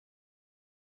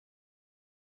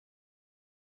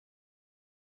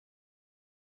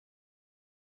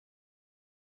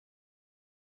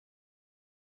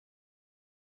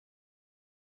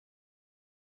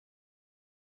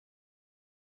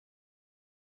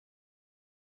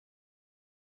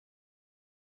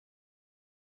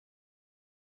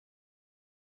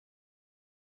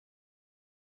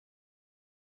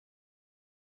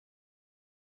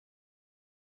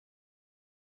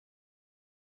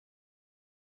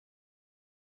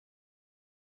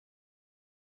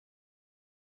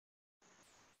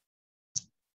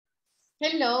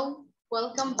 Hello,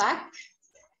 welcome back.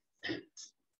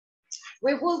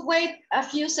 We will wait a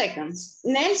few seconds.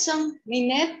 Nelson,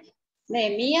 Ninette,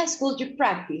 Nehemías, could you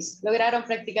practice? ¿Lograron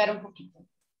practicar un poquito?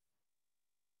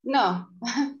 No.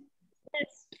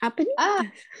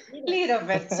 Little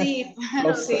bit, sí,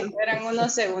 sí, eran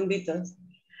unos segunditos.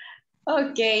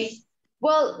 Okay.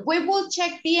 Well, we will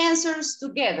check the answers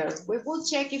together. We will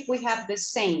check if we have the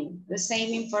same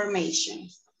information.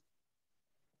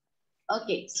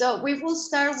 Okay, so we will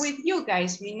start with you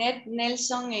guys, Minette,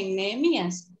 Nelson, and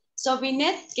Nehemías. So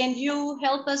Minette, can you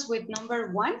help us with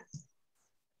number 1?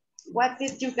 What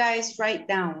did you guys write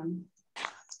down?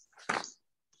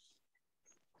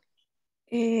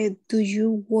 Do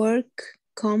you work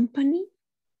company?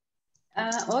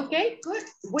 Okay, good.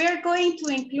 We're going to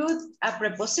include a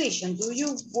preposition. Do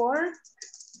you work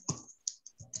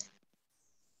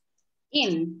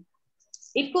in?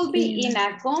 It could be in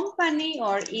a company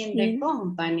or in the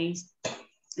company.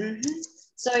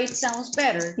 So it sounds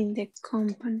better. In the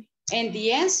company. And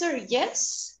the answer,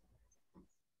 yes?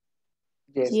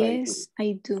 Yes,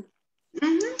 I do.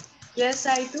 Yes,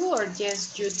 I do, or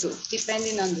yes, you do,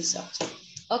 depending on the subject.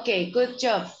 Okay, good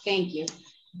job. Thank you.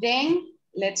 Then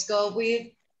let's go with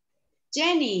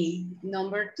Jenny,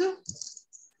 number 2.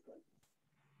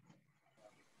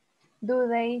 Do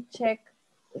they check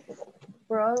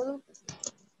products?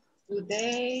 Do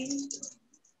they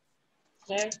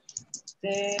check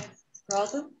the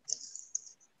product?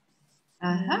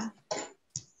 And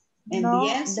no,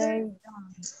 the answer? They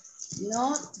don't.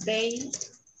 No, they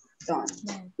don't.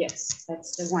 Yes,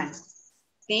 that's the one.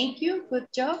 Thank you. Good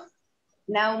job.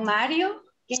 Now, Mario,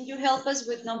 can you help us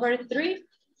with number 3?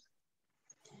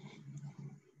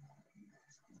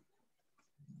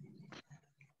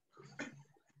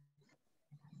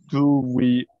 Do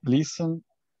we listen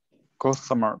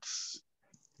customers?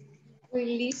 We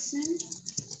listen.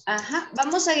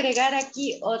 Vamos a agregar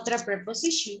aquí otra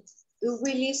preposition. Do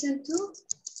we listen to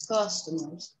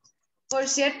customers? Por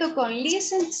cierto, con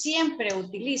listen siempre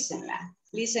utilícenla.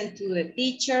 Listen to the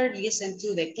teacher, listen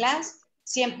to the class.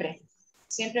 Siempre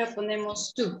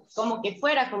ponemos to, como que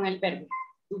fuera con el verbo.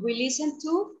 Do we listen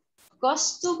to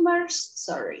customers?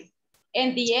 Sorry.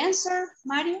 And the answer,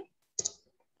 Mario?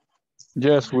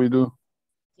 Yes, we do.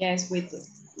 Yes, we do.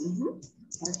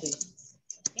 Okay.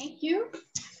 Thank you.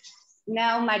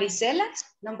 Now, Marisela,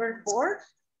 number 4.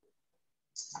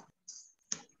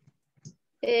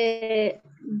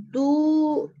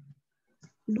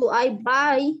 Do I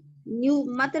buy new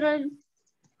material?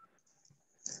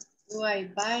 Do I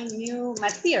buy new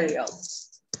materials?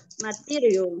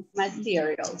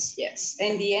 Materials, yes.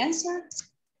 And the answer?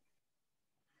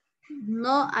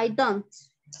 No, I don't.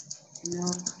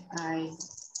 No, I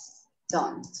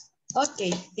don't.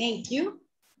 Okay, thank you.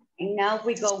 And now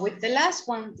we go with the last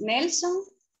one. Nelson,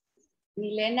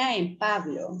 Milena, and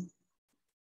Pablo.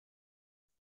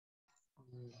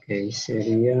 Okay,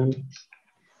 sería.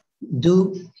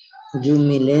 Do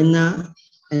Milena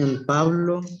and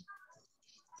Pablo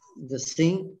the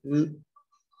same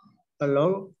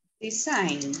hello?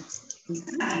 Design.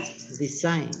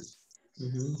 Design.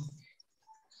 Mm-hmm.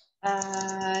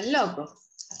 Logo.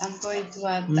 I'm going to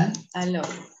add that, a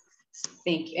logo.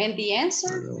 Thank you. And the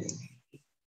answer? Hello.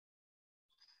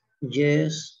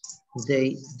 Yes,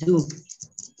 they do.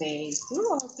 They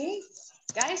do, okay.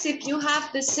 Guys, if you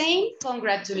have the same,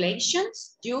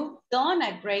 congratulations. You've done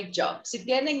a great job. Si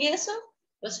tienen eso,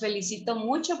 los felicito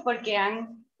mucho porque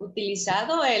han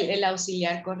utilizado el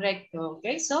auxiliar correcto,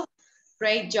 okay? So,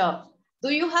 great job. Do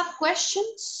you have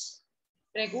questions?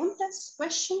 Preguntas,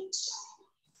 questions?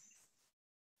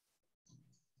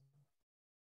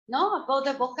 No, about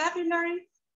the vocabulary?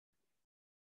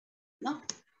 No?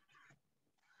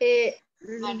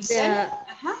 Marcela?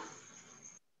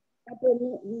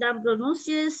 La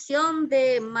pronunciación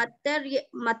de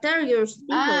materials.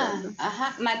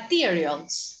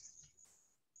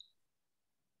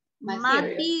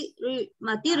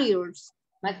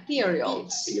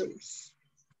 Materials.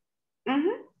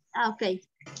 Okay.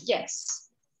 Yes.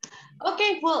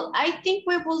 Okay, well, I think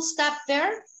we will stop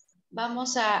there.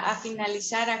 Vamos a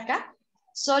finalizar acá.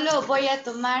 Solo voy a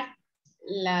tomar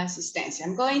la asistencia.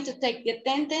 I'm going to take the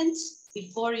attendance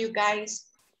before you guys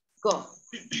go.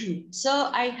 So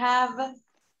I have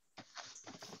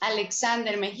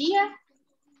Alexander Mejía,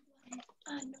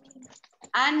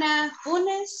 Ana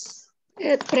Funes,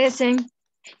 present.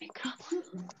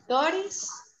 Doris,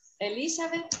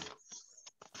 Elizabeth,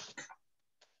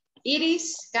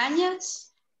 Iris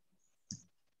Cañas,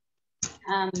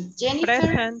 Jennifer,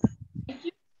 Present. Thank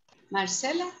you.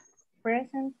 Marcela,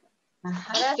 Present.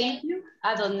 Thank you.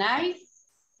 Adonai,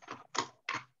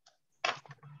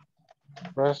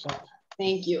 Present.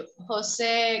 thank you.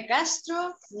 Jose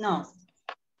Castro, no.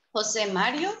 Jose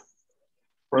Mario,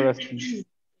 Present.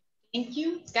 thank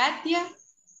you. Katia,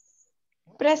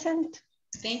 Present.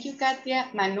 thank you, Katia.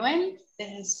 Manuel de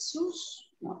Jesús,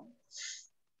 no.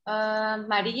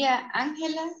 María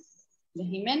Ángela de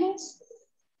Jiménez.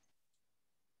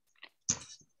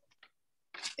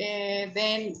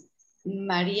 Then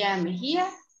María Mejía.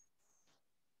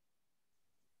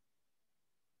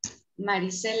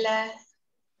 Marisela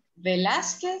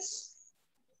Velázquez.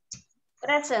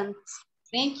 Present.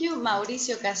 Thank you.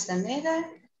 Mauricio Castaneda.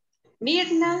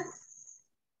 Mirna.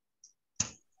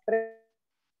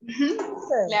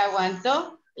 Le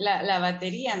aguantó la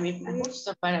batería, Mirna,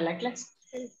 justo para la clase.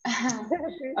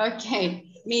 Ok.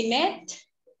 Minette.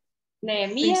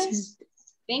 Nehemías.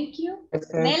 Thank you.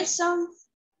 Present. Nelson.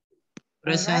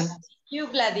 Present. Thank you.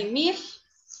 Vladimir.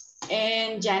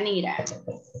 And Yanira.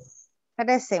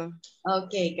 Present.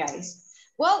 Okay, guys.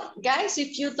 Well, guys,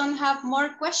 if you don't have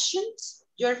more questions,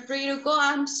 you're free to go.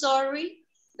 I'm sorry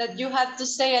that you had to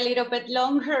stay a little bit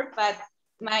longer, but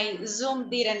my Zoom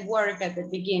didn't work at the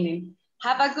beginning.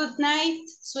 Have a good night,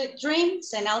 sweet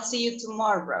dreams, and I'll see you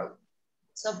tomorrow.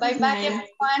 So bye-bye,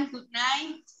 everyone. Good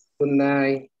night. Good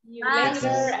night. See you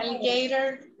later,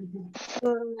 alligator.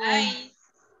 Bye.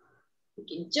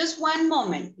 Okay, just one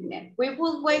moment. We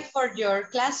will wait for your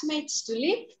classmates to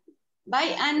leave.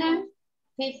 Bye, Ana.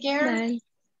 Take care. Bye.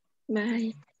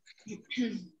 Bye.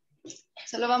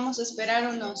 Solo vamos a esperar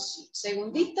unos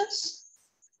segunditos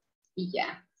y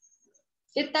ya.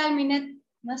 ¿Qué tal, Minette?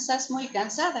 ¿No estás muy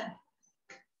cansada?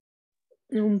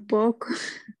 Un poco.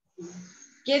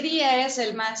 ¿Qué día es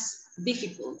el más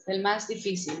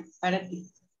difícil para ti?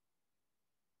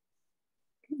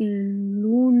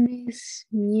 Lunes,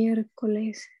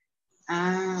 miércoles.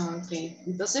 Ah, ok.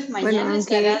 Entonces mañana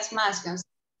estarás más cansada.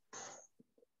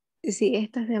 Sí,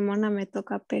 esta semana me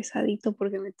toca pesadito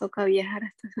porque me toca viajar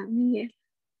hasta San Miguel.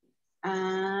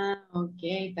 Ah,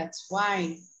 ok, that's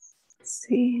why.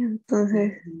 Sí,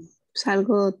 entonces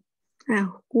salgo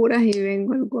a oscuras y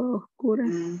vengo algo a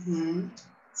oscuras.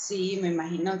 Sí, me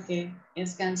imagino que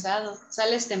es cansado.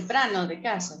 ¿Sales temprano de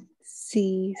casa?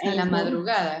 Sí. ¿En la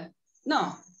madrugada?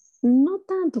 No. No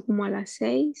tanto, como a las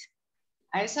 6.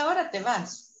 ¿A esa hora te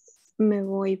vas? Me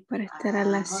voy para estar a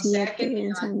las 7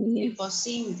 en San Miguel. Tipo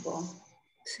 5.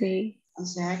 Sí. O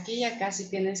sea que ya casi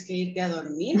tienes que irte a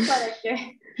dormir para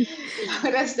que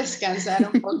logres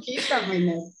descansar un poquito,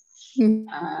 Minet.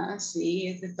 Ah,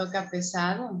 sí, te toca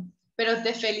pesado. Pero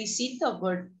te felicito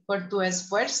por tu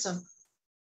esfuerzo.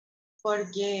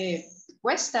 Porque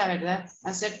cuesta, ¿verdad?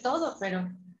 Hacer todo, pero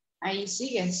ahí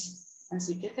sigues.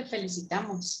 Así que te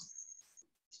felicitamos.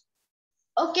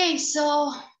 Ok,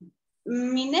 so,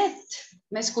 Minet,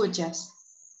 ¿me escuchas?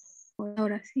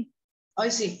 Ahora sí. Hoy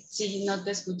sí, no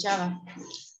te escuchaba.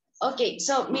 Okay,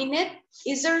 so Minet,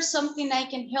 is there something I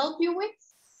can help you with?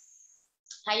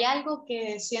 ¿Hay algo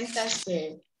que sientas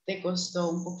que te costó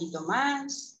un poquito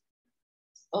más?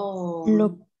 O...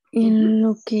 En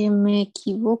lo que me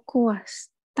equivoco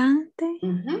bastante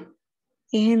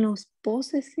es en los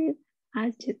possessive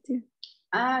adjectives.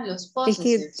 Ah, los Es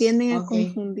possessives. que tienden a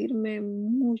confundirme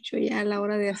mucho ya a la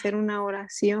hora de hacer una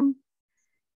oración.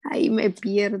 Ahí me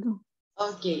pierdo.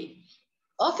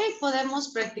 Ok, podemos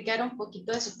practicar un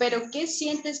poquito eso, pero ¿qué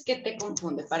sientes que te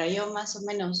confunde? Para yo más o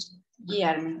menos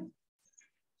guiarme.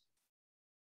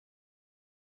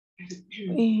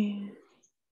 Y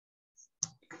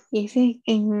ese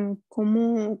en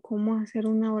cómo hacer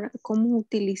cómo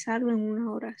utilizarlo en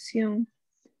una oración.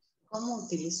 ¿Cómo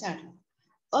utilizarlo?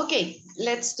 Okay,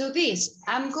 let's do this.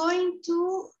 I'm going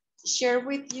to share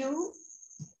with you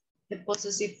the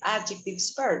possessive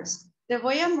adjectives first. Te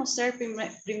voy a mostrar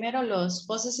primero los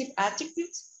possessive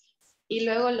adjectives y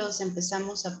luego los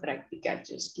empezamos a practicar.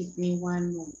 Just give me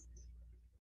one moment.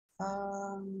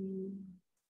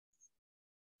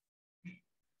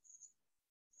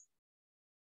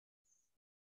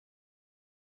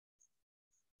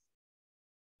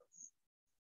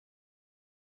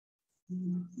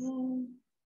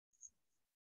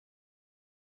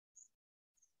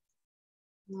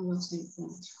 No los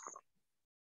encuentro.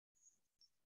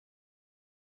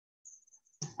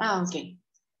 Ah, ok.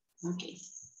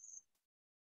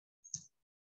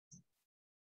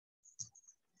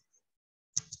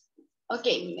 Ok,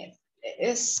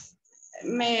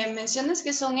 me mencionas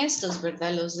que son estos,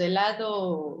 ¿verdad? Los del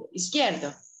lado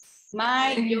izquierdo.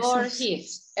 My, your,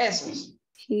 his. Esos.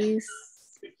 His,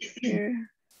 her.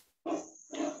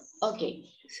 Ok.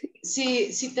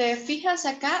 Sí. Si te fijas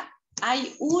acá,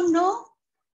 hay uno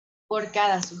por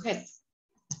cada sujeto.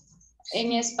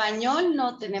 En español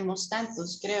no tenemos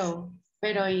tantos, creo,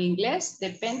 pero en inglés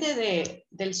depende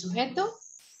del sujeto,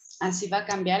 así va a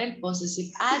cambiar el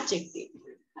possessive adjective.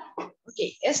 Ok,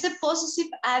 este possessive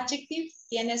adjective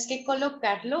tienes que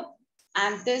colocarlo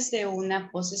antes de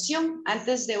una posesión,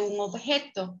 antes de un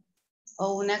objeto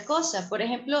o una cosa. Por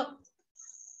ejemplo,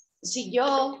 si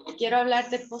yo quiero hablar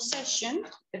de posesión,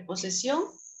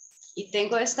 y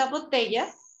tengo esta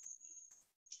botella,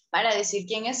 para decir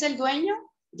quién es el dueño,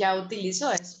 ya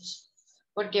utilizo esos,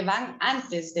 porque van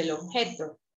antes del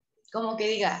objeto. Como que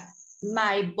diga,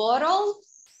 my bottle,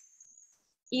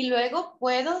 y luego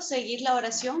puedo seguir la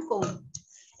oración con...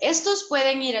 Estos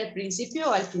pueden ir al principio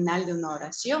o al final de una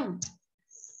oración,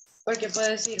 porque puedo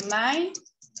decir, my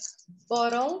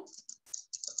bottle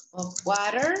of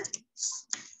water,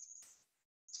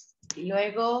 y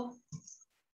luego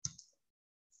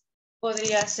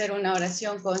podría hacer una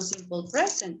oración con simple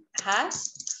present,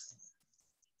 has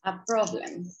a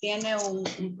problem, tiene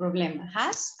un problema,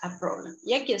 has a problem.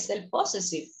 Y aquí está el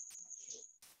possessive.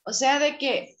 O sea, de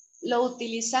que lo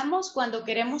utilizamos cuando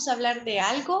queremos hablar de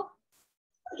algo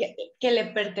que le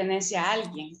pertenece a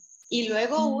alguien. Y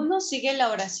luego uno sigue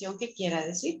la oración que quiera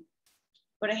decir.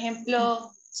 Por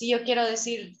ejemplo, si yo quiero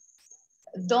decir,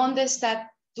 ¿dónde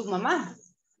está tu mamá?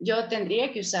 Yo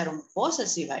tendría que usar un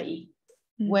possessive ahí.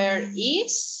 Where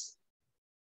is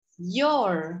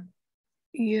your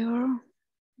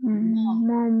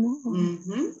mom?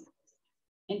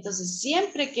 Entonces,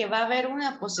 siempre que va a haber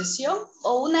una posesión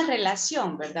o una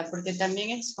relación, ¿verdad? Porque también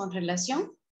es con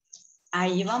relación,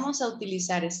 ahí vamos a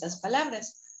utilizar estas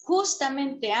palabras,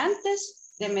 justamente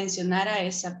antes de mencionar a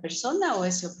esa persona o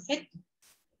ese objeto.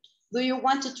 Do you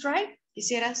want to try?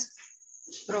 ¿Quisieras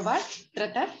probar,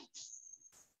 tratar?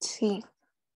 Sí.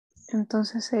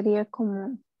 Entonces sería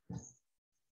como,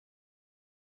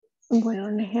 bueno,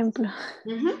 un ejemplo.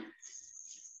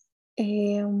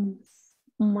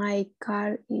 My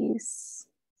car is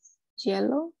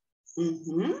yellow.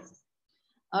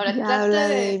 Ahora ya trata habla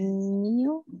de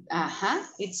mío.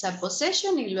 Ajá, it's a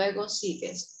possession y luego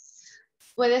sigues.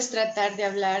 Puedes tratar de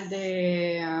hablar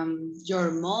de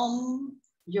your mom,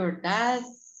 your dad,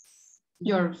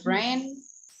 your friend.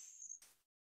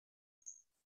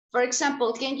 For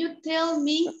example, can you tell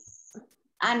me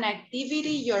an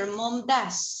activity your mom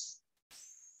does?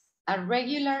 A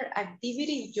regular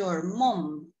activity your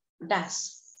mom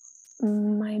does.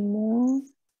 My mom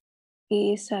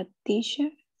is a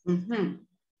teacher.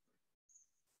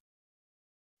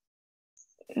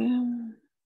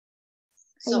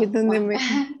 So, ahí es donde me...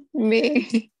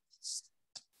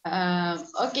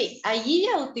 ok, allí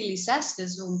ya utilizaste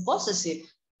un possessive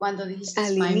cuando dijiste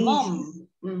Al my inicio.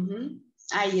 mom.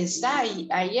 Ahí está,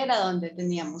 ahí era donde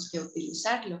teníamos que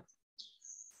utilizarlo.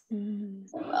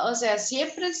 O sea,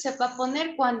 siempre se va a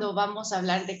poner cuando vamos a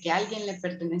hablar de que a alguien le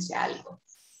pertenece a algo.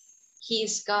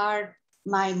 His car,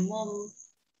 my mom,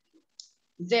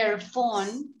 their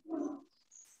phone.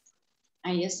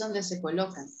 Ahí es donde se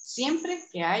colocan. Siempre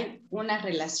que hay una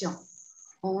relación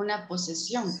o una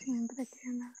posesión. Siempre que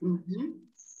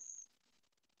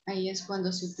ahí es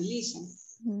cuando se utilizan.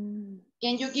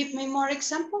 Can you give me more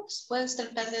examples? ¿Puedes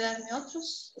tratar de darme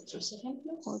otros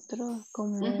ejemplos? Otro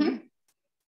como...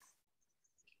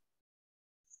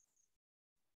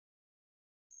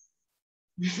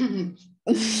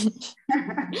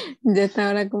 Ya está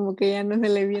ahora como que ya no se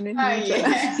le viene mucho a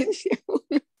la mente.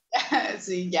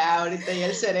 Sí, ya ahorita ya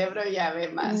el cerebro ya ve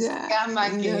más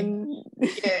cama que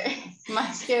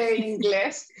más que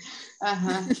inglés.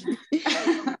 Ajá.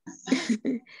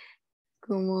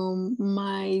 Como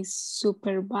my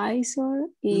supervisor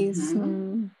is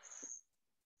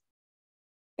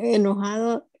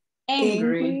enojado,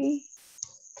 angry.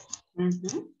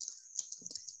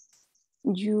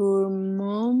 Your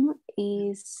mom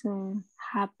is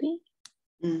happy.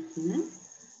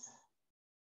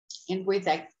 And with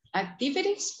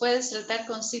activities, puedes tratar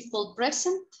con simple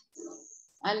present,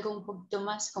 algo un poquito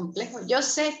más complejo. Yo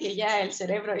sé que ya el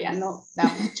cerebro ya no da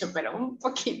mucho, pero un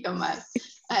poquito más.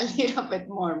 A little bit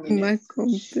more. Más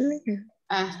complejo.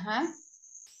 Ajá.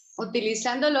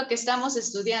 Utilizando lo que estamos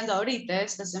estudiando ahorita,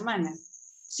 esta semana.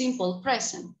 Simple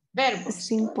present, verbos.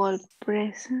 Simple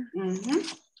present.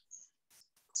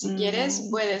 Si quieres,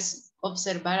 puedes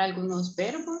observar algunos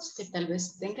verbos que tal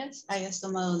vez hayas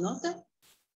tomado nota.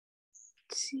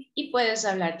 Sí. Y puedes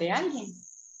hablar de alguien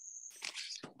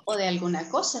o de alguna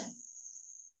cosa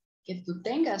que tú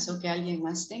tengas o que alguien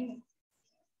más tenga.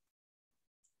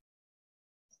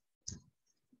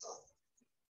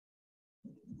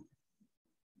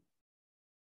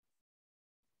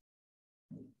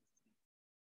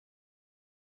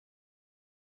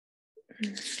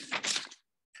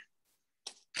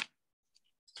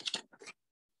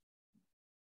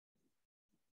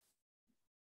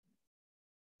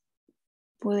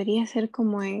 Podría ser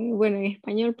como en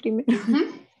español primero.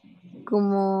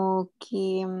 Como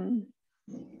que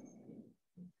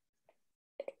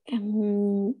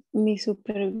mi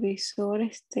supervisor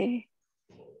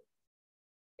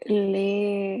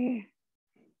lee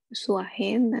su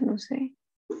agenda, no sé.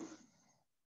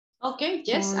 Ok,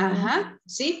 yes, ajá.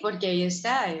 Sí, porque ahí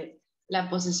está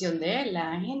la posición de él,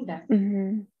 la agenda.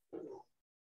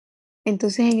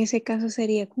 Entonces en ese caso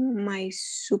sería como my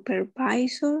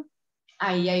supervisor.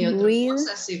 Ahí hay otro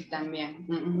possessive también.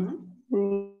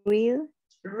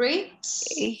 Reads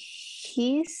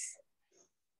his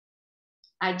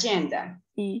agenda.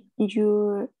 His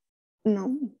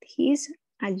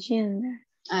agenda.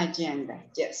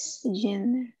 Agenda, yes.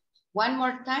 Agenda. One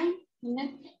more time.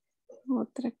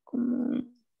 Otra como...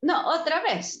 No, otra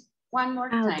vez. One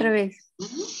more time. Otra vez.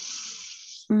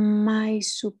 My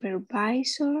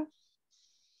supervisor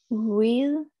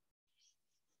read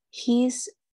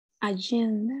his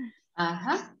agenda.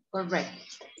 Ajá, correcto.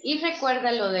 Y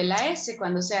recuerda lo de la S,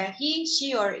 cuando sea he,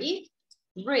 she or it,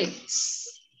 reads.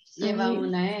 Lleva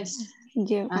una S.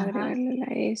 Agregarle la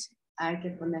S. Hay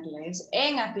que ponerle S.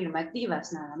 En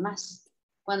afirmativas nada más.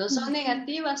 Cuando son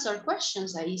negativas or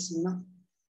questions, ahí sí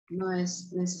no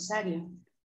es necesario.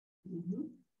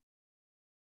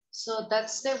 So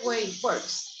that's the way it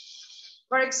works.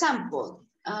 For example,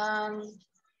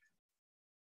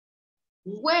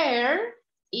 where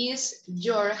is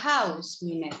your house,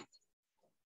 Minette?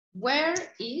 Where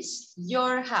is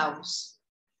your house?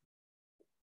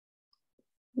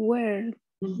 Where?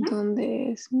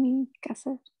 ¿Dónde es mi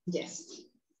casa? Yes.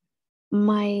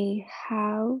 My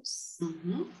house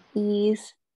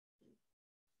is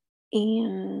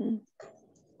in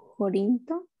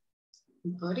Corinto.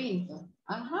 Corinto.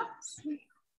 Ajá. Sí.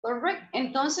 Correcto.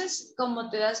 Entonces, como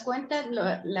te das cuenta,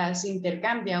 las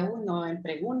intercambia uno en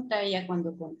pregunta y ya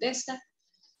cuando contesta.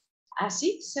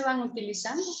 Así se van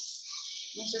utilizando.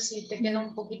 No sé si te queda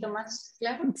un poquito más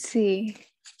claro. Sí.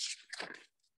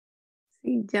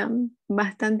 Sí, ya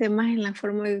bastante más en la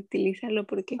forma de utilizarlo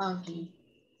porque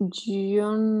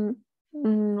yo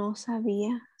no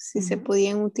sabía si se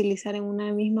podían utilizar en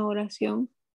una misma oración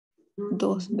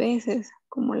 2 veces,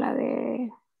 como la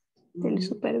del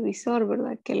supervisor,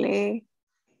 ¿verdad? Que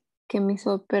mi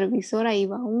supervisora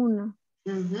iba 1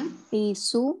 y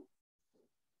su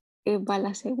va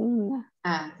la segunda.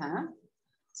 Ajá.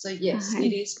 So yes,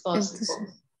 it is possible.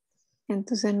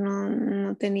 Entonces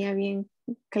no tenía bien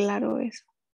claro eso.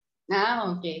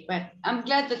 Okay, but I'm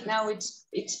glad that now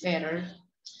it's better.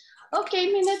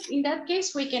 Okay, in that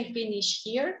case we can finish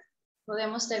here.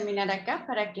 Podemos terminar acá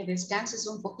para que descanses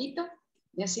un poquito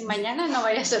y así mañana no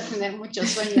vayas a tener mucho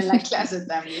sueño en la clase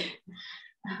también.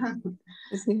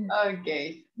 Sí.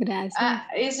 Okay. Gracias.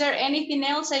 Is there anything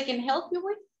else I can help you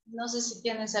with? No sé si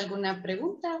tienes alguna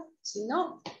pregunta. Si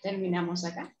no, terminamos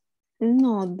acá.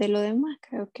 No, de lo demás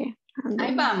creo que.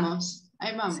 Ahí vamos.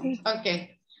 Sí.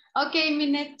 Okay. Okay,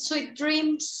 Minette, sweet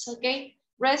dreams. Okay.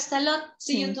 Rest a lot.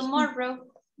 See you tomorrow.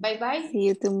 Bye bye. See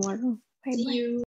you tomorrow. Bye bye. See you.